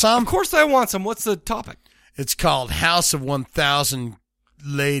 You want some? Of course I want some. What's the topic? It's called House of 1,000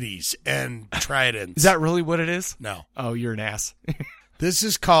 Ladies and Tridents. Is that really what it is? No. Oh, you're an ass. This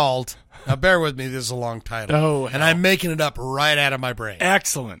is called, now bear with me, this is a long title. Oh, and I'm making it up right out of my brain.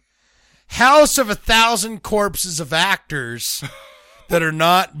 Excellent. House of 1,000 Corpses of Actors that are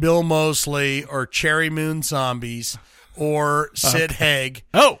not Bill Moseley or Cherry Moon Zombies or Sid Haig.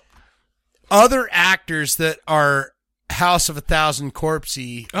 Oh. Other actors that are House of 1,000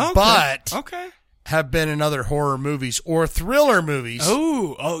 Corpsey, but have been in other horror movies or thriller movies.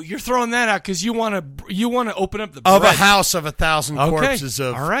 Oh, you're throwing that out because you want to open up the of bread. A House of 1,000 Corpses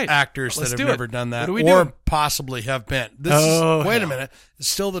of actors Let's that have never done that or possibly have been. Wait a minute, it's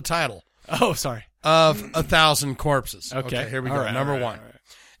still the title. Oh, sorry. Of 1,000 Corpses. Okay, here we go. Right, Number one. Right.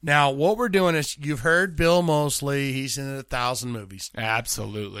 Now, what we're doing is you've heard Bill Moseley. He's in 1,000 movies.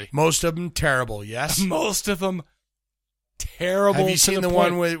 Absolutely. Most of them terrible, yes? Most of them terrible. Have you seen the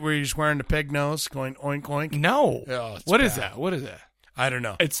one where he's wearing the pig nose going oink oink? No. Oh, what is that? What is that? I don't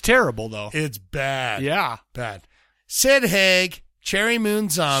know. It's terrible, though. It's bad. Yeah. Bad. Sid Haig, Cherry Moon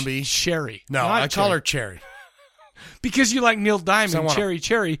Zombie. Sherry. No, I call her Cherry. Because you like Neil Diamond,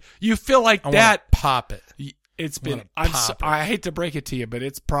 Cherry. You feel like I that. Pop it. It's been. I hate to break it to you, but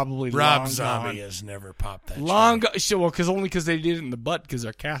it's probably Rob long Zombie gone. has never popped that. Long gone. Well, because they did it in the butt because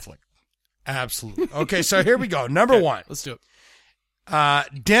they're Catholic. Absolutely. Okay, so here we go. Number one. Let's do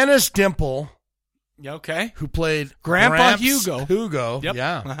it. Dennis Dimple. Okay. Who played Grandpa Gramps Hugo. Yep.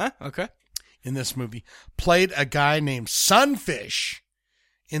 Yeah. Uh-huh. Okay. In this movie, played a guy named Sunfish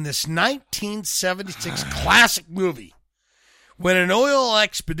in this 1976 classic movie when an oil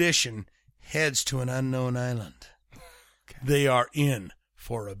expedition heads to an unknown island. Okay. They are in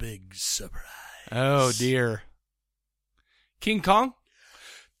for a big surprise. Oh, dear. King Kong?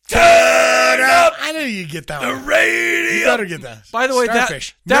 Turn up! I knew you'd get that the one. radio. You better get that. By the way,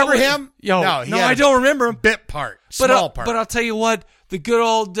 Starfish. that Remember him? Yo, no, I don't remember him. Bit part. Small part. But I'll tell you what, the good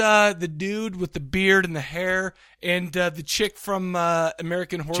old, the dude with the beard and the hair and the chick from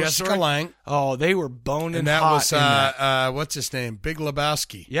American Horror Story. Jessica Lange. Oh, they were boning and that hot was, in that. what's his name? Big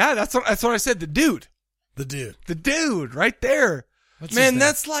Lebowski. Yeah, that's what I said. The dude. The dude right there. What's Man, his name?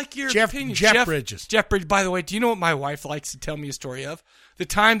 that's like your opinion. Jeff Bridges. Jeff Bridges. By the way, do you know what my wife likes to tell me a story of? The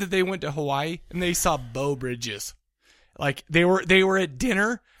time that they went to Hawaii and they saw Beau Bridges. Like they were at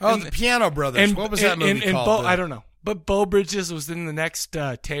dinner. Oh, the Piano Brothers. What was that movie called? I don't know. But Beau Bridges was in the next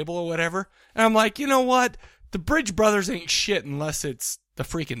table or whatever. And I'm like, you know what? The Bridge Brothers ain't shit unless it's the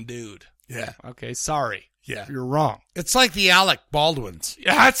freaking dude. Yeah. Okay, sorry. Yeah. You're wrong. It's like the Alec Baldwins.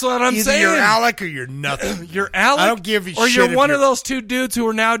 Yeah, that's what I'm saying. Either you're Alec or you're nothing. You're Alec. I don't give you or shit. Or you're if one of those two dudes who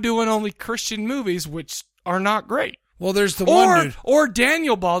are now doing only Christian movies, which are not great. Well, there's the one dude. Or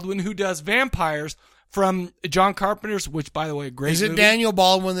Daniel Baldwin, who does vampires from John Carpenter's, which, by the way, great Is it movie. Daniel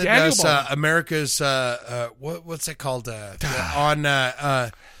Baldwin that Daniel does Baldwin. America's, what's it called? No,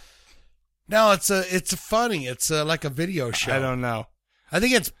 it's funny. It's like a video show. I don't know. I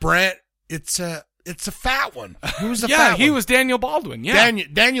think it's Brent. It's a fat one. Who's the fat one? Yeah, he was Daniel Baldwin. Yeah.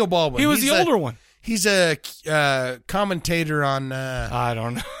 Daniel Baldwin. He was the older one. He's a commentator on, I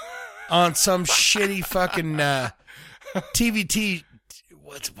don't know. on some shitty fucking, TVT,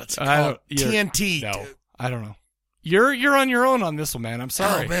 what's it called? TNT. No, I don't know. You're on your own on this one, man. I'm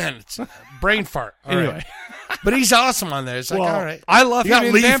sorry. Oh man, it's brain fart. All anyway, right. But he's awesome on there. It's like, all right. I love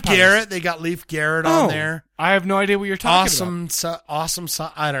him. Leaf Vampires. Garrett. They got Leaf Garrett on there. I have no idea what you're talking about. Awesome.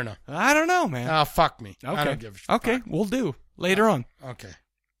 I don't know. I don't know, man. Oh, fuck me. Okay. I don't give a shit. Okay, we'll do later on. Okay.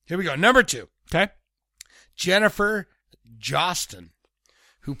 Here we go. Number 2. Okay. Jennifer Jostin,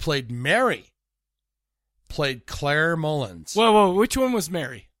 who played Mary, played Claire Mullins. Whoa, which one was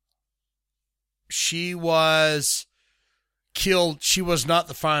Mary? She was killed. She was not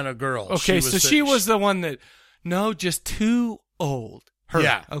the final girl. Okay, she was the one that, no, just too old. Her.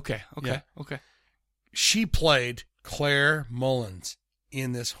 Yeah. Okay. Yeah. Okay. She played Claire Mullins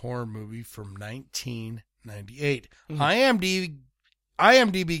in this horror movie from 1998.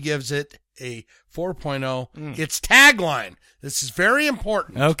 IMDb gives it a 4.0. Its tagline. This is very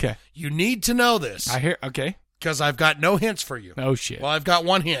important. Okay. You need to know this. I hear. Okay. Because I've got no hints for you. Oh, shit. Well, I've got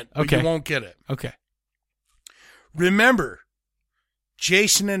one hint, but you won't get it. Okay. Remember,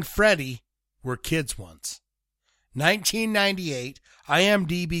 Jason and Freddy were kids once. 1998,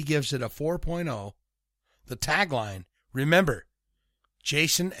 IMDb gives it a 4.0. The tagline, remember,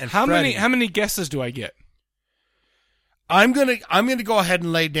 Jason and Freddy. How many guesses do I get? I'm gonna go ahead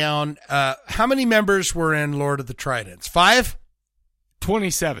and lay down. How many members were in Lord of the Tridents? 5?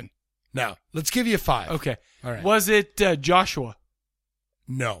 27. No, let's give you 5. Okay. All right. Was it Joshua?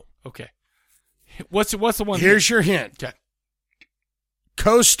 No. Okay. What's the one? Here's your hint. Okay.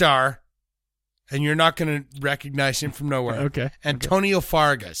 Co-star, and you're not going to recognize him from nowhere. Okay. Antonio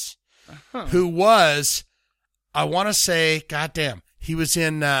Fargas, who was, I want to say, goddamn, he was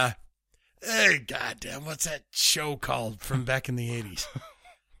in, goddamn, what's that show called from back in the 80s?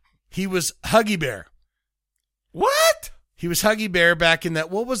 He was Huggy Bear. What? He was Huggy Bear back in that.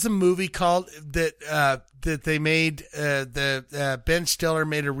 What was the movie called that they made? Ben Stiller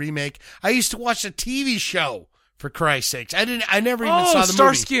made a remake. I used to watch a TV show, for Christ's sakes. I never even saw the movie.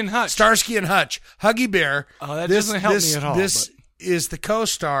 Starsky and Hutch. Starsky and Hutch. Huggy Bear. Oh, that doesn't help me at all. This is the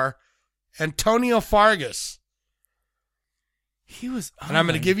co-star, Antonio Fargas. He was. And I'm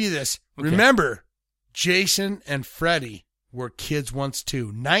going to give you this. Okay. Remember, Jason and Freddy were kids once too.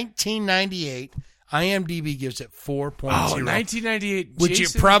 1998. IMDb gives it 4.0. Oh, 1998. Which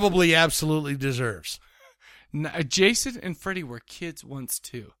it probably absolutely deserves. Jason and Freddy were kids once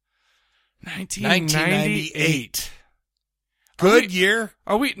too. 1998. Good year.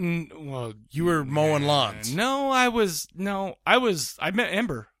 Are we? Well, you were mowing lawns. No, I met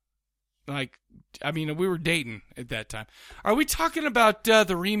Ember. We were dating at that time. Are we talking about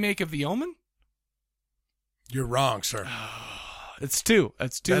the remake of The Omen? You're wrong, sir. It's 2.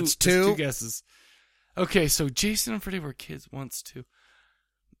 That's 2. That's 2 guesses. Okay, so Jason and Freddy were kids once too.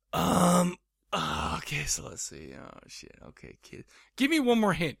 Okay, so let's see. Oh shit. Okay, kid. Give me one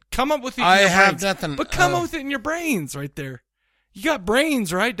more hint. Come up with it. I have brains. Nothing. But come up with it in your brains, right there. You got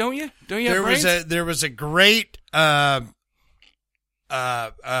brains, right? Don't you? Don't you have brains? There was a great all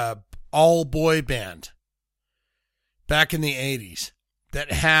boy band back in the 80s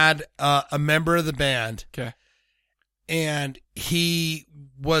that had a member of the band. Okay. And he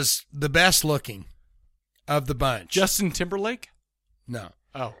was the best looking of the bunch. Justin Timberlake? No.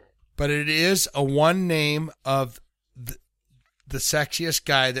 Oh. But it is a one name of the sexiest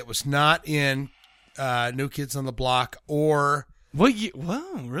guy that was not in New Kids on the Block or... What year?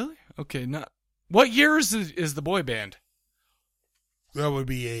 Wow, really? Okay, not... What year is the boy band? That would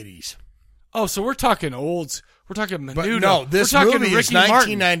be 80s. Oh, so we're talking olds. We're talking Menudo. But no, this movie is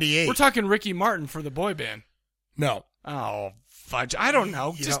 1998. We're talking Ricky Martin for the boy band. No. Oh, fudge. I don't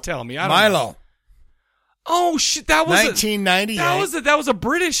know. Just tell me. I don't Milo. know. Oh, shit. That was 1998. That was a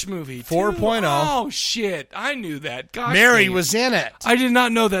British movie, 4.0. Oh, shit. I knew that. Gosh, Mary was in it. I did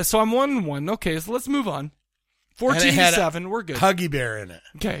not know that, so I'm 1-1. Okay, so let's move on. 14-7. We're good. Huggy Bear in it.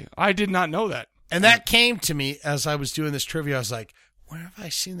 Okay, I did not know that. And that came to me as I was doing this trivia. I was like, where have I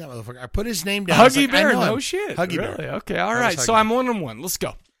seen that motherfucker? I put his name down. Huggy Bear, no shit. Huggy really? Bear. Okay, all right. So I'm 1-1. Let's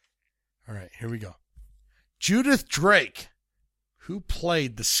go. All right, here we go. Judith Drake, who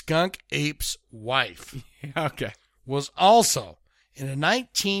played the skunk ape's wife, okay, was also in a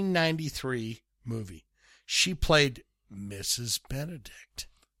 1993 movie. She played Mrs. Benedict.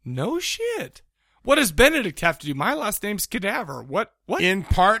 No shit. What does Benedict have to do? My last name's Cadaver. What? In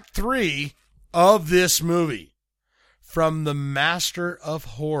part 3 of this movie, from the master of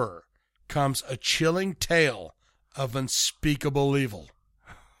horror comes a chilling tale of unspeakable evil.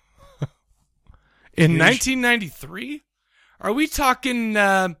 In 1993? Are we talking,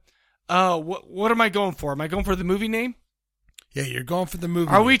 what am I going for? Am I going for the movie name? Yeah, you're going for the movie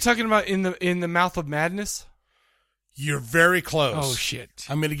Are name. we talking about in the Mouth of Madness? You're very close. Oh, shit.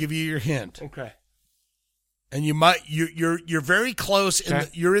 I'm going to give you your hint. Okay. And you're very close. Okay.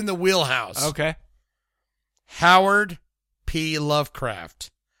 You're in the wheelhouse. Okay. Howard P.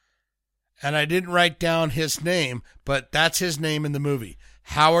 Lovecraft. And I didn't write down his name, but that's his name in the movie.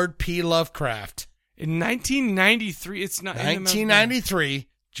 Howard P. Lovecraft. In 1993, it's not 1993,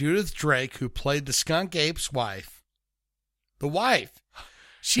 Judith Drake, who played the skunk ape's wife. The wife.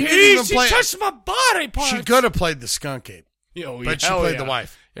 She didn't even play. She touched my body parts. She could have played the skunk ape. But she played the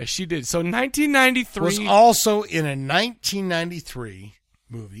wife. Yeah, she did. So 1993 was also in a 1993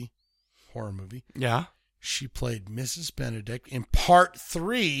 movie, horror movie. Yeah. She played Mrs. Benedict in part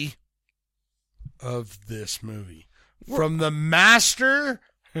 3 of this movie. From the master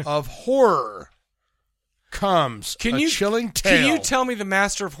of horror comes a chilling tale. Can you tell me the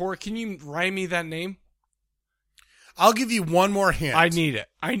master of horror? Can you write me that name? I'll give you one more hint. I need it.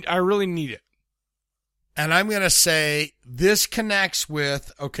 I really need it. And I'm going to say this connects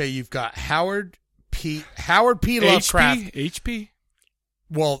with, okay, you've got Howard P. Lovecraft. HP?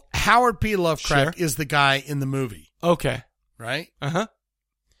 Well, Howard P. Lovecraft is the guy in the movie. Okay. Right? Uh-huh.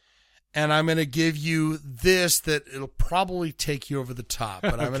 And I'm going to give you this that it'll probably take you over the top.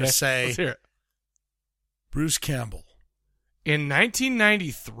 But I'm going to say let's hear it. Bruce Campbell. In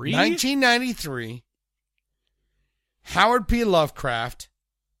 1993? 1993. Howard P. Lovecraft.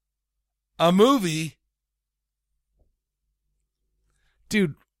 A movie.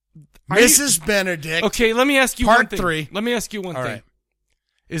 Dude. Mrs. Benedict. Okay, let me ask you one thing. Part 3. Let me ask you one thing. Right.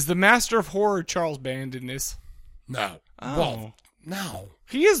 Is the Master of Horror Charles Band in this? No. Oh. Well, no.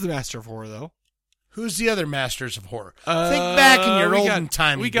 He is the Master of Horror, though. Who's the other Masters of Horror? Think back in your olden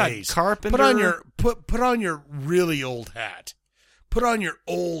timey days. We got Carpenter. Put on your really old hat. Put on your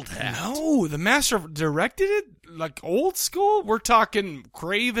old hat. No, the Master directed it like old school. We're talking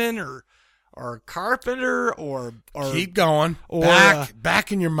Craven or Carpenter or keep going. Or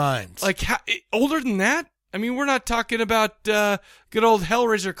back in your minds. Like older than that. I mean, we're not talking about good old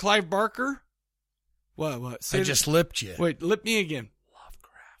Hellraiser Clive Barker. What? I just lipped you. Wait, lip me again.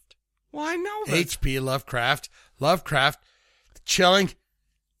 Lovecraft. Well, I know that. H.P. Lovecraft. Chilling.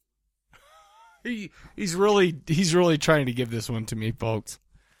 He's really trying to give this one to me, folks.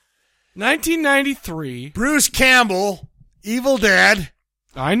 1993. Bruce Campbell, Evil Dead.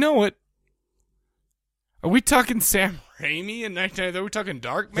 I know it. Are we talking Sam Raimi in 1993? Are we talking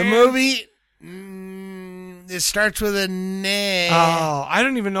Dark Man? The movie, it starts with a name. Oh, I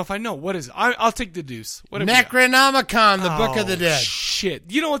don't even know if I know. What is it? I'll take the deuce. What Necronomicon, the Book of the Dead. Shit.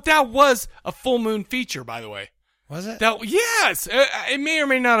 You know what? That was a full moon feature, by the way. Was it? Yes. It may or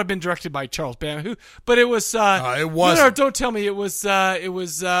may not have been directed by Charles Band, but it was. It was. No, don't tell me it was.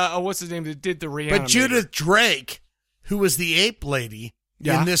 What's his name that did the Reanimator? But Judith Drake, who was the ape lady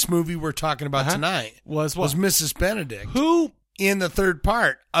in this movie we're talking about tonight, was Mrs. Benedict. Who in the third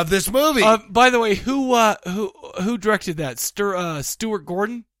part of this movie? By the way, who directed that? Stuart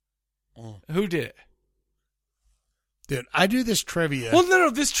Gordon. Who did it? Dude, I do this trivia. Well, no,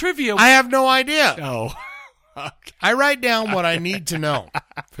 this trivia. I have no idea. Oh. Okay. I write down what I need to know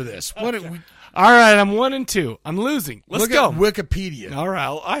for this. All right, I'm 1 and 2. I'm losing. Let's go. At Wikipedia. All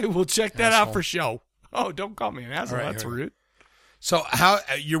right, I will check that out for show. Oh, don't call me an asshole. Right, that's rude. So how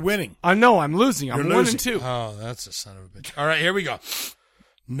you're winning? I know I'm losing. I'm 1 and 2. Oh, that's a son of a bitch. All right, here we go.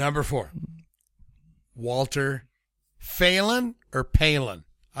 Number 4. Walter Phelan or Palin?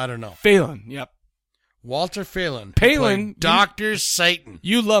 I don't know. Phelan. Yep. Walter Phelan. Palin. Dr. Satan.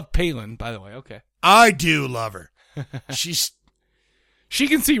 You love Palin, by the way. Okay. I do love her. She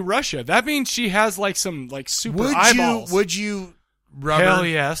can see Russia. That means she has some super eyeballs. Would you rubber? Hell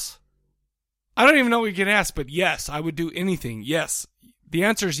yes. I don't even know what you can ask, but yes, I would do anything. Yes. The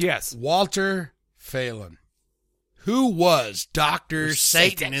answer is yes. Walter Phelan. Who was Dr.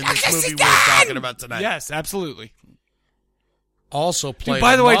 Satan in this movie we're talking about tonight? Yes, absolutely. Also played. Dude,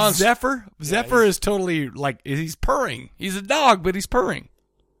 by the way, Zephyr. Yeah, Zephyr is totally he's purring. He's a dog, but he's purring.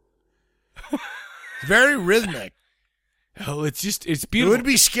 Very rhythmic. Oh, it's beautiful. It would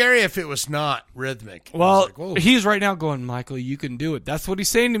be scary if it was not rhythmic. Well, he's right now going, Michael, you can do it. That's what he's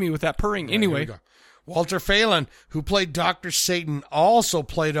saying to me with that purring. Right, anyway. Walter Phelan, who played Dr. Satan, also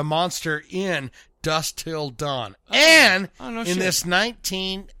played a monster in Dusk Till Dawn. In this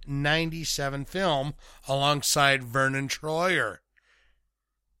 1997 film alongside Vernon Troyer.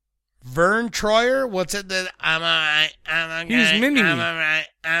 Vern Troyer, what's it that I'm alright, I'm okay, he's miming I'm alright,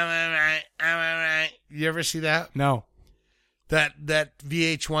 I'm alright, I'm alright. You ever see that? No. That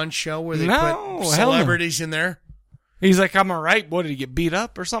VH1 show where they put celebrities in there? He's like, I'm alright. What, did he get beat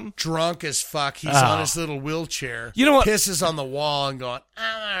up or something? Drunk as fuck. He's on his little wheelchair. You know what? Pisses on the wall and going,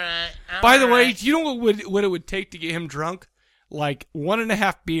 I'm alright. By the way, you know what it would take to get him drunk?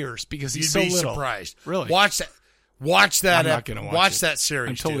 1.5 beers because he's so little. You'd be surprised. Really? Watch that. I'm not gonna watch that series.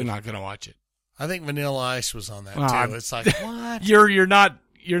 I'm totally not going to watch it. I think Vanilla Ice was on that too. It's like what? You're not.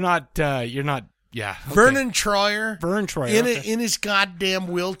 Yeah. Okay. Vernon Troyer. In in his goddamn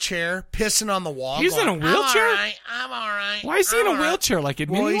wheelchair, pissing on the wall. He's in a wheelchair. I'm all right. Why is he in a wheelchair?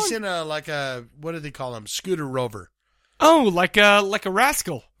 Well, he's in a what do they call him? Scooter rover. Oh, like a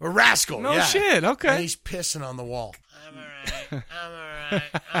rascal. A rascal. No yeah. shit. Okay. And he's pissing on the wall. I'm all right. I'm all right.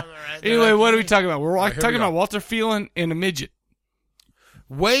 I'm all right. Anyway, what are we talking about? We're talking about Walter Phelan and a midget.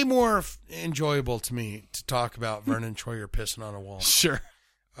 Way more enjoyable to me to talk about Vernon Troyer pissing on a wall. Sure.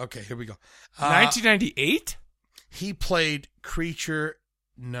 Okay, here we go. 1998? He played creature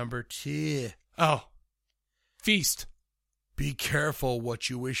number 2. Oh. Feast. Be careful what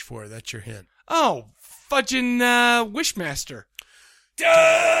you wish for. That's your hint. Oh, fudging Wishmaster.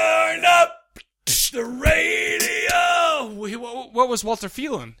 Turn up the radio. What was Walter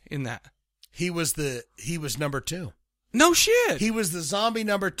Phelan in that? He was number 2. No shit. He was the zombie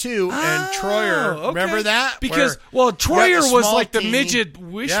number 2, and Troyer. Okay. Remember that? Because Troyer was like the midget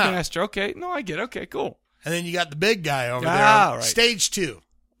Wishmaster. Yeah. Okay, no, I get it. Okay, cool. And then you got the big guy over there. Right. Stage 2.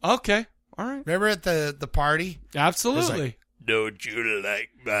 Okay, all right. Remember at the party? Absolutely. Like, don't you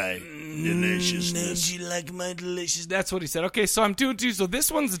like my deliciousness? Don't you like my delicious? That's what he said. Okay, so I'm 2-2. So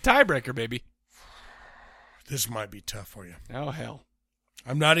this one's the tiebreaker, baby. This might be tough for you. Oh hell!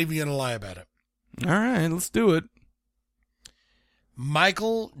 I'm not even gonna lie about it. All right, let's do it.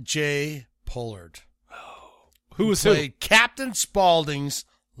 Michael J. Pollard. Who was played Captain Spaulding's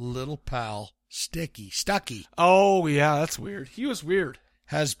little pal, Stucky. Oh, yeah, that's weird. He was weird.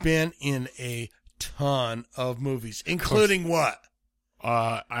 Has been in a ton of movies, including what?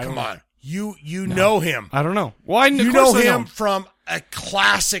 Come on. You know him. I don't know. Well, you know him from a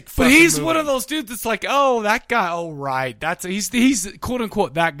classic fucking But he's movie. one of those dudes that's like, oh, that guy. Oh, right. He's quote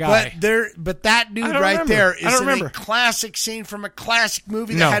unquote that guy. But that dude right there is in a classic scene from a classic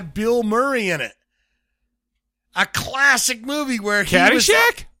movie that had Bill Murray in it. A classic movie where he was...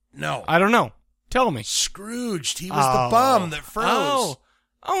 Caddyshack? No. I don't know. Tell me. Scrooged. He was the bum that froze.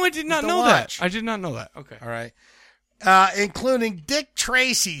 Oh, I did not know that. I did not know that. Okay. All right. Including Dick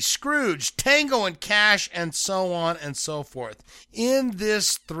Tracy, Scrooge, Tango and Cash, and so on and so forth. In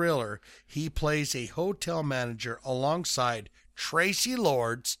this thriller, he plays a hotel manager alongside Tracy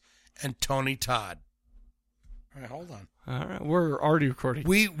Lords and Tony Todd. All right, hold on. All right, we're already recording.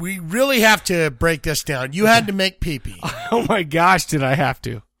 We really have to break this down. You had to make pee-pee. Oh my gosh, did I have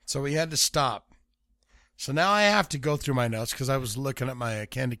to? So we had to stop. So now I have to go through my notes because I was looking at my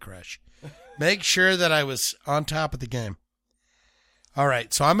Candy Crush. Make sure that I was on top of the game. All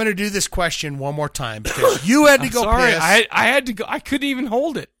right, so I'm going to do this question one more time because you had to go sorry, piss. I had to go. I couldn't even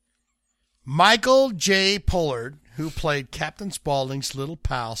hold it. Michael J. Pollard, who played Captain Spaulding's little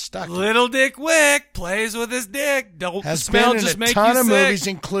pal, Stucky. Little Dick Wick plays with his dick. Don't has the smell been just in a make ton you of sick? movies,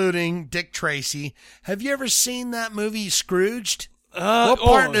 including Dick Tracy. Have you ever seen that movie, Scrooged? What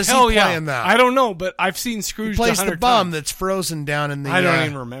part does he play in that? I don't know, but I've seen Scrooge. He plays 100 the bum times. that's frozen down in the. I don't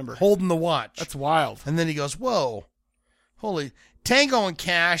even remember. Holding the watch. That's wild. And then he goes, "Whoa, holy Tango and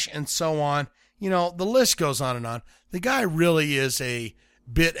Cash," and so on. You know, the list goes on and on. The guy really is a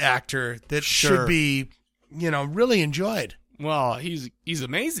bit actor that should be, really enjoyed. Well, he's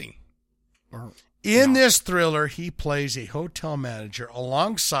amazing. In this thriller, he plays a hotel manager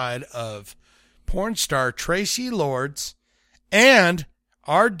alongside of porn star Tracy Lords and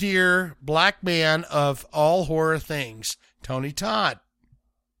our dear black man of all horror things, Tony Todd.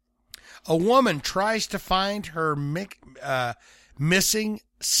 A woman tries to find her missing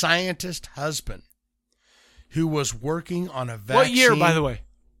scientist husband who was working on a vaccine. What year, by the way?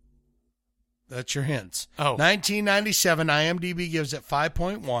 That's your hints. Oh. 1997. IMDb gives it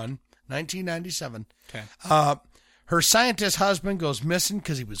 5.1. 1997. Okay. Her scientist husband goes missing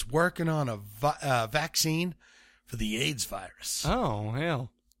because he was working on a vaccine for the AIDS virus. Oh,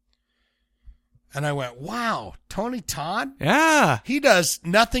 hell. And I went, wow, Tony Todd? Yeah. He does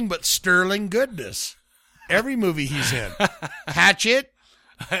nothing but sterling goodness. Every movie he's in. Hatchet.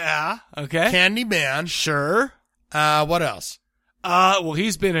 Yeah. Okay. Candyman. Sure. What else? Well,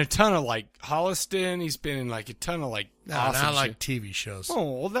 he's been in a ton of Holliston. He's been in a ton of awesome not like shit. TV shows.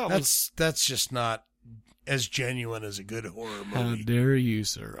 Oh, well, that's just not as genuine as a good horror movie. How dare you,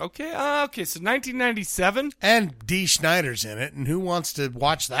 sir? Okay. Okay. So 1997, and Dee Snider's in it, and who wants to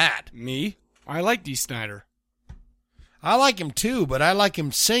watch that? Me. I like Dee Snider. I like him too, but I like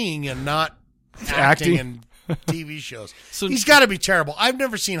him singing and not acting in TV shows. So he's got to be terrible. I've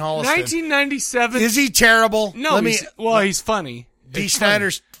never seen Holliston. 1997. Is he terrible? No. He's funny. Dee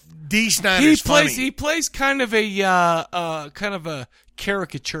Snider's funny. He plays kind of a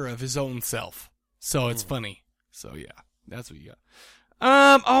caricature of his own self. So it's funny. So yeah, that's what you got.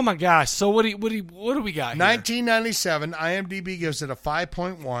 Oh my gosh. So what do we got here? 1997. IMDb gives it a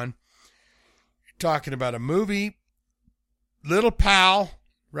 5.1. You're talking about a movie. Little pal,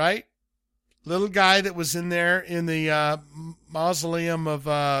 right? Little guy that was in there in the mausoleum of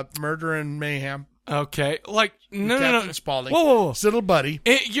murder and mayhem. Okay, no. Captain Spaulding. Whoa. His little buddy.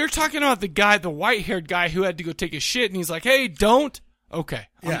 You're talking about the white-haired guy who had to go take a shit, and he's like, "Hey, don't." Okay,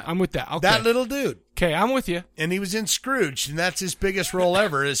 yeah, I'm with that. Okay. That little dude. Okay, I'm with you. And he was in Scrooge, and that's his biggest role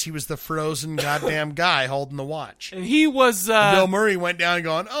ever. Is he was the frozen goddamn guy holding the watch. And he was. And Bill Murray went down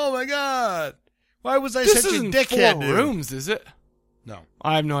going, "Oh my god, why was I such a dickhead?" This isn't 4 Rooms, is it? No,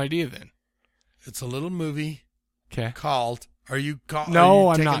 I have no idea. Then it's a little movie. Okay, called. Are you? No,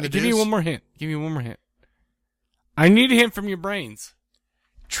 I'm not. Give me one more hint. I need a hint from your brains.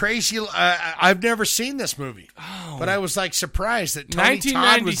 Tracy, I've never seen this movie, but I was surprised that Tony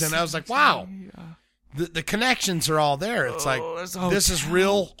Todd was in. I was like, wow, the connections are all there. It's this is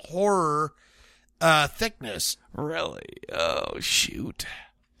real horror thickness. Really? Oh shoot.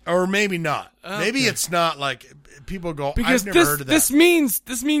 Or maybe not. Okay. Maybe it's not people go. Because I've never heard of that.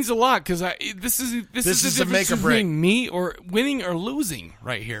 This means a lot because this is the difference a make or break. between me or winning or losing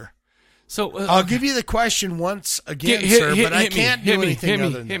right here. So I'll give you the question once again, sir, but I can't do anything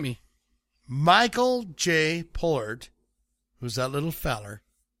other than hit me. Michael J. Pollard, who's that little feller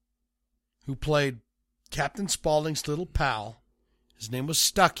who played Captain Spaulding's little pal. His name was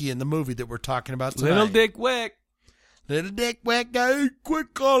Stucky in the movie that we're talking about tonight. Little Dick Wick. Little Dick Wick, hey,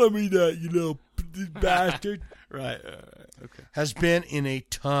 quit calling me that, you little bastard. Right. Okay. Has been in a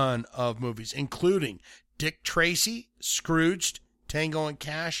ton of movies, including Dick Tracy, Scrooged, Tango and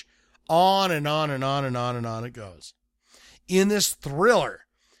Cash. On and on and on and on and on it goes. In this thriller,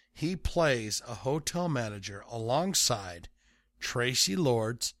 he plays a hotel manager alongside Tracy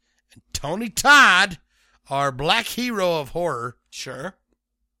Lords and Tony Todd, our black hero of horror. Sure.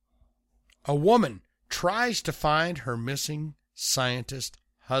 A woman tries to find her missing scientist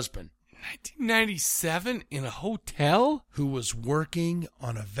husband. 1997 in a hotel? Who was working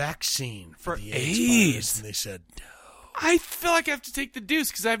on a vaccine for the AIDS virus. And they said, no. I feel like I have to take the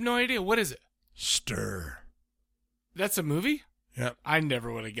deuce because I have no idea. What is it? Stir. That's a movie? Yep. I never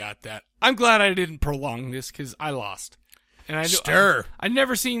would have got that. I'm glad I didn't prolong this because I lost. And Stir. I've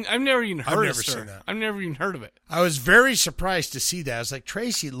never even heard of Stir. Seen that. I've never even heard of it. I was very surprised to see that. I was like,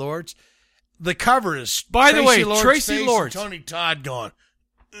 Tracy Lords. The cover is By the way, Lords Tracy Lords. Tony Todd going,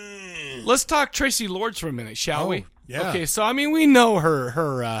 Let's talk Tracy Lords for a minute, shall we? Yeah. Okay, so I mean, we know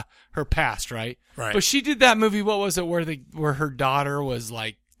her past, right? Right. But she did that movie. What was it? Where her daughter was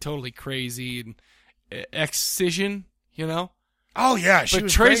like totally crazy and Excision, you know? Oh yeah, but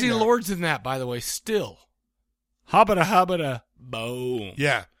Tracy Lords in that, by the way, still habada boom.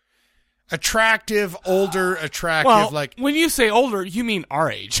 Yeah. Attractive, older, attractive. Well, like when you say older, you mean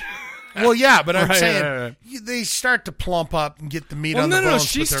our age. Well, yeah, but I'm Right, saying right. they start to plump up and get the meat on the bones. No,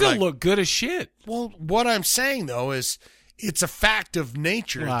 she still looked good as shit. Well, what I'm saying though is, it's a fact of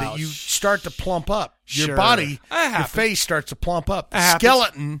nature that you start to plump up. Your Sure. body, That your happens. face starts to plump up. The That happens.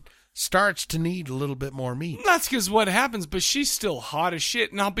 skeleton starts to need a little bit more meat. That's because what happens, but she's still hot as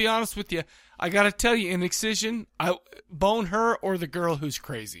shit. And I'll be honest with you, I got to tell you, in Excision, I bone her or the girl who's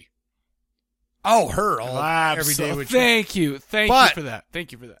crazy. Oh, her every day. Thank you for that.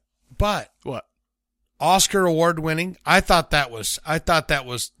 Thank you for that. But what? Oscar award winning. I thought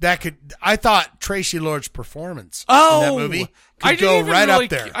Tracy Lord's performance in that movie could go right up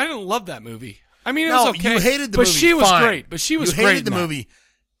there. I didn't love that movie. I mean, it was okay. You hated the but movie. She was fine. great. But she was you great. hated the movie.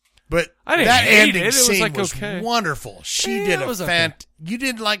 But I didn't that hate ending it. It was scene like, was okay. wonderful. She Yeah, did it a was okay. You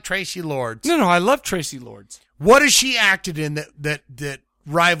didn't like Tracy Lords. No, I love Tracy Lords. What has she acted in that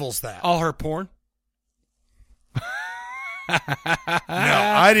rivals that? All her porn. No,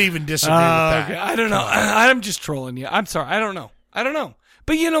 I'd even disagree with that. Okay. I don't know. I'm just trolling you. I'm sorry. I don't know.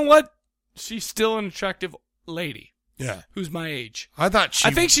 But you know what? She's still an attractive lady. Yeah. Who's my age. I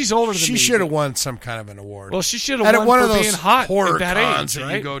think she's older than me. She should have won some kind of an award. Well, she should have won one for of those being hot horror at that cons age, that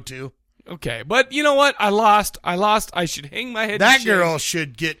right? you go to. Okay, but you know what? I lost. I should hang my head. That in shame. girl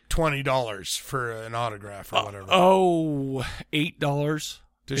should get $20 for an autograph or whatever. Oh, $8.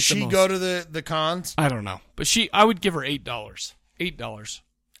 Does she go to the cons? I don't know, but I would give her $8. $8.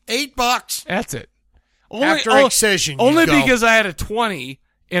 $8. That's it. After Excision, only because I had a 20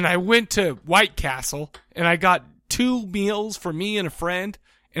 and I went to White Castle and I got 2 meals for me and a friend,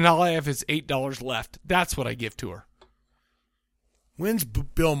 and all I have is $8 left. That's what I give to her. When's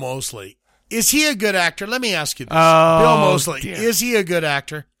Bill Moseley? Is he a good actor? Let me ask you this. Oh, Bill Moseley, dear. is he a good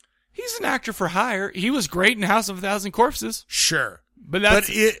actor? He's an actor for hire. He was great in House of a Thousand Corpses. Sure. But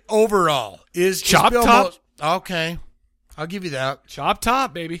overall, is Chop Bill Top? Okay. I'll give you that. Chop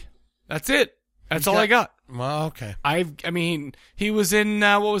Top, baby. That's it. That's all I got. Well, okay. I mean, he was in,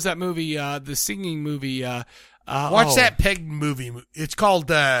 what was that movie? The singing movie. Watch that peg movie. It's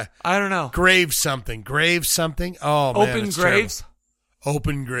called, I don't know. Grave something. Oh, man. Open it's Graves? terrible.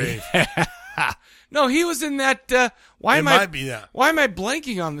 Open Grave. No, he was in that. Might be that. Why am I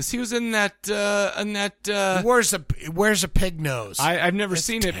blanking on this? He was in that. He wears a pig nose. I've never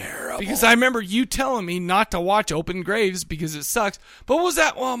seen it because I remember you telling me not to watch Open Graves because it sucks. But what was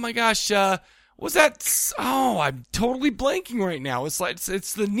that? Oh my gosh, was that? Oh, I'm totally blanking right now. It's like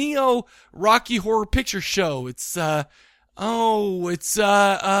it's the Neo Rocky Horror Picture Show.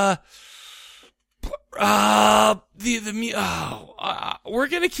 We're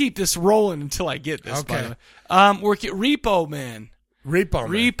gonna keep this rolling until I get this. Okay. Repo Man.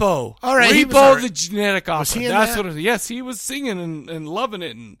 Repo. All right. Repo the genetic opera. Was he in That's that? what it is. Yes, he was singing and loving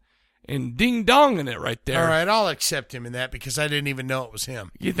it and ding donging it right there. All right, I'll accept him in that because I didn't even know it was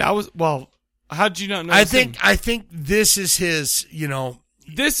him. Yeah, that was how'd you not know? I think this is his.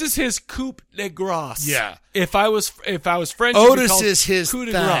 This is his coup de grace. Yeah. If I was French, Otis is his coup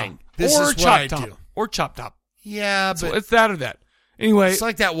de thing. grace. This or is what chop I top. do. Or chop top. Yeah, So but it's that or that. Anyway, it's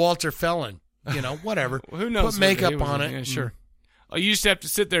like that Walter Felon. Whatever. Who knows? Put makeup what he was on in. it. Yeah, sure. Oh, you just have to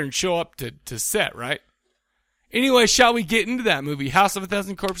sit there and show up to set, right? Anyway, shall we get into that movie, House of a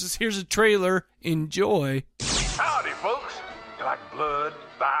Thousand Corpses? Here's a trailer. Enjoy. Howdy, folks. You like blood,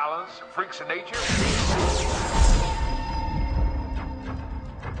 violence, freaks of nature?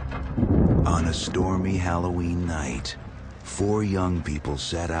 On a stormy Halloween night, 4 young people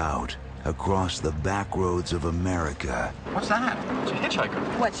set out across the back roads of America What's that? It's a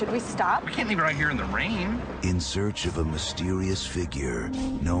hitchhiker. What, should we stop? We can't leave it right here in the rain. in search of a mysterious figure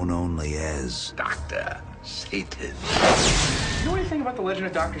known only as Dr. Satan. You know anything about the legend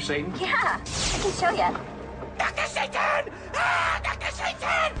of Dr. Satan? Yeah, I can show you. Dr. Satan! Ah, Dr.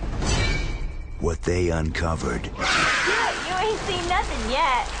 Satan! what they uncovered You ain't seen nothing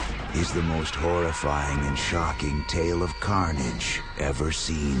yet. is the most horrifying and shocking tale of carnage ever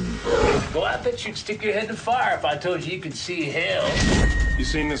seen. Well, I bet you'd stick your head in the fire if I told you could see hell. You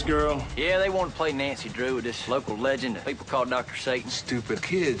seen this girl? Yeah, they want to play Nancy Drew with this local legend that people call Dr. Satan. Stupid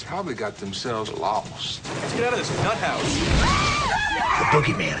kids probably got themselves lost. Let's get out of this nut house. The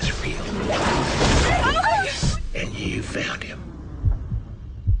boogeyman is real. And you found him.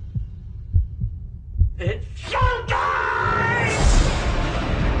 It's showtime!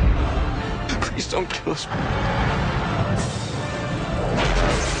 Please don't kill us.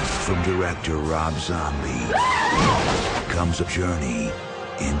 From director Rob Zombie comes a journey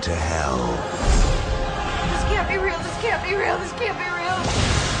into hell. This can't be real. This can't be real. This can't be real.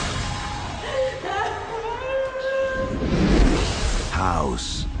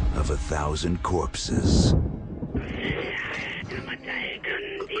 House of 1,000 Corpses.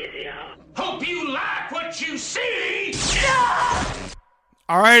 Hope you like what you see!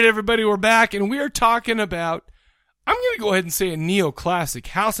 All right, everybody, we're back, and we are talking about, I'm going to go ahead and say a neo-classic,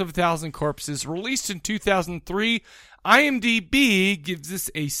 House of 1,000 Corpses, released in 2003. IMDb gives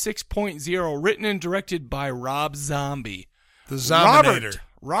this a 6.0, written and directed by Rob Zombie. The Zombinator.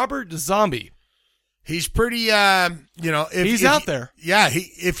 Robert Zombie. He's pretty, he's out there. Yeah,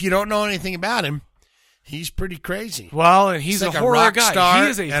 if you don't know anything about him, he's pretty crazy. Well, and he's like a horror rock guy. star He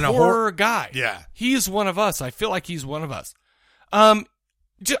is a and horror guy. Yeah. He is one of us. I feel like he's one of us.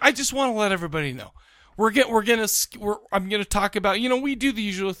 I just want to let everybody know. I'm going to talk about, we do the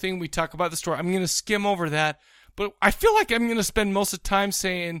usual thing. We talk about the story. I'm going to skim over that. But I feel like I'm going to spend most of the time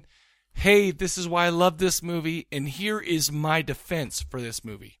saying, hey, this is why I love this movie, and here is my defense for this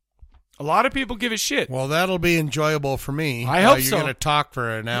movie. A lot of people give it shit. Well, that'll be enjoyable for me. I hope you're so. going to talk for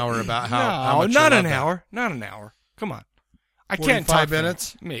an hour about how much not you an love hour. Not an hour. Come on. I 45 can't talk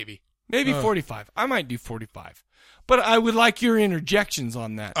minutes? Maybe 45. I might do 45. But I would like your interjections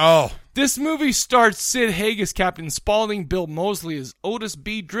on that. Oh. This movie stars Sid Haig as Captain Spaulding, Bill Moseley as Otis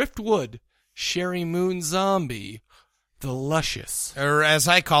B. Driftwood, Sherry Moon Zombie, the Luscious. Or as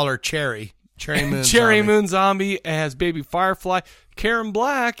I call her, Cherry. Cherry Moon Cherry Zombie. Moon Zombie as Baby Firefly, Karen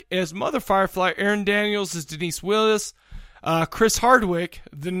Black as Mother Firefly, Aaron Daniels as Denise Willis, Chris Hardwick,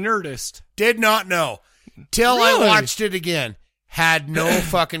 the Nerdist. Did not know. Till Really? I watched it again. Had no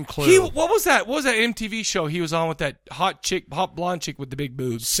fucking clue. What was that? What was that MTV show he was on with that hot blonde chick with the big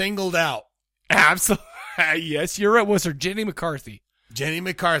boobs? Singled Out. Absolutely. Yes, you're right. Was her Jenny McCarthy? Jenny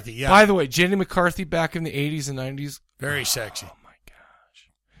McCarthy, yeah. By the way, Jenny McCarthy back in the 80s and 90s. Very sexy. Oh, my gosh.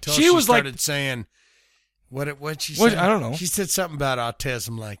 Till She was started like saying, what she What- said? I don't know. She said something about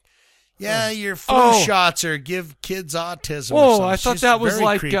autism, like, your flu shots or give kids autism. or Whoa, something. I thought She's that was very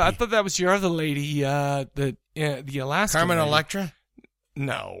like, creepy. I thought that was your other lady, the Alaska Carmen lady. Electra?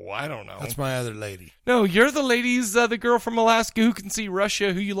 No, I don't know. That's my other lady. No, you're the lady's the girl from Alaska who can see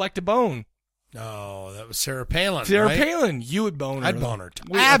Russia, who you like to bone. No, that was Sarah Palin. Sarah right? Palin, you would bone her. I'd bone her too.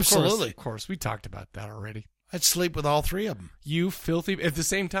 We- Absolutely. Of course, we talked about that already. I'd sleep with all three of them. You filthy at the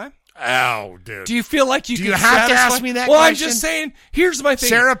same time. Oh, dude. Do you feel like you? Do can you have to satisfy- ask me that Well, question? I'm just saying. Here's my thing.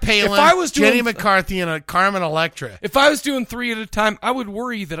 Sarah Palin, if I was doing, Jenny McCarthy, and a Carmen Electra. If I was doing 3 at a time, I would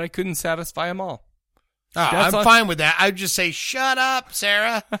worry that I couldn't satisfy them all. I'm fine with that. I'd just say, shut up,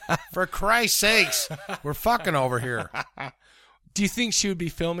 Sarah. For Christ's sakes. We're fucking over here. Do you think she would be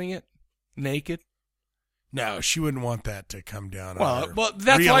filming it naked? No, she wouldn't want that to come down. Well, on her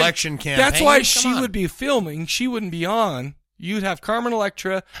that's re-election why, campaign. That's why Come she on. would be filming. She wouldn't be on. You'd have Carmen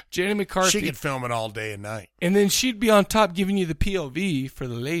Electra, Jenny McCarthy. She could film it all day and night. And then she'd be on top giving you the POV for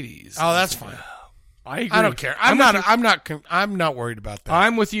the ladies. Oh, that's fine. I agree. I don't care. I'm not worried about that.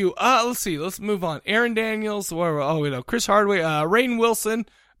 I'm with you. Let's see. Let's move on. Aaron Daniels. Chris Hardwick. Rainn Wilson.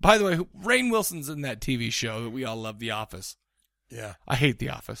 By the way, Rainn Wilson's in that TV show that we all love, The Office. Yeah. I hate The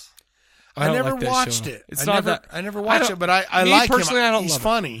Office. I don't never like that watched show. it. It's I not never- that I never watched it, but I me like him. personally, I don't He's love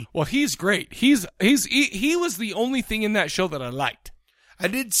funny. It. Well, he's great. He was the only thing in that show that I liked. I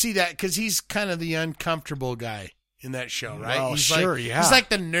did see that because he's kind of the uncomfortable guy in that show, right? Well, he's sure, like, yeah. He's like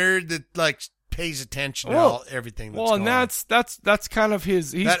the nerd that like pays attention to everything. That's and going on. that's kind of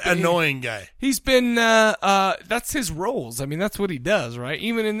his. Annoying guy. He's been that's his roles. I mean, that's what he does, right?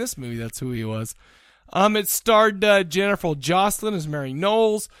 Even in this movie, that's who he was. It starred Jennifer Jocelyn as Mary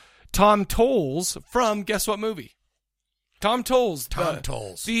Knowles, Tom Tolles from guess what movie? Tom Tolles.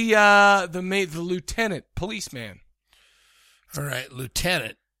 Tolles. The lieutenant, policeman. All right,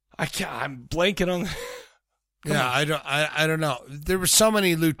 lieutenant. I'm blanking on. I don't know. There were so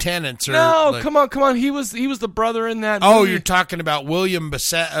many lieutenants. Come on. He was the brother in that. Oh, movie. you're talking about William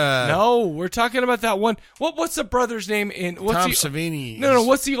Bassett. No, we're talking about that one. What's the brother's name in? Tom Savini. No.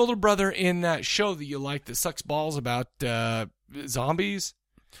 What's the older brother in that show that you like that sucks balls about zombies?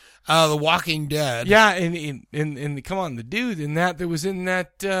 The Walking Dead. Yeah, and come on, the dude in that was in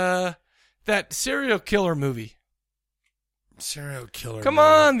that serial killer movie. Serial killer. Come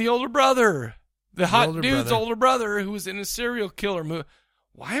on, the older brother. The hot older dude's brother. older brother who was in a serial killer movie.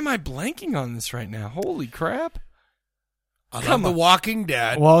 Why am I blanking on this right now? Holy crap. I love The Walking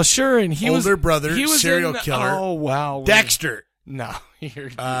Dead. Well, sure, and he was older brother, he was serial in, killer. Oh wow, Dexter. No. You're,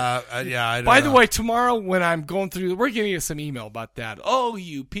 yeah, I don't By know. the way, tomorrow when I'm going through, we're getting some email about that. Oh,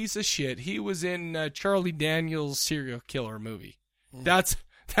 you piece of shit. He was in Charlie Daniels' serial killer movie. That's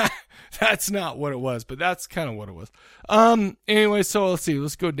not what it was, but that's kind of what it was. Anyway, so let's see.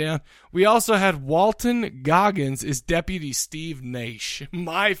 Let's go down. We also had Walton Goggins as Deputy Steve Nash,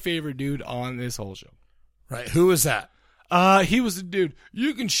 my favorite dude on this whole show. Right. Who was that? He was the dude.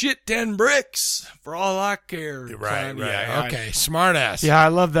 You can shit 10 bricks for all I care. Right. Yeah, okay. Smart ass. Yeah, I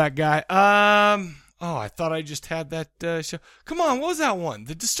love that guy. Oh, I thought I just had that show. Come on, what was that one?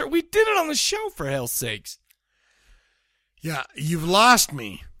 We did it on the show, for hell's sakes. Yeah, you've lost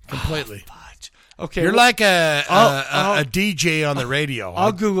me completely. Okay, you're like a DJ on the radio.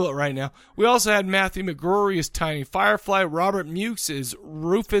 I'll Google it right now. We also had Matthew McGrory as Tiny Firefly, Robert Mukes as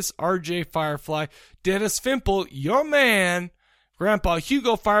Rufus R.J. Firefly, Dennis Fimple, your man, Grandpa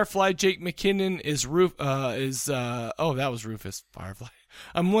Hugo Firefly, Jake McKinnon is that was Rufus Firefly.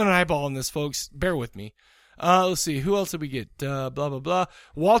 I'm one eyeball on this, folks. Bear with me. Let's see. Who else did we get? Blah, blah, blah.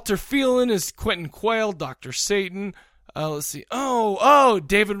 Walter Phelan is Quentin Quayle, Dr. Satan. Let's see.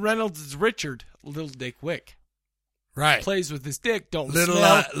 David Reynolds is Richard, Little Dick Wick. Right. Plays with his dick. Don't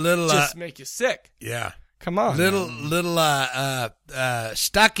smell. Just make you sick. Yeah. Come on.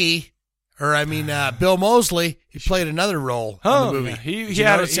 Stucky, Bill Moseley. He played another role in the movie.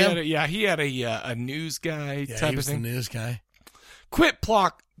 Yeah. He had a news guy type of thing. The news guy. Quick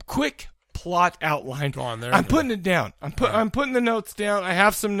plot outline. Go on there. I'm putting it down. I'm putting the notes down. I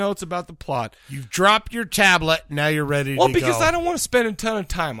have some notes about the plot. You've dropped your tablet. Now you're ready to go. Well, because I don't want to spend a ton of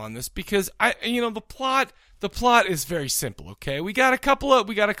time on this because the plot is very simple. Okay, we got a couple of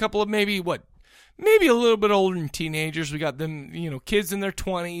maybe a little bit older than teenagers. We got them, kids in their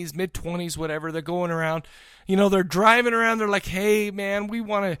 20s, mid 20s, whatever. They're going around, they're driving around. They're like, hey man,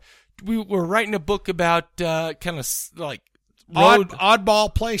 we're writing a book about kind of like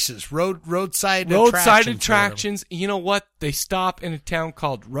oddball places, roadside attractions. You know what? They stop in a town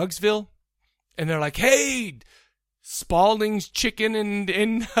called Rugsville, and they're like, "Hey, Spalding's Chicken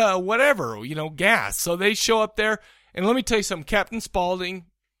and whatever, gas." So they show up there, and let me tell you something. Captain Spalding,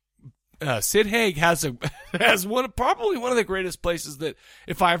 Sid Haig has probably one of the greatest places that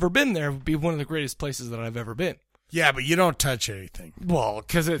if I ever been there would be one of the greatest places that I've ever been. Yeah, but you don't touch anything. Well,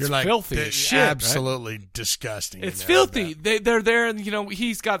 because it's filthy as shit. Absolutely disgusting. It's filthy. They're there, and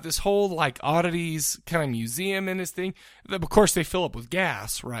he's got this whole like oddities kind of museum in his thing. Of course, they fill up with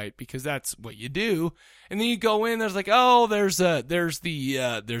gas, right? Because that's what you do. And then you go in. There's like, there's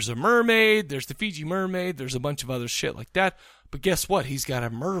a mermaid. There's the Fiji mermaid. There's a bunch of other shit like that. But guess what? He's got a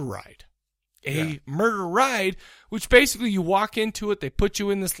murder ride. Murder ride, which basically you walk into it. They put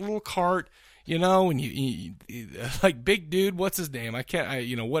you in this little cart. And you like big dude, what's his name?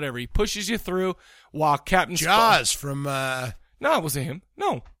 Whatever. He pushes you through while Captain Jaws from. No, it wasn't him.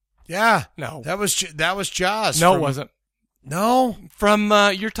 No. Yeah. No. That was Jaws. No, it wasn't. No. From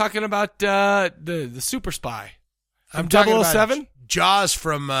you're talking about the super spy. I'm talking 007? Jaws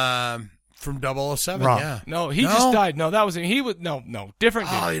from 007. Wrong. Yeah. No, he just died. No, that was him. He was no different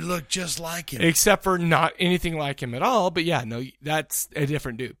dude. Oh, he looked just like him. Except for not anything like him at all. But yeah, no, that's a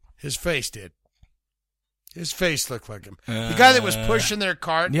different dude. His face did. His face looked like him. The guy that was pushing their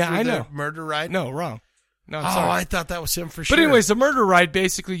cart through the murder ride? No, wrong. No, sorry. I thought that was him for sure. But anyways, the murder ride,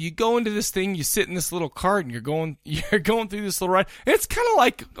 basically, you go into this thing, you sit in this little cart, and you're going through this little ride. And it's kind of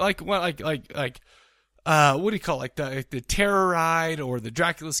like what do you call it? Like the Terror Ride or the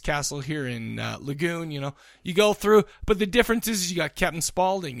Dracula's Castle here in Lagoon. You go through, but the difference is you got Captain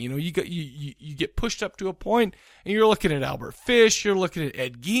Spaulding. You get pushed up to a point, and you're looking at Albert Fish, you're looking at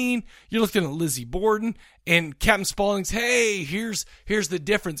Ed Gein, you're looking at Lizzie Borden, and Captain Spaulding's. Hey, here's the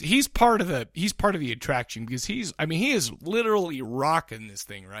difference. He's part of the attraction because he is literally rocking this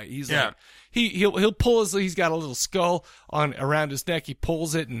thing, right? He's like he'll pull he's got a little skull around his neck. He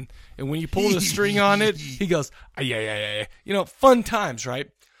pulls it, and when you pull the string on it, he goes, yeah. Fun times, right?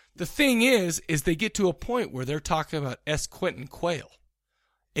 The thing is they get to a point where they're talking about S. Quentin Quayle,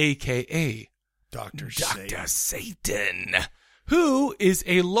 a.k.a. Dr. Satan, who is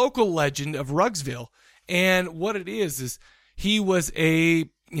a local legend of Rugsville. And what it is he was he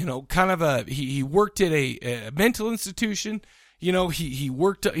worked at a mental institution. He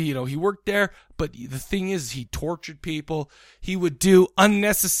worked there, but the thing is he tortured people. He would do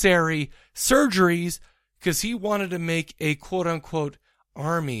unnecessary surgeries because he wanted to make a quote unquote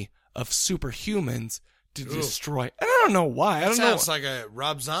army of superhumans to destroy. And I don't know why. I don't know. Sounds like a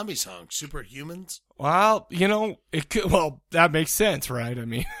Rob Zombie song, Superhumans. Well, it could. Well, that makes sense, right? I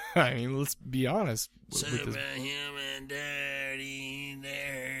mean, let's be honest. Superhuman, dirty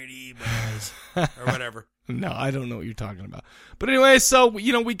boys, or whatever. No, I don't know what you're talking about. But anyway, so,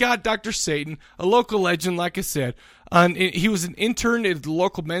 we got Dr. Satan, a local legend, like I said. He was an intern at the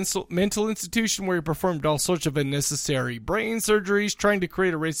local mental institution where he performed all sorts of unnecessary brain surgeries, trying to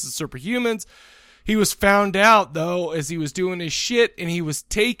create a race of superhumans. He was found out, though, as he was doing his shit, and he was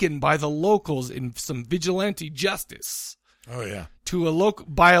taken by the locals in some vigilante justice. Oh, yeah.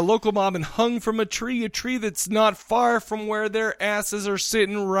 By a local mob and hung from a tree that's not far from where their asses are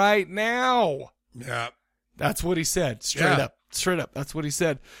sitting right now. Yeah. That's what he said. Straight up. That's what he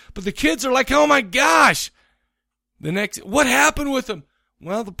said. But the kids are like, oh my gosh. What happened with him?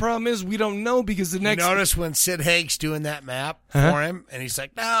 Well, the problem is we don't know because You notice when Sid Haig's doing that map for him, and he's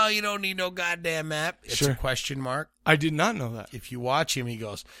like, no, you don't need no goddamn map. It's a question mark. I did not know that. If you watch him, he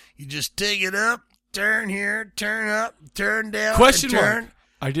goes, you just dig it up, turn here, turn up, turn down, question turn. mark.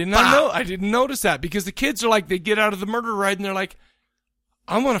 I did not know. I didn't notice that because the kids are like, they get out of the murder ride and they're like,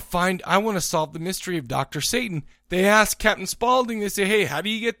 I want to solve the mystery of Dr. Satan. They ask Captain Spaulding, they say, hey, how do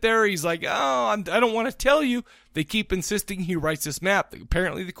you get there? He's like, I don't want to tell you. They keep insisting he writes this map.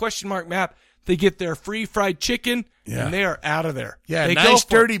 Apparently the question mark map, they get their free fried chicken and they are out of there. Yeah, they nice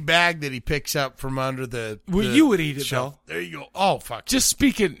dirty bag that he picks up from under the you would eat it, shelf. though. There you go. Oh, fuck. Just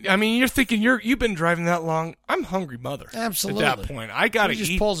speaking, I mean, you're thinking you've been driving that long. I'm hungry mother. Absolutely. At that point, I got to eat. He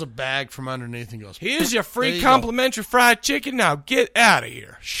just pulls a bag from underneath and goes, here's your free complimentary fried chicken. Now get out of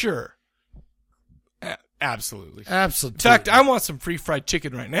here. Sure. Absolutely. Absolutely. In fact, I want some free fried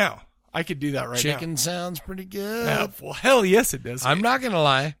chicken right now. I could do that right now. Chicken sounds pretty good. Well, hell yes it does. I'm not going to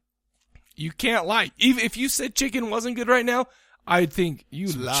lie. You can't lie. Even if you said chicken wasn't good right now, I'd think you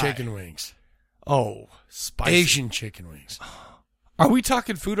lie. Chicken wings. Oh, spicy. Asian chicken wings. Are we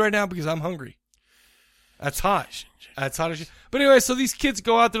talking food right now? Because I'm hungry. That's hot. That's hot as shit. But anyway, so these kids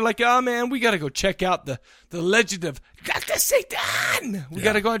go out there like, oh man, we got to go check out the legend of Dr. Satan. We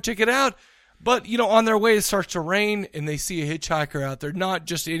got to go out and check it out. But, on their way, it starts to rain, and they see a hitchhiker out there. Not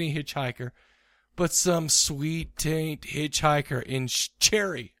just any hitchhiker, but some sweet taint hitchhiker in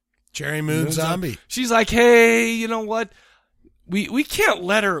Cherry. Cherry Moon Zombie. She's like, hey, you know what? We can't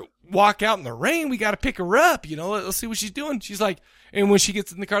let her walk out in the rain. We got to pick her up. Let's see what she's doing. She's like, and when she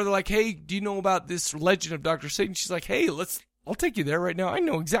gets in the car, they're like, hey, do you know about this legend of Dr. Satan? She's like, hey, I'll take you there right now. I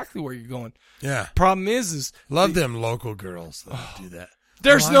know exactly where you're going. Yeah. Problem is love them local girls that do that.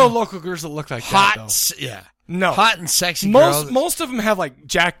 There's no local girls that look like that, though. Yeah. No. Hot and sexy girls. Most of them have, like,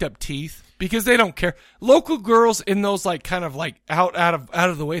 jacked up teeth because they don't care. Local girls in those, like, kind of, like, out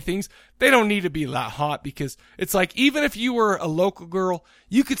of the way things, they don't need to be that hot because it's like, even if you were a local girl,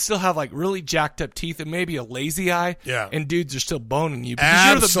 you could still have, like, really jacked up teeth and maybe a lazy eye. Yeah. And dudes are still boning you because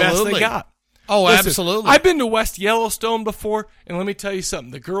you're the best they got. Oh, Listen, absolutely. I've been to West Yellowstone before, and let me tell you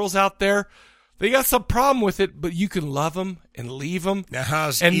something. The girls out there, they got some problem with it, but you can love them and leave them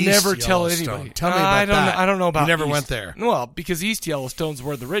and never tell anybody. Tell me about that. I don't know about You never East. went there. Well, because East Yellowstone's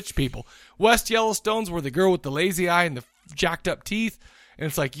where the rich people. West Yellowstone's where the girl with the lazy eye and the jacked up teeth. And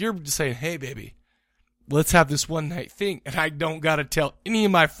it's like you're just saying, hey, baby, let's have this one night thing. And I don't got to tell any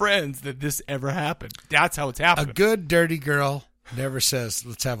of my friends that this ever happened. That's how it's happening. A good, dirty girl never says,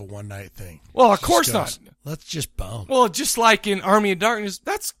 let's have a one night thing. Well, of course not. Let's just bone. Well, just like in Army of Darkness,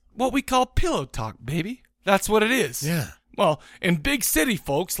 that's what we call pillow talk, baby. That's what it is. Yeah. Well, in big city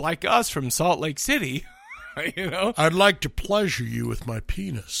folks like us from Salt Lake City, I'd like to pleasure you with my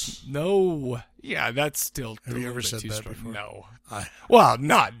penis. No. Yeah, that's still. Have you ever said that before? No. Well,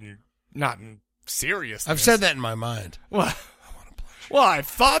 not in seriousness. I've said that in my mind. Well, I've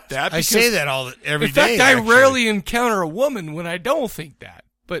thought that. I say that every day. In fact, I rarely encounter a woman when I don't think that.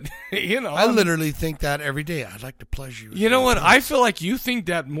 But, I literally think that every day. I'd like to pleasure you. You know what? I feel like you think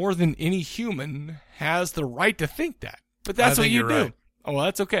that more than any human has the right to think that. But that's what you do. Right. Oh, well,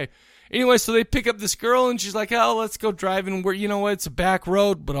 that's okay. Anyway, so they pick up this girl, and she's like, oh, let's go driving. Where, you know what? It's a back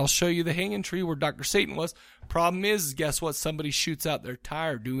road, but I'll show you the hanging tree where Dr. Satan was. Problem is, guess what? Somebody shoots out their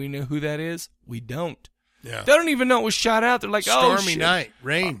tire. Do we know who that is? We don't. Yeah. They don't even know it was shot out. They're like, oh, stormy night,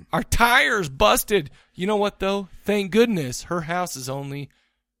 rain. Our tire's busted. You know what, though? Thank goodness her house is only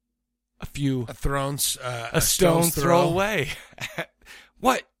a stone's throw away.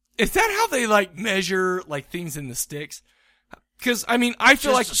 What? Is that how they, like, measure, like, things in the sticks? Because, I mean, I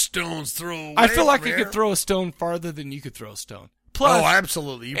feel just like a stone's throw away. I feel like you could throw a stone farther than you could throw a stone. Plus, oh,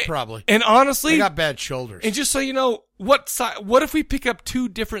 absolutely. You probably. And honestly, I got bad shoulders. And just so you know, what if we pick up two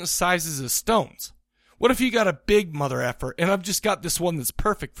different sizes of stones? What if you got a big mother effer and I've just got this one that's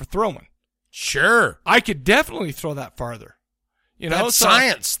perfect for throwing? Sure. I could definitely throw that farther. You know, that's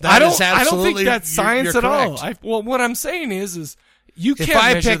science. I don't think that's science you're at all. correct. Well, what I'm saying is You can't If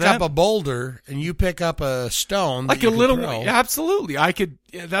I measure pick that. up a boulder and you pick up a stone, like that a you little, can throw, absolutely. I could.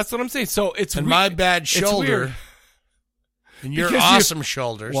 Yeah, that's what I'm saying. So it's and weird. my bad It's shoulder, weird. and your Because awesome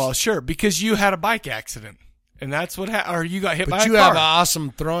shoulders. Well, sure, because you had a bike accident, and that's what or you got hit by a but you car. have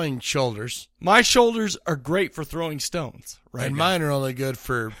awesome throwing shoulders. My shoulders are great for throwing stones, right? And now. mine are only good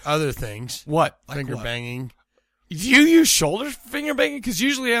for other things. What? Like Finger what? banging. Do you use shoulders for finger banging? Because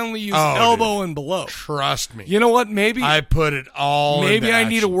usually I only use elbow and below. Trust me. You know what? Maybe I put it all. Maybe into I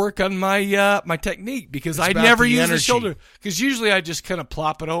need to action. work on my my technique because It's I about never the use the energy. shoulder. Because usually I just kind of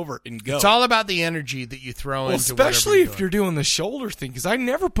plop it over and go. It's all about the energy that you throw into especially whatever if you're doing the shoulder thing. Because I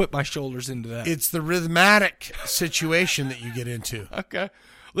never put my shoulders into that. It's the rhythmatic situation that you get into. Okay.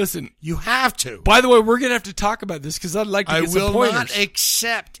 Listen, you have to. By the way, we're gonna have to talk about this because I'd like to I get some will pointers. not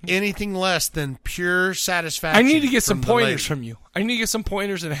accept anything less than pure satisfaction. I need to get some from the pointers lady. from you. I need to get some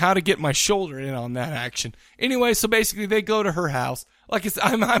pointers on how to get my shoulder in on that action. Anyway, so basically they go to her house. Like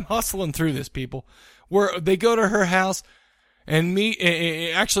I'm hustling through this, people. Where they go to her house, and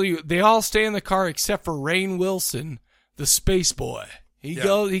actually they all stay in the car except for Rainn Wilson, the space boy. He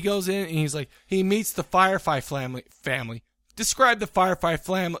goes in and he's like he meets the Firefly family. Describe the Firefly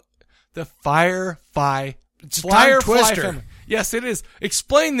family. The Firefly. It's a tongue twister. Family. Yes, it is.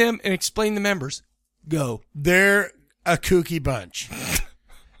 Explain them and explain the members. Go. They're a kooky bunch.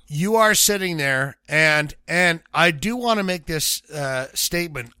 You are sitting there, and I do want to make this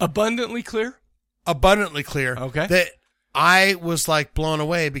statement abundantly clear. Abundantly clear. Okay. That I was like blown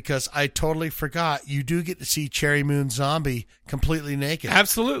away because I totally forgot you do get to see Cherry Moon Zombie completely naked.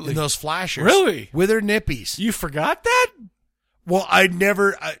 Absolutely. In those flashers. Really? With her nippies. You forgot that? Well, I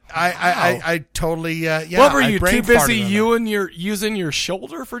never. I totally. Yeah. What were I you brain too busy? farted on You and using your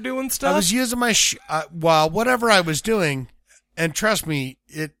shoulder for doing stuff. I was using my whatever I was doing, and trust me,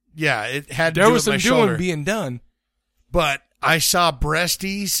 it had to There do was with my some shoulder. doing being done. But I saw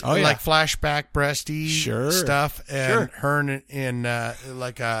breasties, Oh, yeah. like flashback breasties stuff, and Sure. her in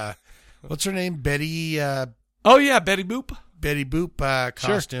like what's her name, Betty? Oh yeah, Betty Boop. Betty Boop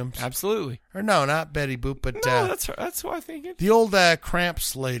costumes. Sure. Absolutely. Or no, not Betty Boop, but No, that's what I think. the old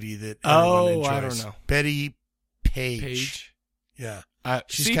Cramps lady that everyone enjoys. I don't know. Betty Page. Yeah.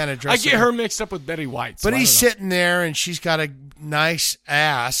 She's See, kind of dressed. I get her mixed up with Betty White. So But I he's don't know. sitting there, and she's got a nice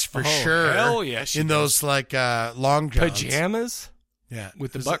ass for sure. Hell yeah, she in does. those like long johns. Pajamas. Yeah,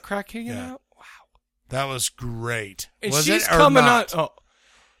 with the Is butt it- crack hanging yeah. out. That was great. And was she's it or coming not? on. Oh,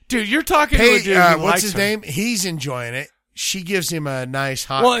 dude, you're talking to a dude who what's likes his her. name? He's enjoying it. She gives him a nice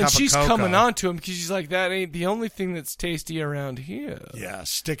hot Well, cup and she's of cocoa. coming on to him because she's like, that ain't the only thing that's tasty around here. Yeah,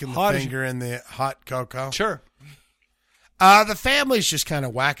 sticking the Hot as- finger in the hot cocoa. Sure. The family's just kind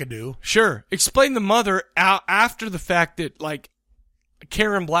of wackadoo. Sure. Explain the mother out after the fact that, like,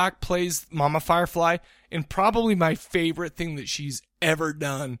 Karen Black plays Mama Firefly, and probably my favorite thing that she's ever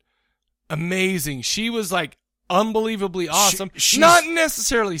done. Amazing. She was, like, unbelievably awesome. she's- Not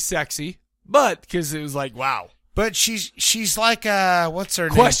necessarily sexy, but because it was like, wow. But she's like what's her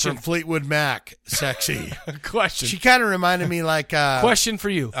Question. name from Fleetwood Mac? Sexy. Question. She kind of reminded me like Question for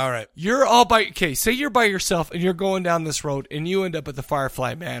you. All right. You're all say you're by yourself and you're going down this road and you end up at the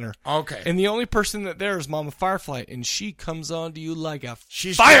Firefly Manor. Okay. And the only person that there is Mama Firefly, and she comes on to you like a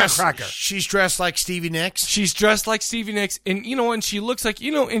She's firecracker. She's dressed like Stevie Nicks. She's dressed like Stevie Nicks, and and she looks like,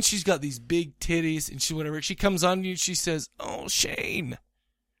 and she's got these big titties, and she comes on to you and she says, "Oh, Shane,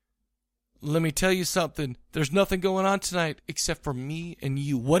 let me tell you something. There's nothing going on tonight except for me and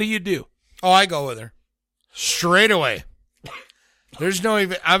you. What do you do?" Oh, I go with her. Straight away. There's no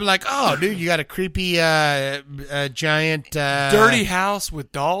even, I'm like, oh, dude, you got a creepy giant... dirty house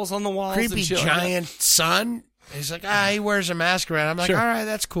with dolls on the walls. Creepy and shit giant son. He's like, he wears a mask around. I'm like, Sure. all right,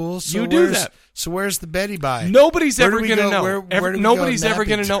 that's cool. So You do where's- that. So where's the Betty by? Nobody's Where ever do we going to go- know. where do we go Nobody's ever nappy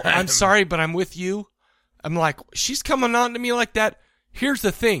going to know. time? I'm sorry, but I'm with you. I'm like, she's coming on to me like that. Here's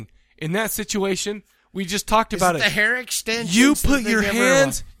the thing. In that situation, we just talked about Is it. it the hair extensions You that put they your never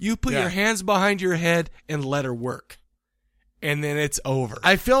hands, want? you put Yeah. your hands behind your head and let her work. And then it's over.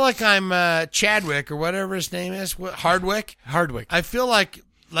 I feel like I'm Chadwick or whatever his name is. Hardwick? Hardwick. I feel like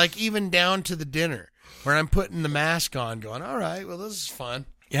even down to the dinner where I'm putting the mask on going, all right, well, this is fun.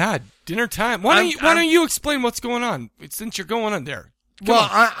 Yeah, dinner time. Why don't you explain what's going on since you're going on there? Come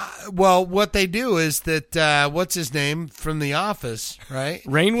on. Well, what they do is that what's his name from The Office, right?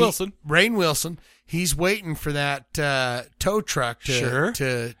 Rainn Wilson. Rainn Wilson. He's waiting for that tow truck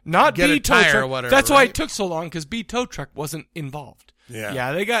to not get B a tow tire truck. or whatever. That's why right? it took so long because B tow truck wasn't involved.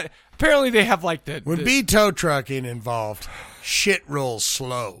 Yeah. They got. Apparently, they have like the When B tow truck ain't involved, shit rolls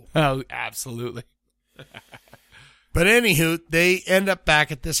slow. Oh, absolutely. But anywho, they end up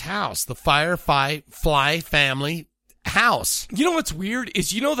back at this house. The Firefly family house. You know what's weird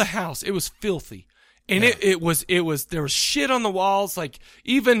is the house. It was filthy. And it was there was shit on the walls. Like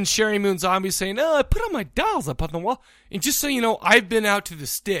even Sherry Moon Zombie saying, "Oh, I put all my dolls up on the wall." And just so you know, I've been out to the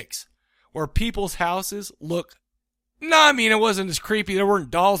sticks where people's houses look. No, I mean it wasn't as creepy. There weren't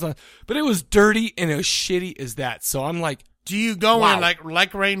dolls on, but it was dirty and as shitty as that. So I'm like, do you go in like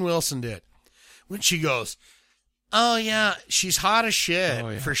Rainn Wilson did when she goes? Oh yeah, she's hot as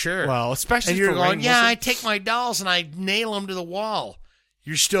shit for sure. Well, especially and you're for going, Rainn yeah, Wilson. I take my dolls and I nail them to the wall.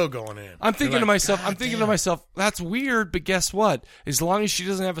 You're still going in. I'm thinking to myself, that's weird, but guess what? As long as she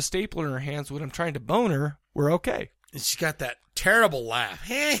doesn't have a stapler in her hands when I'm trying to bone her, we're okay. And she's got that terrible laugh.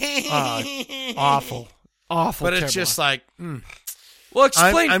 Awful. But it's just like, Well,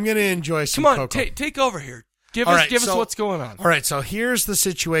 explain. I'm going to enjoy some Come on, Coco. take over here. Give us what's going on. All right, so here's the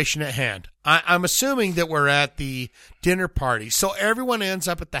situation at hand. I'm assuming that we're at the dinner party. So everyone ends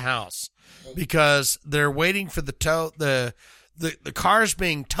up at the house because they're waiting for the car's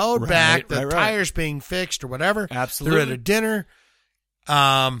being towed back, the tires being fixed or whatever. Absolutely. They're at a dinner.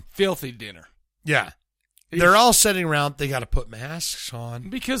 Filthy dinner. Yeah. They're all sitting around. They got to put masks on.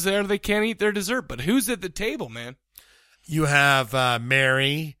 Because they can't eat their dessert. But who's at the table, man? You have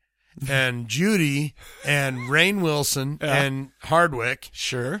Mary and Judy and Rainn Wilson and Hardwick.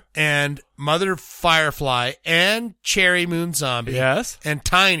 Sure. And Mother Firefly and Cherry Moon Zombie. Yes. And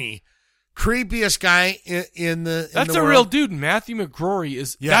Tiny. Creepiest guy in the That's a world. real dude. Matthew McGrory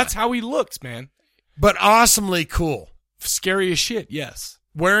is. Yeah. That's how he looks, man. But awesomely cool. Scary as shit. Yes.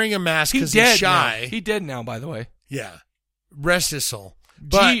 Wearing a mask because he's shy. He's dead now, by the way. Yeah. Rest his soul.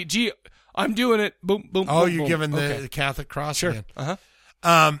 But, Gee, I'm doing it. Boom, boom. Oh, boom, you're boom. giving Okay. the Catholic cross Sure. again.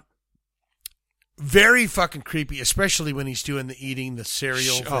 Uh-huh. Very fucking creepy, especially when he's doing the eating the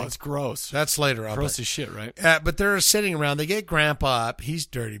cereal thing. Oh, it's gross. That's later on. Gross as shit, right? But they're sitting around. They get Grandpa up. He's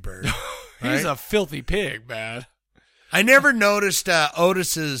Dirty Bird. He's right? a filthy pig, man. I never noticed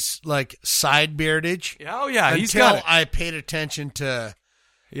Otis's like side beardage. Oh yeah, he's until got it. I paid attention to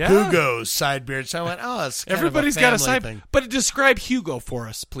Yeah. Hugo's side beard. So I went, oh, it's kind Everybody's of a got a family side. thing. But describe Hugo for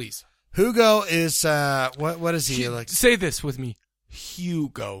us, please. Hugo is what is he like? Say this with me,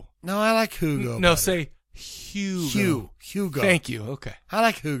 Hugo. No, I like Hugo. No, better. say Hugo. Hugo. Thank you. Okay. I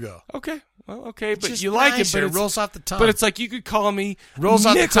like Hugo. Okay. Well, okay, It's but just you like nicer. it, but It rolls off the tongue. But it's like you could call me Rolls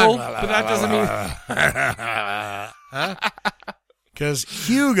off the Nickel, tongue. but that doesn't mean. Because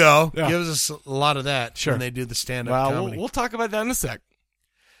Hugo gives us a lot of that when they do the stand-up Well, comedy. we'll talk about that in a sec.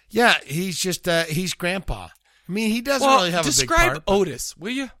 Yeah, he's just he's Grandpa. I mean, he doesn't Well, really have a big describe part. Otis, will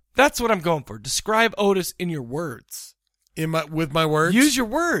you? That's what I'm going for. Describe Otis in your words. With my words? Use your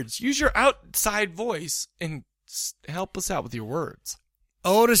words. Use your outside voice and help us out with your words.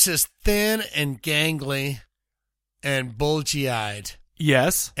 Otis is thin and gangly and bulgy-eyed.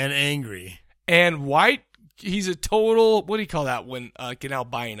 Yes. And angry. And white. He's a total, what do you call that when an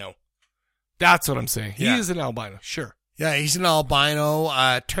albino? That's what I'm saying. He is an albino, sure. Yeah, he's an albino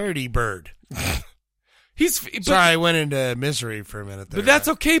turdy bird. Sorry, I went into misery for a minute there. But that's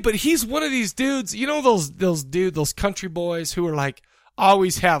okay. But he's one of these dudes. You know those country boys who are like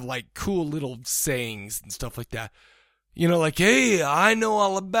always have like cool little sayings and stuff like that. You know, like, hey, I know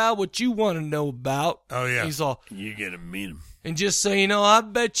all about what you want to know about. Oh yeah, he's all you're gonna meet him. And just so you know, I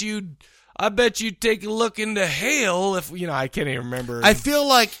bet you'd take a look into hell if I can't even remember. I feel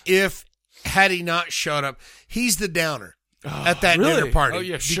like had he not showed up, he's the downer at that dinner party. Oh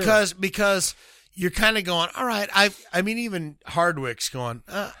yeah, sure. Because you're kind of going, all right. I mean, even Hardwick's going,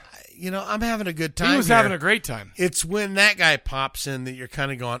 I'm having a good time. He was having a great time. It's when that guy pops in that you're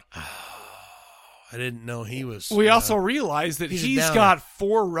kind of going, oh, I didn't know he was. We also realize that he's he's got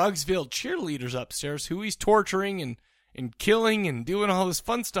 4 Rugsville cheerleaders upstairs who he's torturing and killing and doing all this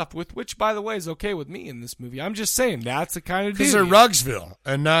fun stuff with, which, by the way, is okay with me in this movie. I'm just saying that's the kind of dude. Because they're Rugsville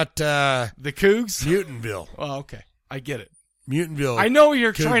and not the Cougs? Mutantville. Oh, okay. I get it. Mutantville. I know what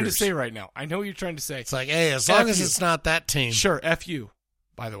you're Cougars. trying to say right now. I know what you're trying to say. It's like, hey, as long as it's not that team. Sure, F you,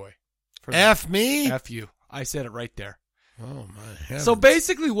 by the way. F me? F you. I said it right there. Oh, my heavens. So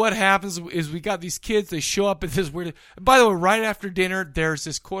basically what happens is we got these kids, they show up at this weird... By the way, right after dinner, there's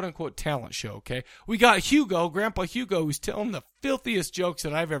this quote-unquote talent show, okay? We got Hugo, Grandpa Hugo, who's telling the filthiest jokes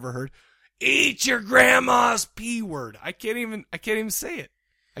that I've ever heard. Eat your grandma's P word. I can't even say it.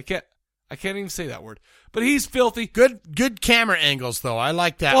 I can't even say that word. But he's filthy. Good camera angles, though. I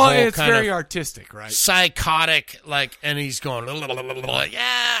like that. Well, whole it's kind very of artistic, right? Psychotic, and he's going,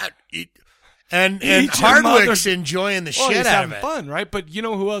 yeah. And Eat your Hardwick's mother. enjoying the Well, shit he's out having of it. fun, right? But you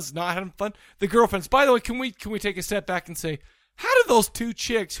know who else is not having fun? The girlfriends. By the way, can we take a step back and say, how did those 2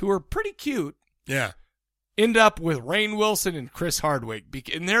 chicks who are pretty cute end up with Rainn Wilson and Chris Hardwick?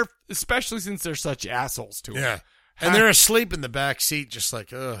 And they're, especially since they're such assholes to him. Yeah. And they're asleep in the back seat, just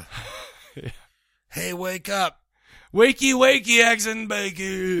like, ugh. Yeah. Hey, wake up. Wakey, wakey, eggs and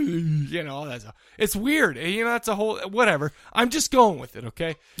bacon. You know, it's weird. You know, that's a whole, whatever. I'm just going with it,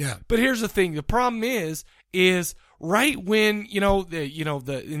 okay? Yeah. But here's the thing. The problem is right when,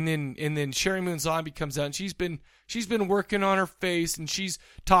 and then Sherry Moon Zombie comes out, and she's been working on her face, and she's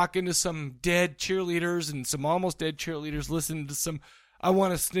talking to some dead cheerleaders and some almost dead cheerleaders, listening to some I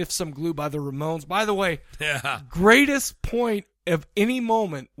Want to Sniff Some Glue by the Ramones. By the way, greatest point of any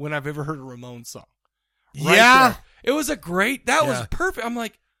moment when I've ever heard a Ramones song. Right there. It was was perfect. I'm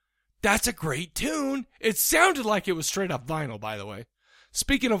like, that's a great tune. It sounded like it was straight up vinyl, by the way.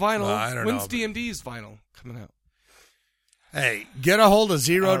 Speaking of vinyl, when's DMD's vinyl coming out? Hey, get a hold of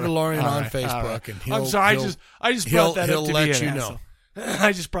Zero DeLorean on Facebook, and I'm sorry, I just brought that up to be an asshole.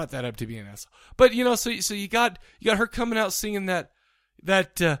 I just brought that up to be an asshole. But so you got her coming out singing that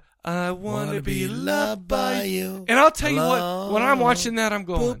I want to be loved by you. And I'll tell you what, when I'm watching that, I'm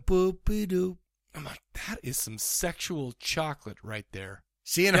going, boop-boop-be-doop. I'm like, that is some sexual chocolate right there.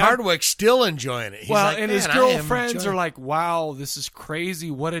 See, and Hardwick's still enjoying it. He's like, and his girlfriends are like, wow, this is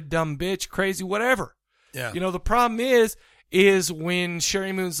crazy. What a dumb bitch. Crazy, whatever. Yeah. The problem is when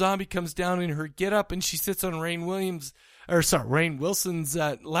Sherry Moon Zombie comes down in her get-up and she sits on Rainn Wilson's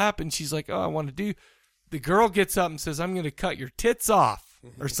lap, and she's like, oh, I want to do. The girl gets up and says, I'm going to cut your tits off.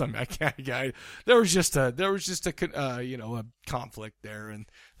 Or something. I can't. There was just a conflict there, and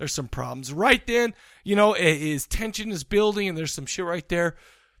there's some problems right then. His tension is building, and there's some shit right there.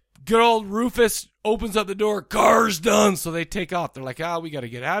 Good old Rufus opens up the door. Car's done, so they take off. They're like, we got to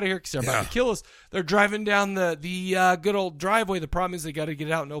get out of here because they're about to kill us. They're driving down the good old driveway. The problem is they got to get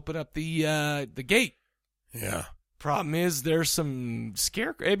out and open up the gate. Yeah. Problem is there's some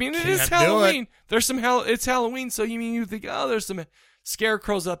scarecrow. I mean, it is Halloween. There's some It's Halloween, so you think, there's some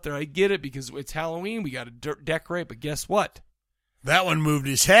scarecrows up there. I get it because it's Halloween. We got to decorate, but guess what? That one moved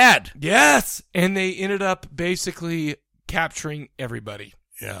his head. Yes, and they ended up basically capturing everybody.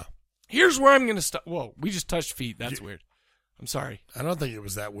 Yeah. Here's where I'm going to stop. Whoa, we just touched feet. That's weird. I'm sorry. I don't think it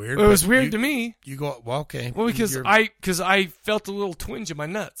was that weird. It was weird to me. You go, well, okay. Well, because I felt a little twinge in my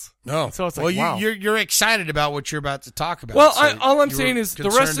nuts. No. So it's like, wow. You're excited about what you're about to talk about. Well, all I'm saying is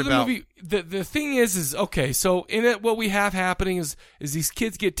the rest of the movie, the thing is okay, so in it, what we have happening is these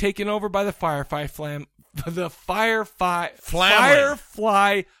kids get taken over by the Firefly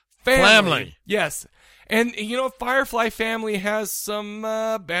family. Yes. And, Firefly family has some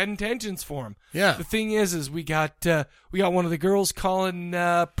bad intentions for him. Yeah. The thing is we got one of the girls calling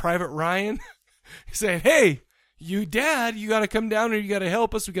Private Ryan saying, hey, you got to come down here. You got to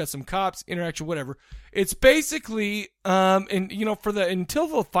help us. We got some cops, interaction, whatever. It's basically, until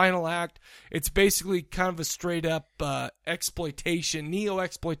the final act, it's basically kind of a straight up exploitation,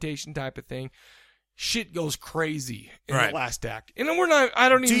 neo-exploitation type of thing. Shit goes crazy in the last act. And I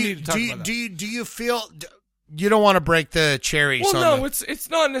don't even need to talk about that. Do you feel, you don't want to break the cherries? Well, no, it's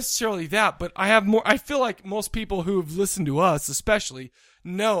not necessarily that, but I feel like most people who have listened to us, especially,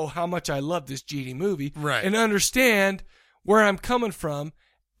 know how much I love this GD movie. Right. And understand where I'm coming from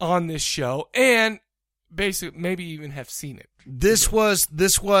on this show, and basically maybe even have seen it. This was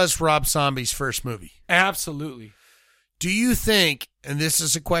Rob Zombie's first movie. Absolutely. Do you think, and this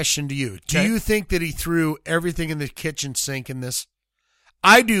is a question to you, do you think that he threw everything in the kitchen sink in this?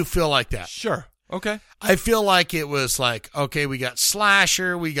 I do feel like that. Sure. Okay. I feel like it was like, okay, we got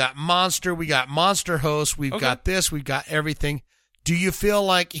Slasher, we got Monster, we got Monster Host, we've got this, we've got everything. Do you feel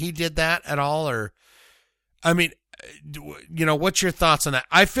like he did that at all? Or, I mean, what's your thoughts on that?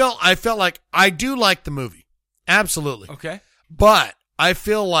 I felt like I do like the movie. Absolutely. Okay. But I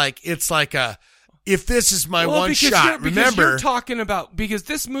feel like it's like if this is my one shot, remember. You're talking about, because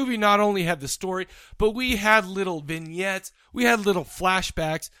this movie not only had the story, but we had little vignettes, we had little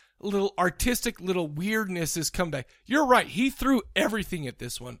flashbacks, little artistic, little weirdnesses come back. You're right. He threw everything at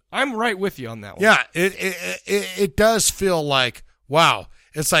this one. I'm right with you on that one. Yeah, it does feel like, wow.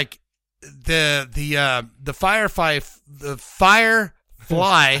 It's like the Firefly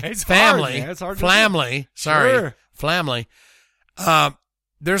family. It's hard family. Sorry. Sure. Family.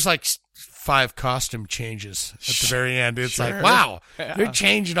 There's like 5 costume changes at the very end. It's like, wow, they're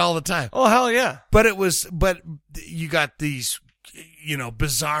changing all the time. Oh, hell yeah. But you got these,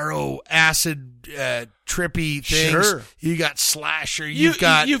 bizarro acid, trippy things. Sure. You got Slasher. You've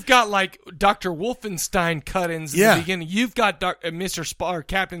got like Dr. Wolfenstein cut-ins at the beginning. You've got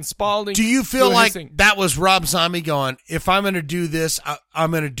Captain Spaulding. Do you feel like that was Rob Zombie going, if I'm going to do this,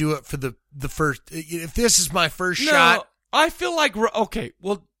 I'm going to do it for the first, if this is my first shot. I feel like, okay,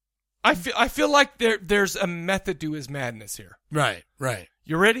 well, I feel like there's a method to his madness here. Right.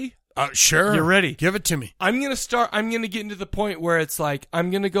 You ready? Sure. You ready? Give it to me. I'm going to get into the point where it's like,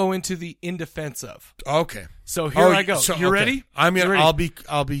 I'm going to go into the in defense of. Okay. So here I go. You ready? I'll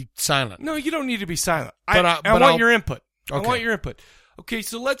be silent. No, you don't need to be silent. But I want your input. Okay. I want your input. Okay,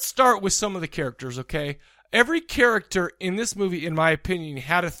 so let's start with some of the characters, okay? Every character in this movie, in my opinion,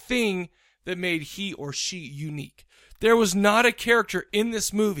 had a thing that made he or she unique. There was not a character in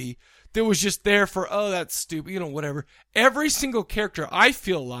this movie that was just there for, oh, that's stupid, whatever. Every single character, I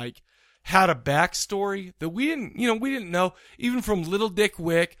feel like, had a backstory that we didn't know, even from Little Dick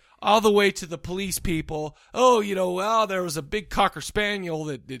Wick all the way to the police people. Oh, there was a big Cocker Spaniel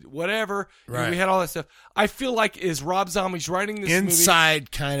that did whatever. Right. We had all that stuff. I feel like is Rob Zombie's writing this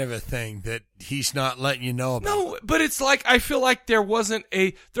inside kind of a thing that he's not letting you know about. No, but it's like, I feel like there wasn't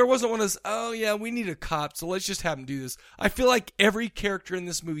one of those, oh yeah, we need a cop, so let's just have him do this. I feel like every character in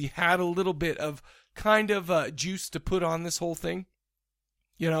this movie had a little bit of kind of juice to put on this whole thing.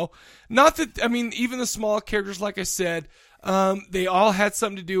 Not that, even the small characters, like I said, they all had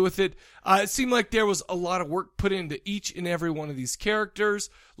something to do with it. It seemed like there was a lot of work put into each and every one of these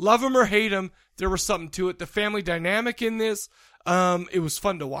characters. Love them or hate them, there was something to it. The family dynamic in this, it was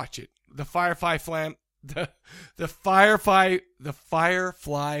fun to watch it. The Firefly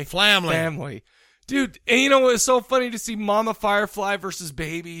family. Dude, and it's so funny to see Mama Firefly versus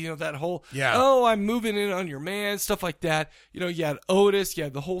Baby, that whole, I'm moving in on your man, stuff like that. You had Otis, you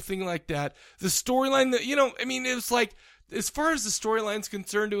had the whole thing like that. The storyline that, it was like, as far as the storyline's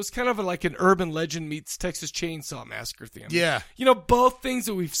concerned, it was kind of like an urban legend meets Texas Chainsaw Massacre thing. Yeah. Both things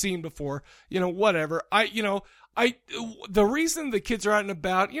that we've seen before, whatever. The reason the kids are out and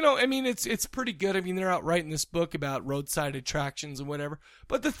about, it's pretty good. They're out writing this book about roadside attractions and whatever.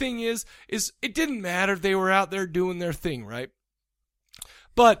 But the thing is it didn't matter. They were out there doing their thing, right?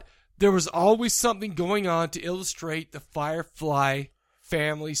 But there was always something going on to illustrate the Firefly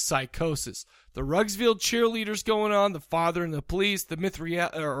family psychosis. The Rugsville cheerleaders going on, the father and the police, the myth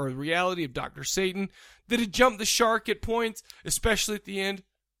or reality of Dr. Satan. Did it jump the shark at points, especially at the end?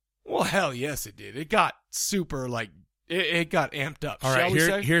 Well, hell yes, it did. It got super, it got amped up. All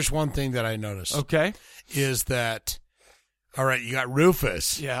right, here's one thing that I noticed. Okay. Is that, all right, you got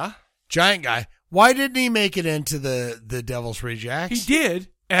Rufus. Yeah. Giant guy. Why didn't he make it into the Devil's Rejects? He did,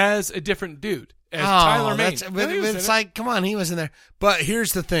 as a different dude. As Tyler Mane. It's like, come on, he was in there. But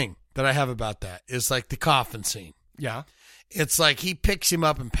here's the thing that I have about that is like the coffin scene. Yeah. It's like he picks him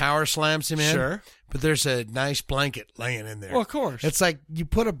up and power slams him in. Sure. But there's a nice blanket laying in there. Well, of course. It's like you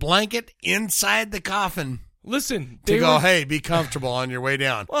put a blanket inside the coffin. Listen. Hey, be comfortable on your way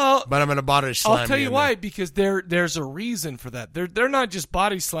down. Well, but I'm going to body slam you. I'll tell you why, because there's a reason for that. They're not just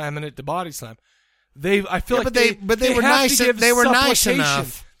body slamming it to body slam. They were nice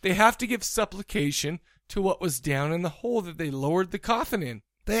enough. They have to give supplication to what was down in the hole that they lowered the coffin in.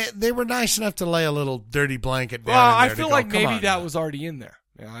 They were nice enough to lay a little dirty blanket down. Well, in there I feel like maybe that was already in there.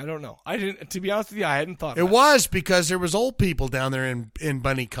 Yeah, I don't know. I didn't. To be honest with you, I hadn't thought. It was because there was old people down there in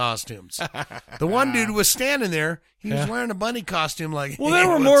bunny costumes. The one dude was standing there. He was wearing a bunny costume. Like, well, there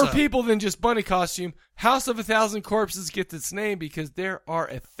were more people than just bunny costume. House of 1,000 Corpses gets its name because there are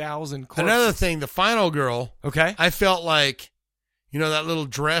 1,000 corpses. Another thing, the final girl. Okay, I felt like. That little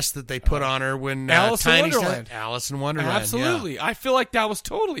dress that they put on her when Alice in Wonderland. Alice in Wonderland. Absolutely. Yeah. I feel like that was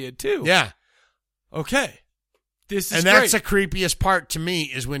totally it, too. Yeah. Okay. This is And that's the creepiest part to me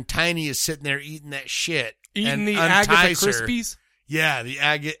is when Tiny is sitting there eating that shit. Eating the Agatha Crispies? Yeah, the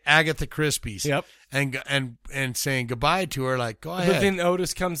Agatha Crispies. Yep. And saying goodbye to her, like, go ahead. But then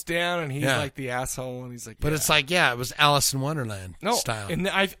Otis comes down and he's like the asshole and he's like, But it's like, it was Alice in Wonderland style. And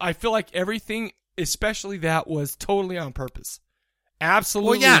I feel like everything, especially that, was totally on purpose.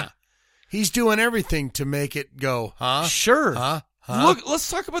 Absolutely. Well, yeah. He's doing everything to make it go, huh? Sure. Huh? Look, let's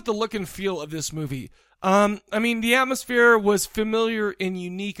talk about the look and feel of this movie. The atmosphere was familiar and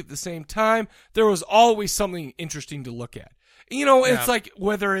unique at the same time. There was always something interesting to look at. It's like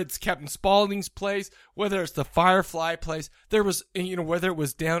whether it's Captain Spaulding's place, whether it's the Firefly place, there was, whether it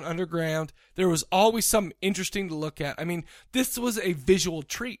was down underground, there was always something interesting to look at. This was a visual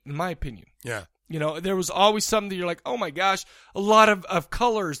treat, in my opinion. Yeah. There was always something that you're like, oh my gosh, a lot of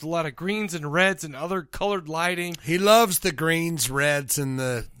colors, a lot of greens and reds and other colored lighting. He loves the greens, reds, and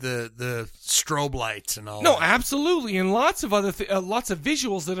the strobe lights and all. No, that. Absolutely, and lots of other lots of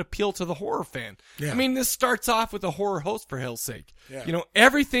visuals that appeal to the horror fan. Yeah. This starts off with a horror host, for hell's sake. Yeah.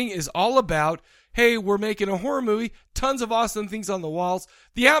 Everything is all about, hey, we're making a horror movie, tons of awesome things on the walls.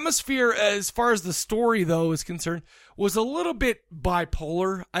 The atmosphere, as far as the story, though, is concerned, was a little bit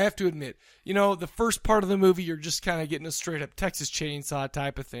bipolar, I have to admit. The first part of the movie, you're just kind of getting a straight-up Texas Chainsaw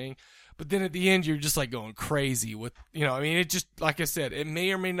type of thing. But then at the end, you're just like going crazy with, I mean, it just, like I said, it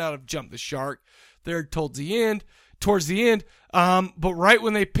may or may not have jumped the shark there towards the end. But right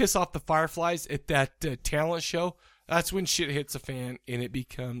when they piss off the Fireflies at that talent show, that's when shit hits a fan and it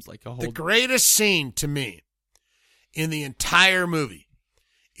becomes like a whole. The greatest scene to me in the entire movie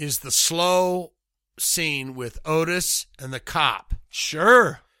is the slow scene with Otis and the cop.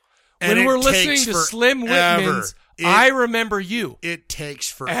 Sure. And when we're listening to Slim Whitman's I Remember You. It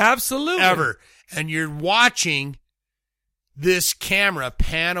takes forever. Absolutely. And you're watching this camera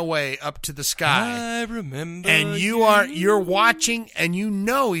pan away up to the sky. I remember and you're watching and you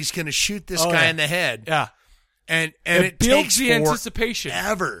know he's going to shoot this guy in the head. Yeah. And it builds takes the anticipation.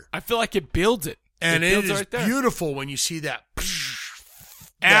 Ever. I feel like it builds it. And it is right there. Beautiful when you see that.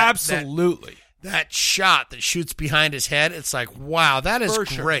 Absolutely. That shot that shoots behind his head. It's like, wow, that is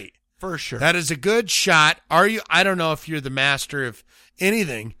great. For sure. That is a good shot. I don't know if you're the master of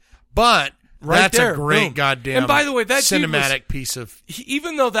anything, but that's a great goddamn and by the way, that cinematic piece of.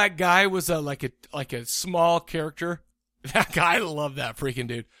 Even though that guy was like a small character, that guy, I love that freaking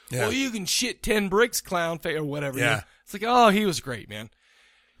dude. Yeah. Well, you can shit 10 bricks, clown face, or whatever. Yeah. It's like, oh, he was great, man.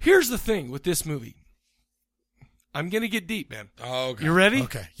 Here's the thing with this movie. I'm going to get deep, man. Oh, okay. You ready?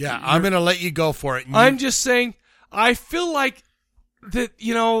 Okay. Yeah, I'm going to let you go for it. I'm just saying, I feel like that,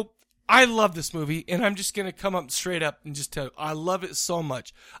 I love this movie, and I'm just going to come up straight up and just tell you, I love it so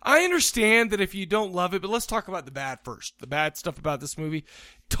much. I understand that if you don't love it, but let's talk about the bad first. The bad stuff about this movie,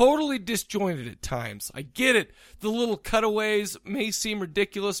 totally disjointed at times. I get it. The little cutaways may seem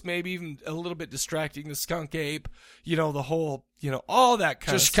ridiculous, maybe even a little bit distracting. The skunk ape, the whole, all that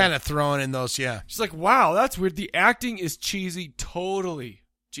kind of stuff. Just kind of throwing in those, yeah. She's like, wow, that's weird. The acting is cheesy, totally.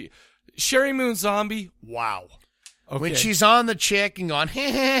 Sherry Moon Zombie, wow. Okay. When she's on the chick and going,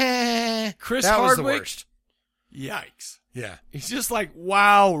 Chris that was the Hardwick, worst. Yikes. Yeah. He's just like,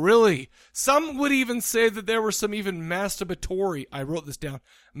 wow, really? Some would even say that there were some even masturbatory, I wrote this down,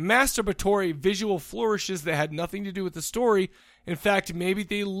 masturbatory visual flourishes that had nothing to do with the story. In fact, maybe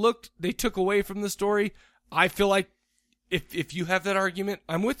they took away from the story. I feel like if you have that argument,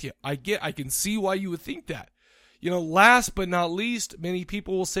 I'm with you. I can see why you would think that. Last but not least, many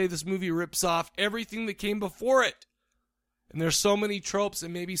people will say this movie rips off everything that came before it. And there's so many tropes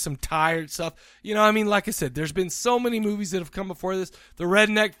and maybe some tired stuff. Like I said, there's been so many movies that have come before this. The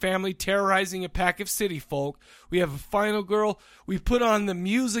redneck family terrorizing a pack of city folk. We have a final girl. We put on the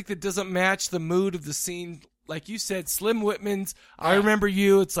music that doesn't match the mood of the scene. Like you said, Slim Whitman's I Remember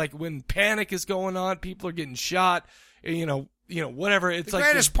You. It's like when panic is going on, people are getting shot, whatever. It's the like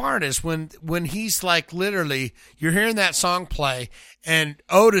greatest part is when he's like literally, you're hearing that song play and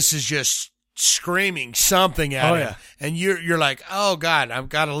Otis is just screaming something at him. Yeah. And you're like, oh God, I've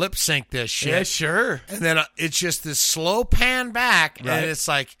got to lip sync this shit. Yeah, sure. And then it's just this slow pan back. Right. And it's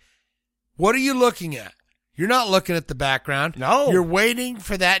like, what are you looking at? You're not looking at the background. No. You're waiting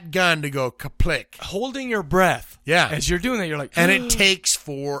for that gun to go kaplik. Holding your breath. Yeah. As you're doing that, you're like, and it takes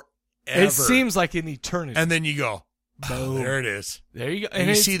forever. It seems like an eternity. And then you go, oh, there it is. There you go. And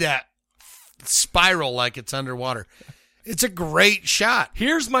you see that spiral like it's underwater. It's a great shot.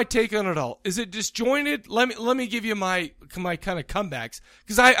 Here's my take on it all. Is it disjointed? Let me give you my kind of comebacks,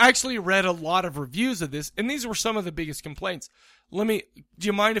 because I actually read a lot of reviews of this, and these were some of the biggest complaints. Do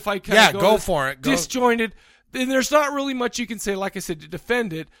you mind if I kind of go for it. Disjointed. And there's not really much you can say, like I said, to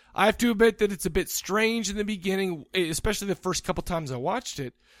defend it. I have to admit that it's a bit strange in the beginning, especially the first couple times I watched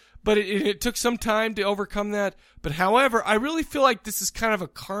it. But it took some time to overcome that. But however, I really feel like this is kind of a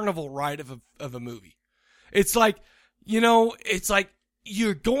carnival ride of a movie. It's like, it's like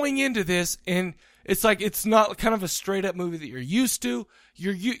you're going into this and it's like it's not kind of a straight up movie that you're used to.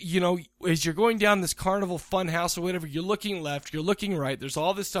 As you're going down this carnival fun house or whatever, you're looking left, you're looking right. There's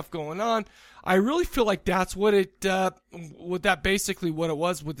all this stuff going on. I really feel like that's what it was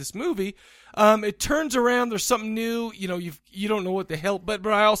with this movie. It turns around. There's something new. You don't know what the hell, but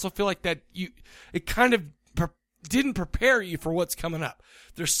I also feel like that it kind of didn't prepare you for what's coming up.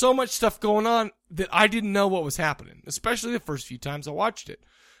 There's so much stuff going on that I didn't know what was happening, especially the first few times I watched it.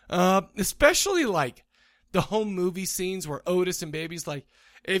 Especially like the home movie scenes where Otis and Baby's like,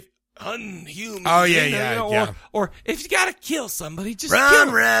 if unhuman. Oh, yeah. Or if you gotta kill somebody, just run, kill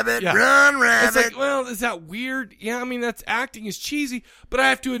him. rabbit, Yeah. run, rabbit. It's like, well, is that weird? Yeah, that's acting is cheesy, but I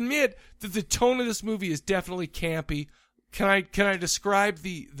have to admit that the tone of this movie is definitely campy. Can I describe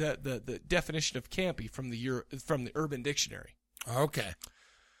the definition of campy from the Urban Dictionary? Okay.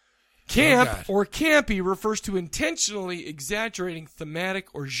 Camp or campy refers to intentionally exaggerating thematic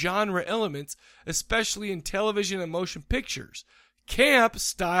or genre elements, especially in television and motion pictures. Camp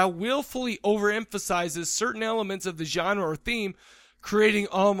style willfully overemphasizes certain elements of the genre or theme, creating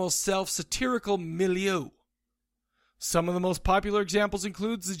almost self-satirical milieu. Some of the most popular examples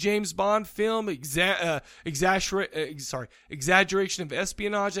include the James Bond film exaggeration of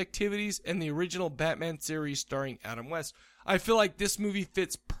espionage activities and the original Batman series starring Adam West. I feel like this movie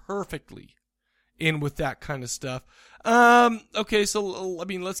fits perfectly in with that kind of stuff. Okay, so I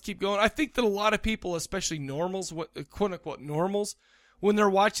mean, let's keep going. I think that a lot of people, especially normals, quote unquote normals, when they're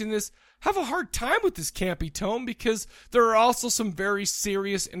watching this, have a hard time with this campy tone because there are also some very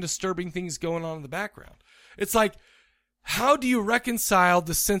serious and disturbing things going on in the background. It's like, how do you reconcile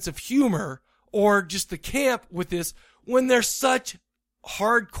the sense of humor or just the camp with this when there's such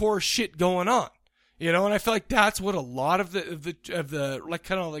hardcore shit going on? You know, and I feel like that's what a lot of the like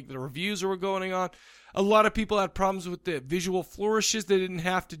kind of like the reviews that were going on. A lot of people had problems with the visual flourishes. They didn't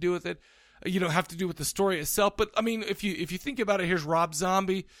have to do with it, have to do with the story itself. But I mean, if you think about it, here's Rob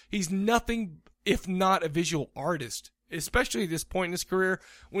Zombie. He's nothing if not a visual artist, especially at this point in his career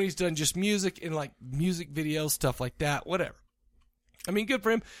when he's done just music and like music videos, stuff like that, whatever. I mean, good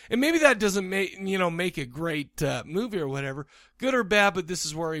for him. And maybe that doesn't make a great movie or whatever, good or bad, but this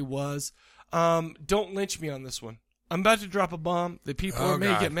is where he was. Don't lynch me on this one. I'm about to drop a bomb that people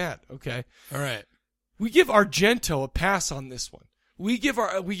may get mad. Okay. All right. We give Argento a pass on this one. We give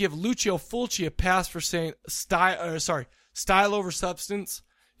Lucio Fulci a pass for saying style over substance.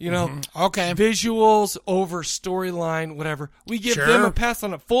 Okay. Visuals over storyline, whatever. We give them a pass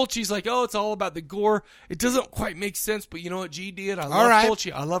on it. Fulci's like, oh, it's all about the gore. It doesn't quite make sense, but you know what G did? I love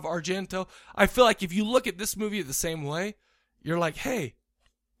Fulci. I love Argento. I feel like if you look at this movie the same way, you're like, hey,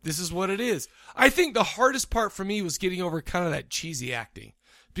 this is what it is. I think the hardest part for me was getting over kind of that cheesy acting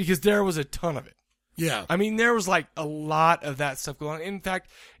because there was a ton of it. Yeah. I mean, there was like a lot of that stuff going on. In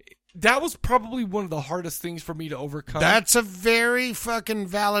fact, that was probably one of the hardest things for me to overcome. That's a very fucking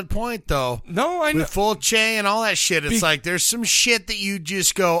valid point, though. No, I know. With Fulci and all that shit, it's like there's some shit that you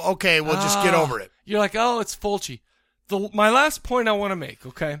just go, okay, we'll just get over it. You're like, oh, it's Fulci. My last point I want to make,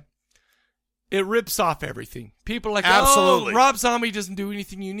 okay? It rips off everything. People are like, absolutely. Oh, Rob Zombie doesn't do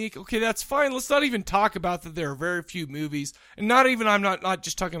anything unique. Okay, that's fine. Let's not even talk about that there are very few movies. And I'm not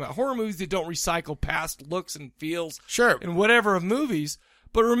just talking about horror movies that don't recycle past looks and feels. Sure. And whatever of movies.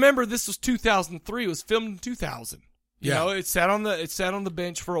 But remember, this was 2003. It was filmed in 2000. You know, it sat on the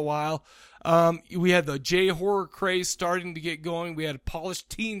bench for a while. We had the J-horror craze starting to get going. We had polished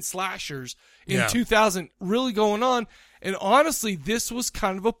teen slashers in 2000 really going on. And honestly, this was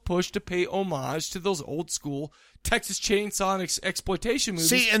kind of a push to pay homage to those old school Texas Chainsaw and exploitation movies.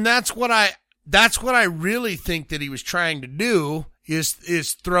 See, and that's what I really think that he was trying to do is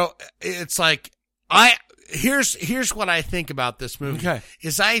throw. It's like here's what I think about this movie. Okay.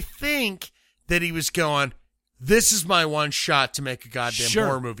 Is I think that he was going, this is my one shot to make a goddamn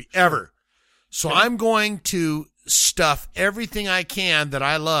horror movie ever. So I'm going to stuff everything I can that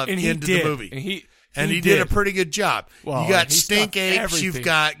I love into the movie. And he did a pretty good job. Well, you got stink apes, you've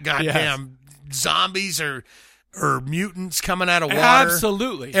got goddamn zombies or mutants coming out of water.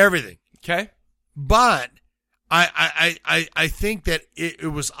 Absolutely. Everything. Okay. But I think that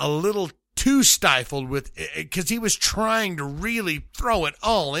it was a little too stifled because he was trying to really throw it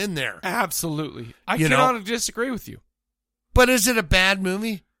all in there. Absolutely. I cannot disagree with you. But is it a bad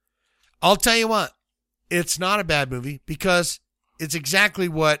movie? I'll tell you what. It's not a bad movie because it's exactly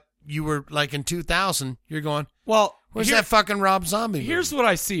what you were like in 2000. You're going, well, where's that fucking Rob Zombie movie? Here's what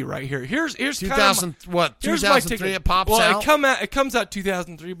I see right here. Here's 2000. What? 2003. It pops out. It comes out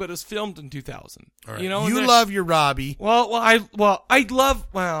 2003, but it's filmed in 2000. All right. You love your Robbie. I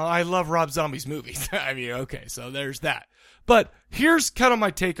love Rob Zombie's movies. I mean, okay, so there's that. But here's kind of my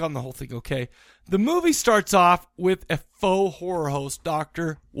take on the whole thing. Okay, the movie starts off with a faux horror host,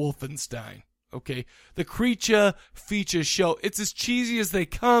 Dr. Wolfenstein. Okay, the creature feature show. It's as cheesy as they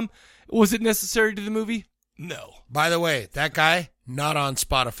come. Was it necessary to the movie? No. By the way, that guy, not on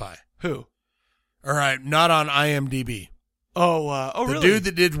Spotify. Who? All right, not on IMDb. Oh, the really? dude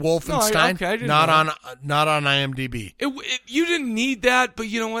that did Wolfenstein, I didn't not know on IMDb. You didn't need that, but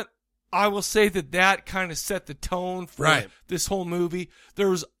you know what? I will say that kind of set the tone for this whole movie. There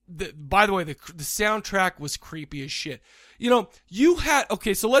was, by the way, the soundtrack was creepy as shit. You know,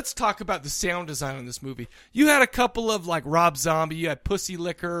 so let's talk about the sound design on this movie. You had a couple of like Rob Zombie, you had Pussy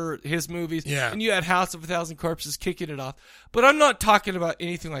Liquor, his movies, and you had House of a Thousand Corpses kicking it off. But I'm not talking about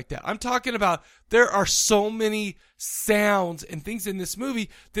anything like that. I'm talking about there are so many sounds and things in this movie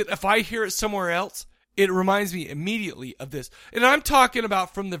that if I hear it somewhere else, it reminds me immediately of this. And I'm talking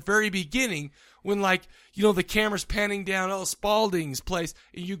about from the very beginning when the camera's panning down, Spalding's place,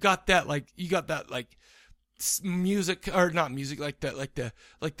 and you got that music, or not music, like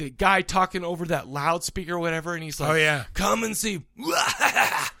the guy talking over that loudspeaker or whatever, and he's like, "Oh yeah, come and see."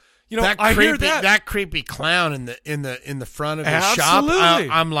 You know, that I creepy, hear that creepy clown in the front of the Absolutely.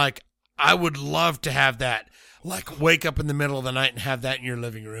 shop. I'm like, I would love to have that. Like, wake up in the middle of the night and have that in your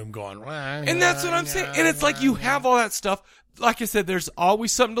living room going. And that's what I'm saying. And it's like you have all that stuff. Like I said, there's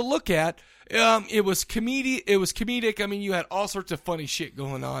always something to look at. It was comedic. I mean, you had all sorts of funny shit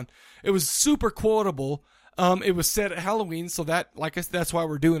going on. It was super quotable. It was set at Halloween, so that, like I said, that's why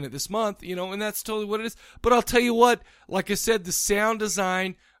we're doing it this month, you know, and that's totally what it is. But I'll tell you what, like I said, the sound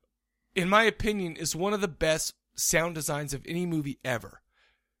design, in my opinion, is one of the best sound designs of any movie ever.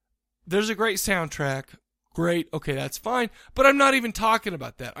 There's a great soundtrack. Great. Okay, that's fine. But I'm not even talking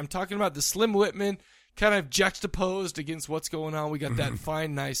about that. I'm talking about the Slim Whitman kind of juxtaposed against what's going on. We got that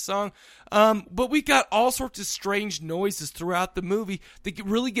fine, nice song. But we got all sorts of strange noises throughout the movie that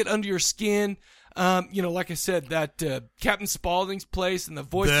really get under your skin. You know, like I said, that Captain Spaulding's place and the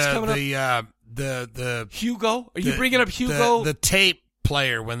voice that's coming up. The Hugo? Are you bringing up Hugo? The tape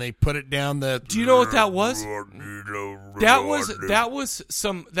player when they put it down the. Do you know what that was? That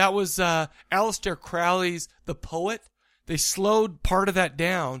was Aleister Crowley's The Poet. They slowed part of that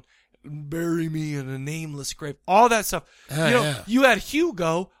down. Bury me in a nameless grave. All that stuff. You had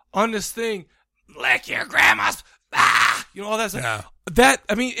Hugo on this thing. Lick your grandma's. You know, all that stuff. Yeah. That,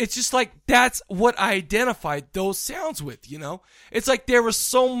 I mean, it's just like, that's what I identified those sounds with, you know? It's like there was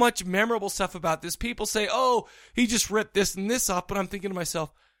so much memorable stuff about this. People say, oh, he just ripped this and this off, but I'm thinking to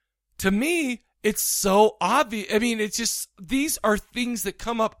myself, to me, it's so obvious. I mean, it's just, these are things that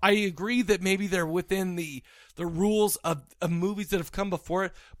come up. I agree that maybe they're within the rules of movies that have come before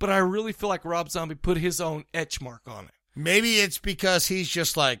it, but I really feel like Rob Zombie put his own etch mark on it. Maybe it's because he's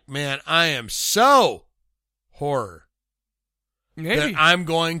just like, man, I am so horror. Maybe. That I'm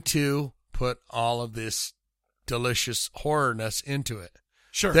going to put all of this delicious horrorness into it.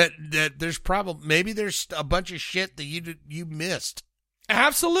 Sure. That there's maybe there's a bunch of shit that you missed.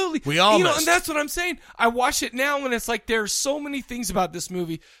 Absolutely. We all missed. And that's what I'm saying. I watch it now and it's like there's so many things about this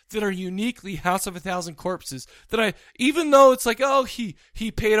movie that are uniquely House of a Thousand Corpses that even though it's like, oh, he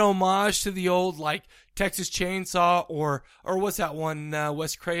paid homage to the old, like, Texas Chainsaw or what's that one,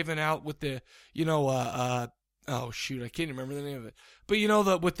 Wes Craven out with the, you know, oh shoot, I can't remember the name of it. But you know,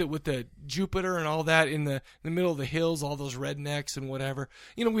 with the Jupiter and all that in the middle of the hills, all those rednecks and whatever.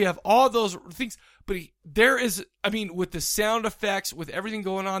 You know, we have all those things, but there is, I mean, with the sound effects, with everything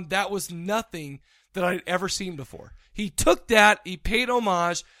going on, that was nothing that I'd ever seen before. He took that, he paid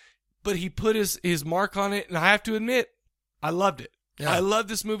homage, but he put his mark on it, and I have to admit, I loved it. Yeah. I love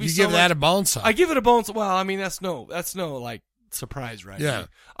this movie so much. You give that a bone saw. I give it a bone saw. Well, I mean, that's no like surprise, right? Yeah.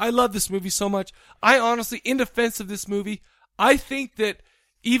 I love this movie so much. I honestly, in defense of this movie, I think that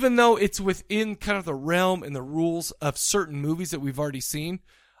even though it's within kind of the realm and the rules of certain movies that we've already seen,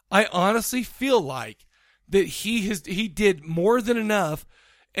 I honestly feel like that he did more than enough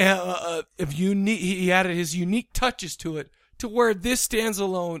of unique. He added his unique touches to it to where this stands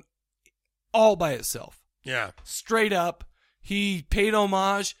alone all by itself. Yeah. Straight up. He paid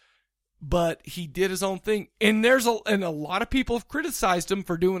homage, but he did his own thing. And a lot of people have criticized him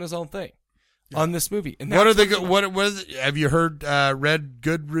for doing his own thing on this movie. And what have you read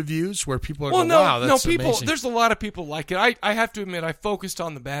good reviews where people are wow, that's amazing. There's a lot of people like it. I have to admit, I focused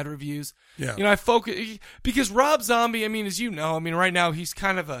on the bad reviews. Yeah. You know, because Rob Zombie, I mean, as you know, I mean, right now he's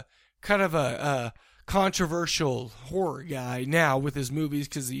kind of a controversial horror guy now with his movies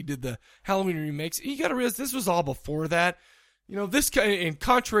because he did the Halloween remakes. You got to realize this was all before that. You know, this guy, and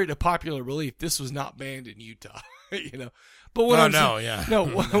contrary to popular belief, this was not banned in Utah. You know, but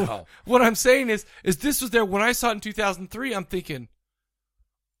what what I'm saying is this was there when I saw it in 2003. I'm thinking,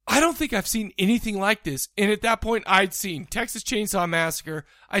 I don't think I've seen anything like this. And at that point, I'd seen Texas Chainsaw Massacre.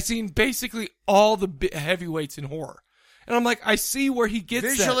 I'd seen basically all the heavyweights in horror. And I'm like, I see where he gets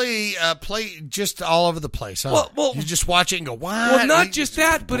visually play just all over the place. Huh? Well, you just watch it and go, what? Well, not just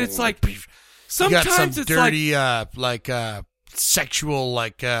that, but it's like sometimes you got some it's dirty, like sexual,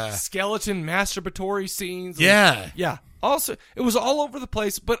 like skeleton masturbatory scenes. Yeah. Also, it was all over the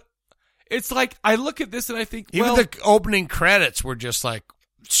place. But it's like I look at this and I think, even the opening credits were just like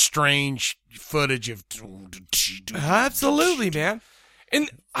strange footage of. Absolutely, man. And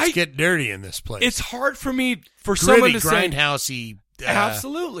Let's get dirty in this place. It's hard for me someone to say grindhousey,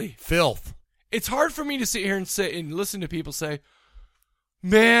 absolutely filth. It's hard for me to sit here and say and listen to people say,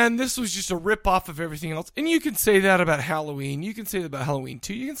 "Man, this was just a rip off of everything else." And you can say that about Halloween. You can say that about Halloween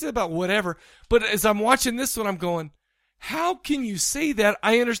 2. You can say that about whatever. But as I'm watching this one, I'm going, "How can you say that?"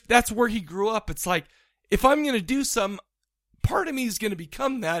 I understand that's where he grew up. It's like if I'm going to do something, part of me is going to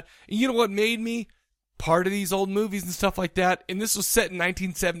become that. And you know what made me part of these old movies and stuff like that. And this was set in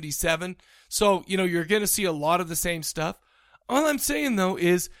 1977. So, you're going to see a lot of the same stuff. All I'm saying, though,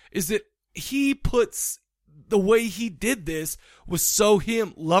 is that he puts the way he did this was so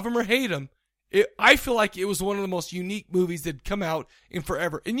him, love him or hate him. I feel like it was one of the most unique movies that had come out in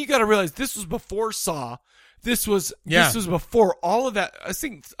forever. And you got to realize this was before Saw. This was before all of that. I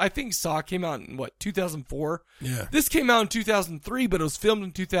think Saw came out in 2004. Yeah. This came out in 2003, but it was filmed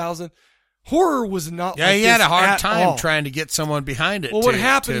in 2000. Horror was not. Yeah, like he had this a hard at time all. trying to get someone behind it. Well, what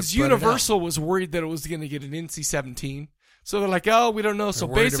happened is Universal was worried that it was going to get an NC-17. So they're like, oh, we don't know. So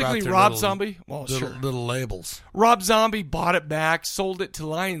basically, Rob Zombie, little labels. Rob Zombie bought it back, sold it to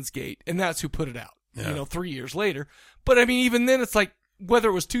Lionsgate, and that's who put it out. 3 years later. But I mean, even then, it's like whether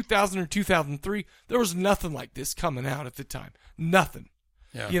it was 2000 or 2003, there was nothing like this coming out at the time. Nothing.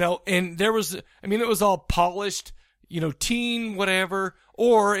 Yeah. And there was, it was all polished, teen whatever,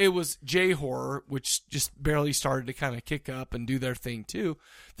 or it was J-horror, which just barely started to kind of kick up and do their thing too.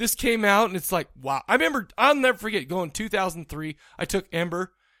 This came out and it's like, wow. I'll never forget going 2003. I took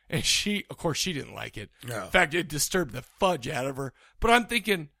Ember and of course she didn't like it. No. In fact, it disturbed the fudge out of her. But I'm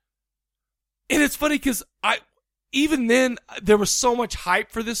thinking, and it's funny because even then there was so much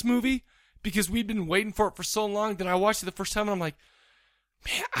hype for this movie because we'd been waiting for it for so long that I watched it the first time and I'm like,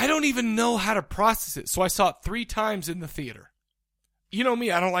 man, I don't even know how to process it. So I saw it 3 times in the theater. You know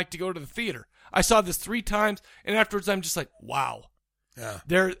me, I don't like to go to the theater. I saw this 3 times, and afterwards I'm just like, wow. Yeah.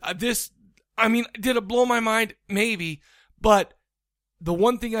 Did it blow my mind? Maybe. But the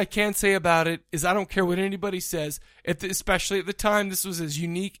one thing I can say about it is I don't care what anybody says, especially at the time, this was as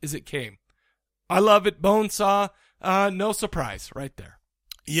unique as it came. I love it. Bonesaw, no surprise right there.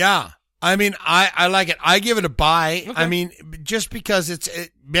 Yeah. I like it. I give it a buy. Okay. Just because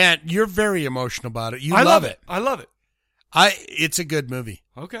man, you're very emotional about it. I love it. I love it. It's a good movie.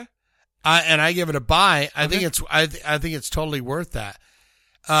 Okay. And I give it a buy. I think it's totally worth that.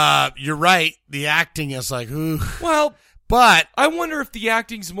 You're right. The acting is like, ooh. Well, but I wonder if the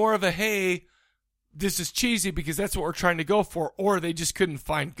acting's more of a, hey, this is cheesy because that's what we're trying to go for, or they just couldn't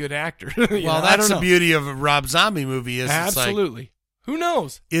find good actors. That's the beauty of a Rob Zombie movie is absolutely. It's like, who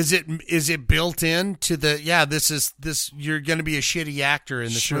knows? Is it built into this you're going to be a shitty actor in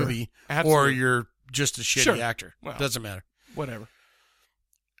this movie, or you're just a shitty actor. Well, doesn't matter. Whatever.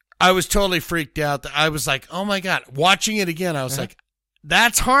 I was totally freaked out. I was like, oh my God. Watching it again, I was like,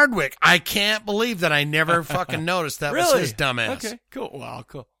 that's Hardwick. I can't believe that I never fucking noticed that was his dumbass. Okay, cool. Wow,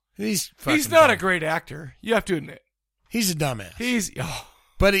 cool. He's not a great actor. You have to admit. He's a dumbass.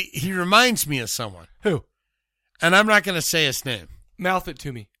 But he reminds me of someone. Who? And I'm not going to say his name. Mouth it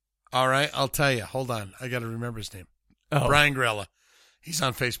to me. All right, I'll tell you. Hold on. I got to remember his name. Oh. Brian Grella. He's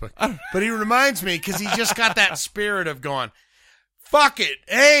on Facebook. But he reminds me because he just got that spirit of going, fuck it.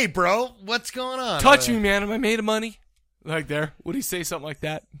 Hey, bro, what's going on? Touch me, man. Am I made of money? Like there. Would he say something like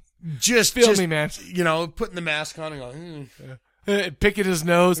that? Just feel me, man. Putting the mask on and going, picking his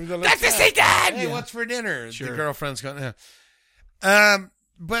nose. That's the Satan! Hey, what's for dinner? Sure. The girlfriend's going,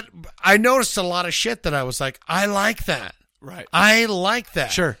 but I noticed a lot of shit that I was like, I like that. Right. I like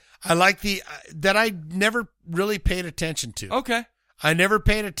that. Sure. I like that I never really paid attention to. Okay. I never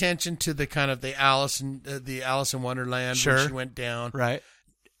paid attention to the kind of the Alice in Wonderland when she went down. Right.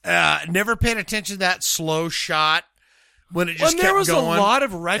 Never paid attention to that slow shot when it just kept going. There was a lot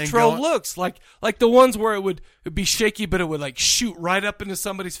of retro looks, like the ones where it would be shaky, but it would like shoot right up into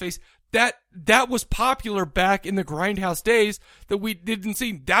somebody's face. That was popular back in the Grindhouse days that we didn't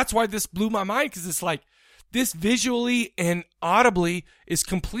see. That's why this blew my mind because it's like this visually and audibly is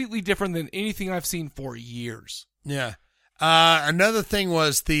completely different than anything I've seen for years. Yeah. Another thing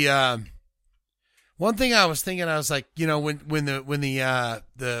was the one thing I was thinking. I was like, when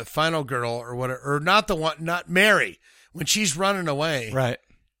the final girl or whatever, or not Mary, when she's running away, right?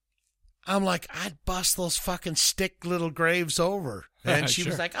 I'm like, I'd bust those fucking stick little graves over. And she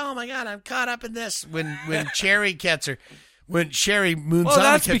was like, oh my God, I'm caught up in this. When Cherry gets her. When Sherry Moon Zombie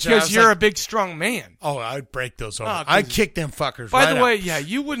that's catches because her, you're a big, strong man. Oh, I'd break those over. I'd kick them fuckers. By the way, yeah,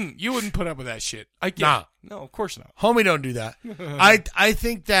 you wouldn't put up with that shit. I get it. No, of course not. Homie, don't do that. I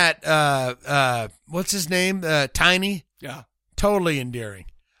think that what's his name? Tiny. Yeah. Totally endearing.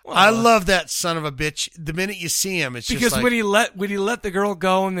 Well, I love that son of a bitch. The minute you see him, it's because just like, when he let the girl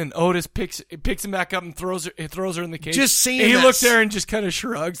go, and then Otis picks him back up and throws her in the cage. Just seeing, and he looks there and just kind of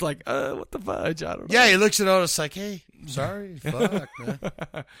shrugs, like, "What the fudge?" I don't know. Yeah, he looks at Otis like, "Hey, sorry, fuck, man."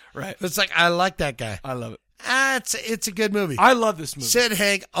 Right. It's like I like that guy. I love it. It's a good movie. I love this movie. Sid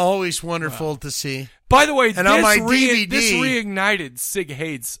Haig, always wonderful to see. By the way, and on my DVD, this reignited Sig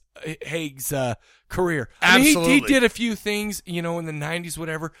Haig's career. Absolutely. I mean, he did a few things, in the 90s,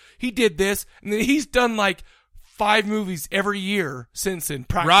 whatever. He did this, and then he's done like 5 movies every year since then.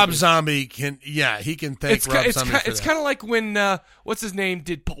 Rob Zombie he can thank Rob Zombie for It's that. kind of like when, what's his name,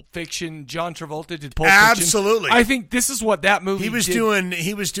 did Pulp Fiction. John Travolta did Pulp Absolutely. Fiction. I think this is what that movie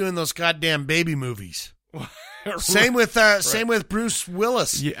He was doing those goddamn baby movies. Same with Bruce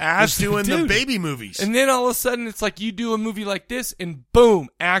Willis. Yeah, was doing the baby movies. And then all of a sudden, it's like you do a movie like this, and boom,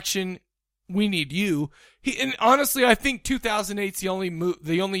 action. We need you. And honestly, I think 2008's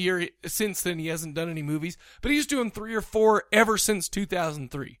the only year since then he hasn't done any movies. But he's doing 3 or 4 ever since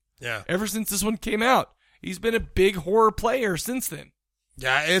 2003. Yeah, ever since this one came out, he's been a big horror player since then.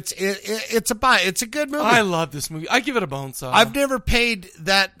 Yeah, it's a good movie. I love this movie. I give it a bone saw. I've never paid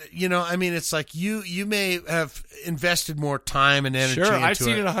that. I mean, it's like you may have invested more time and energy. Sure, into I've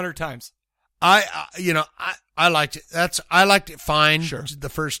seen it 100 times. I liked it. I liked it fine. Sure. The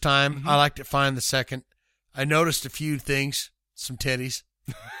first time, I liked it fine. The second, I noticed a few things, some titties,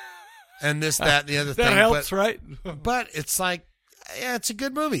 and this, that, and the other thing. That helps, right? But it's like, yeah, it's a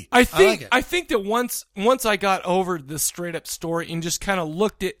good movie. I think like it. that once I got over the straight up story and just kind of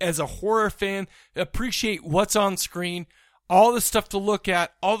looked at as a horror fan, appreciate what's on screen, all the stuff to look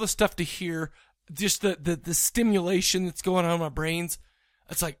at, all the stuff to hear, just the stimulation that's going on in my brains.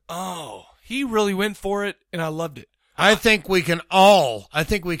 It's like, oh, he really went for it, and I loved it. I think we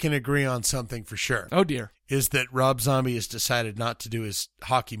can agree on something for sure. Oh dear, is that Rob Zombie has decided not to do his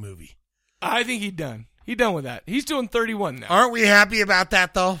hockey movie? I think he's done. He's done with that. He's doing 31 now. Aren't we happy about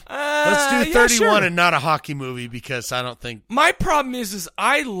that, though? Let's do 31 sure. and not a hockey movie, because I don't think... My problem is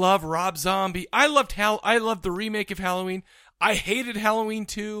I love Rob Zombie. I loved the remake of Halloween. I hated Halloween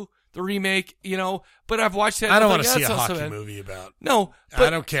 2, the remake, but I've watched that. I don't want to see a hockey movie about... No, but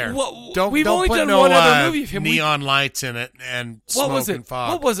I don't care. We've only put done no, one other movie of him. Neon lights in it and smoke and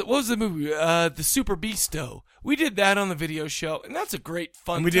fog. What was it? What was the movie? The Super Beasto. We did that on the video show, and that's a great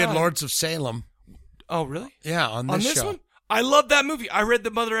fun And we time. did Lords of Salem. Oh, really? Yeah, on this show. One? I love that movie. I read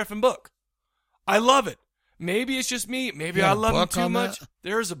the mother effing book. I love it. Maybe it's just me. Maybe I love it too much.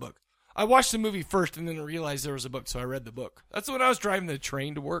 There is a book. I watched the movie first and then realized there was a book, so I read the book. That's when I was driving the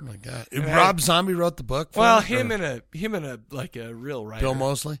train to work. Oh my God! Rob Zombie wrote the book. Him and a like a real writer. Bill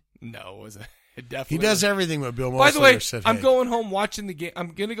Moseley. No, it wasn't. It definitely. He does everything with Bill Moseley. By the way, I'm going home watching the game.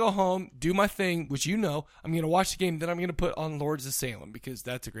 I'm gonna go home, do my thing, which I'm gonna watch the game. Then I'm gonna put on Lords of Salem because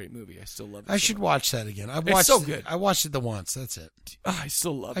that's a great movie. I still love it. I should watch that again. It's so good. I watched it once. That's it. I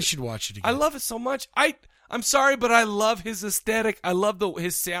still love it. I should watch it again. I love it so much. I'm sorry, but I love his aesthetic. I love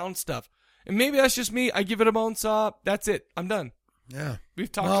his sound stuff. And maybe that's just me. I give it a bone saw. That's it. I'm done. Yeah.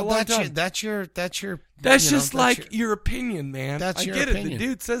 We've talked a long time. That's your. That's just your opinion, man. That's your opinion. opinion. The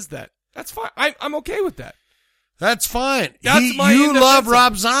dude says that. That's fine. I'm okay with that. That's fine. You love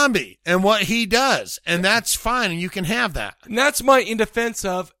Rob Zombie and what he does, and that's fine, and you can have that. And that's my in defense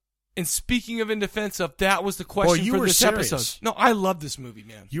of. And speaking of in defense of, that was the question for this episode. No, I love this movie,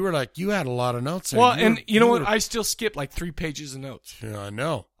 man. You were like, you had a lot of notes there. Well, you know what? I still skipped like 3 pages of notes. Yeah, I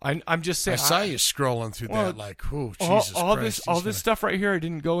know. I'm just saying. I saw you scrolling through that like, oh, Jesus Christ. All this stuff right here I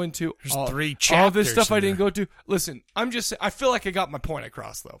didn't go into. There's 3 chapters. All this stuff I didn't go to. Listen, I'm just saying, I feel like I got my point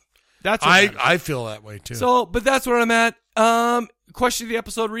across, though. That's what I feel that way, too. So, but that's where I'm at. Question of the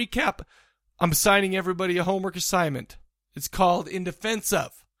episode recap. I'm assigning everybody a homework assignment. It's called In Defense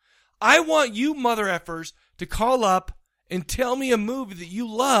Of. I want you mother effers to call up and tell me a movie that you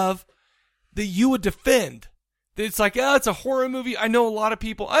love that you would defend. That it's like, it's a horror movie. I know a lot of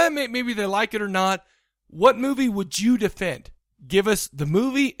people, maybe they like it or not. What movie would you defend? Give us the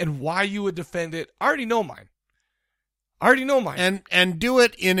movie and why you would defend it. I already know mine. And do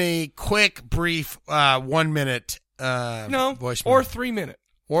it in a quick, brief 1 minute voicemail. Or 3 minute.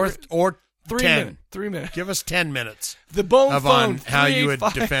 Or 3 10. minutes. 3 minutes. Give us 10 minutes. The bone of phone. On how you would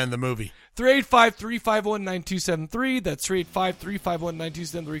defend the movie. 385-351-9273. That's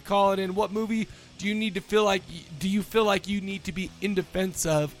 385-351-9273. Call it in. What movie do you feel like you need to be in defense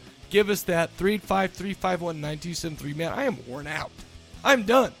of? Give us that. 385-351-9273. Man, I am worn out. I'm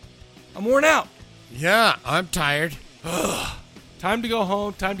done. I'm worn out. Yeah, I'm tired. Time to go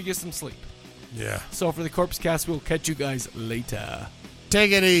home. Time to get some sleep. Yeah. So for the Corpse Cast, we'll catch you guys later.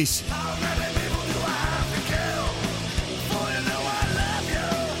 Take it easy.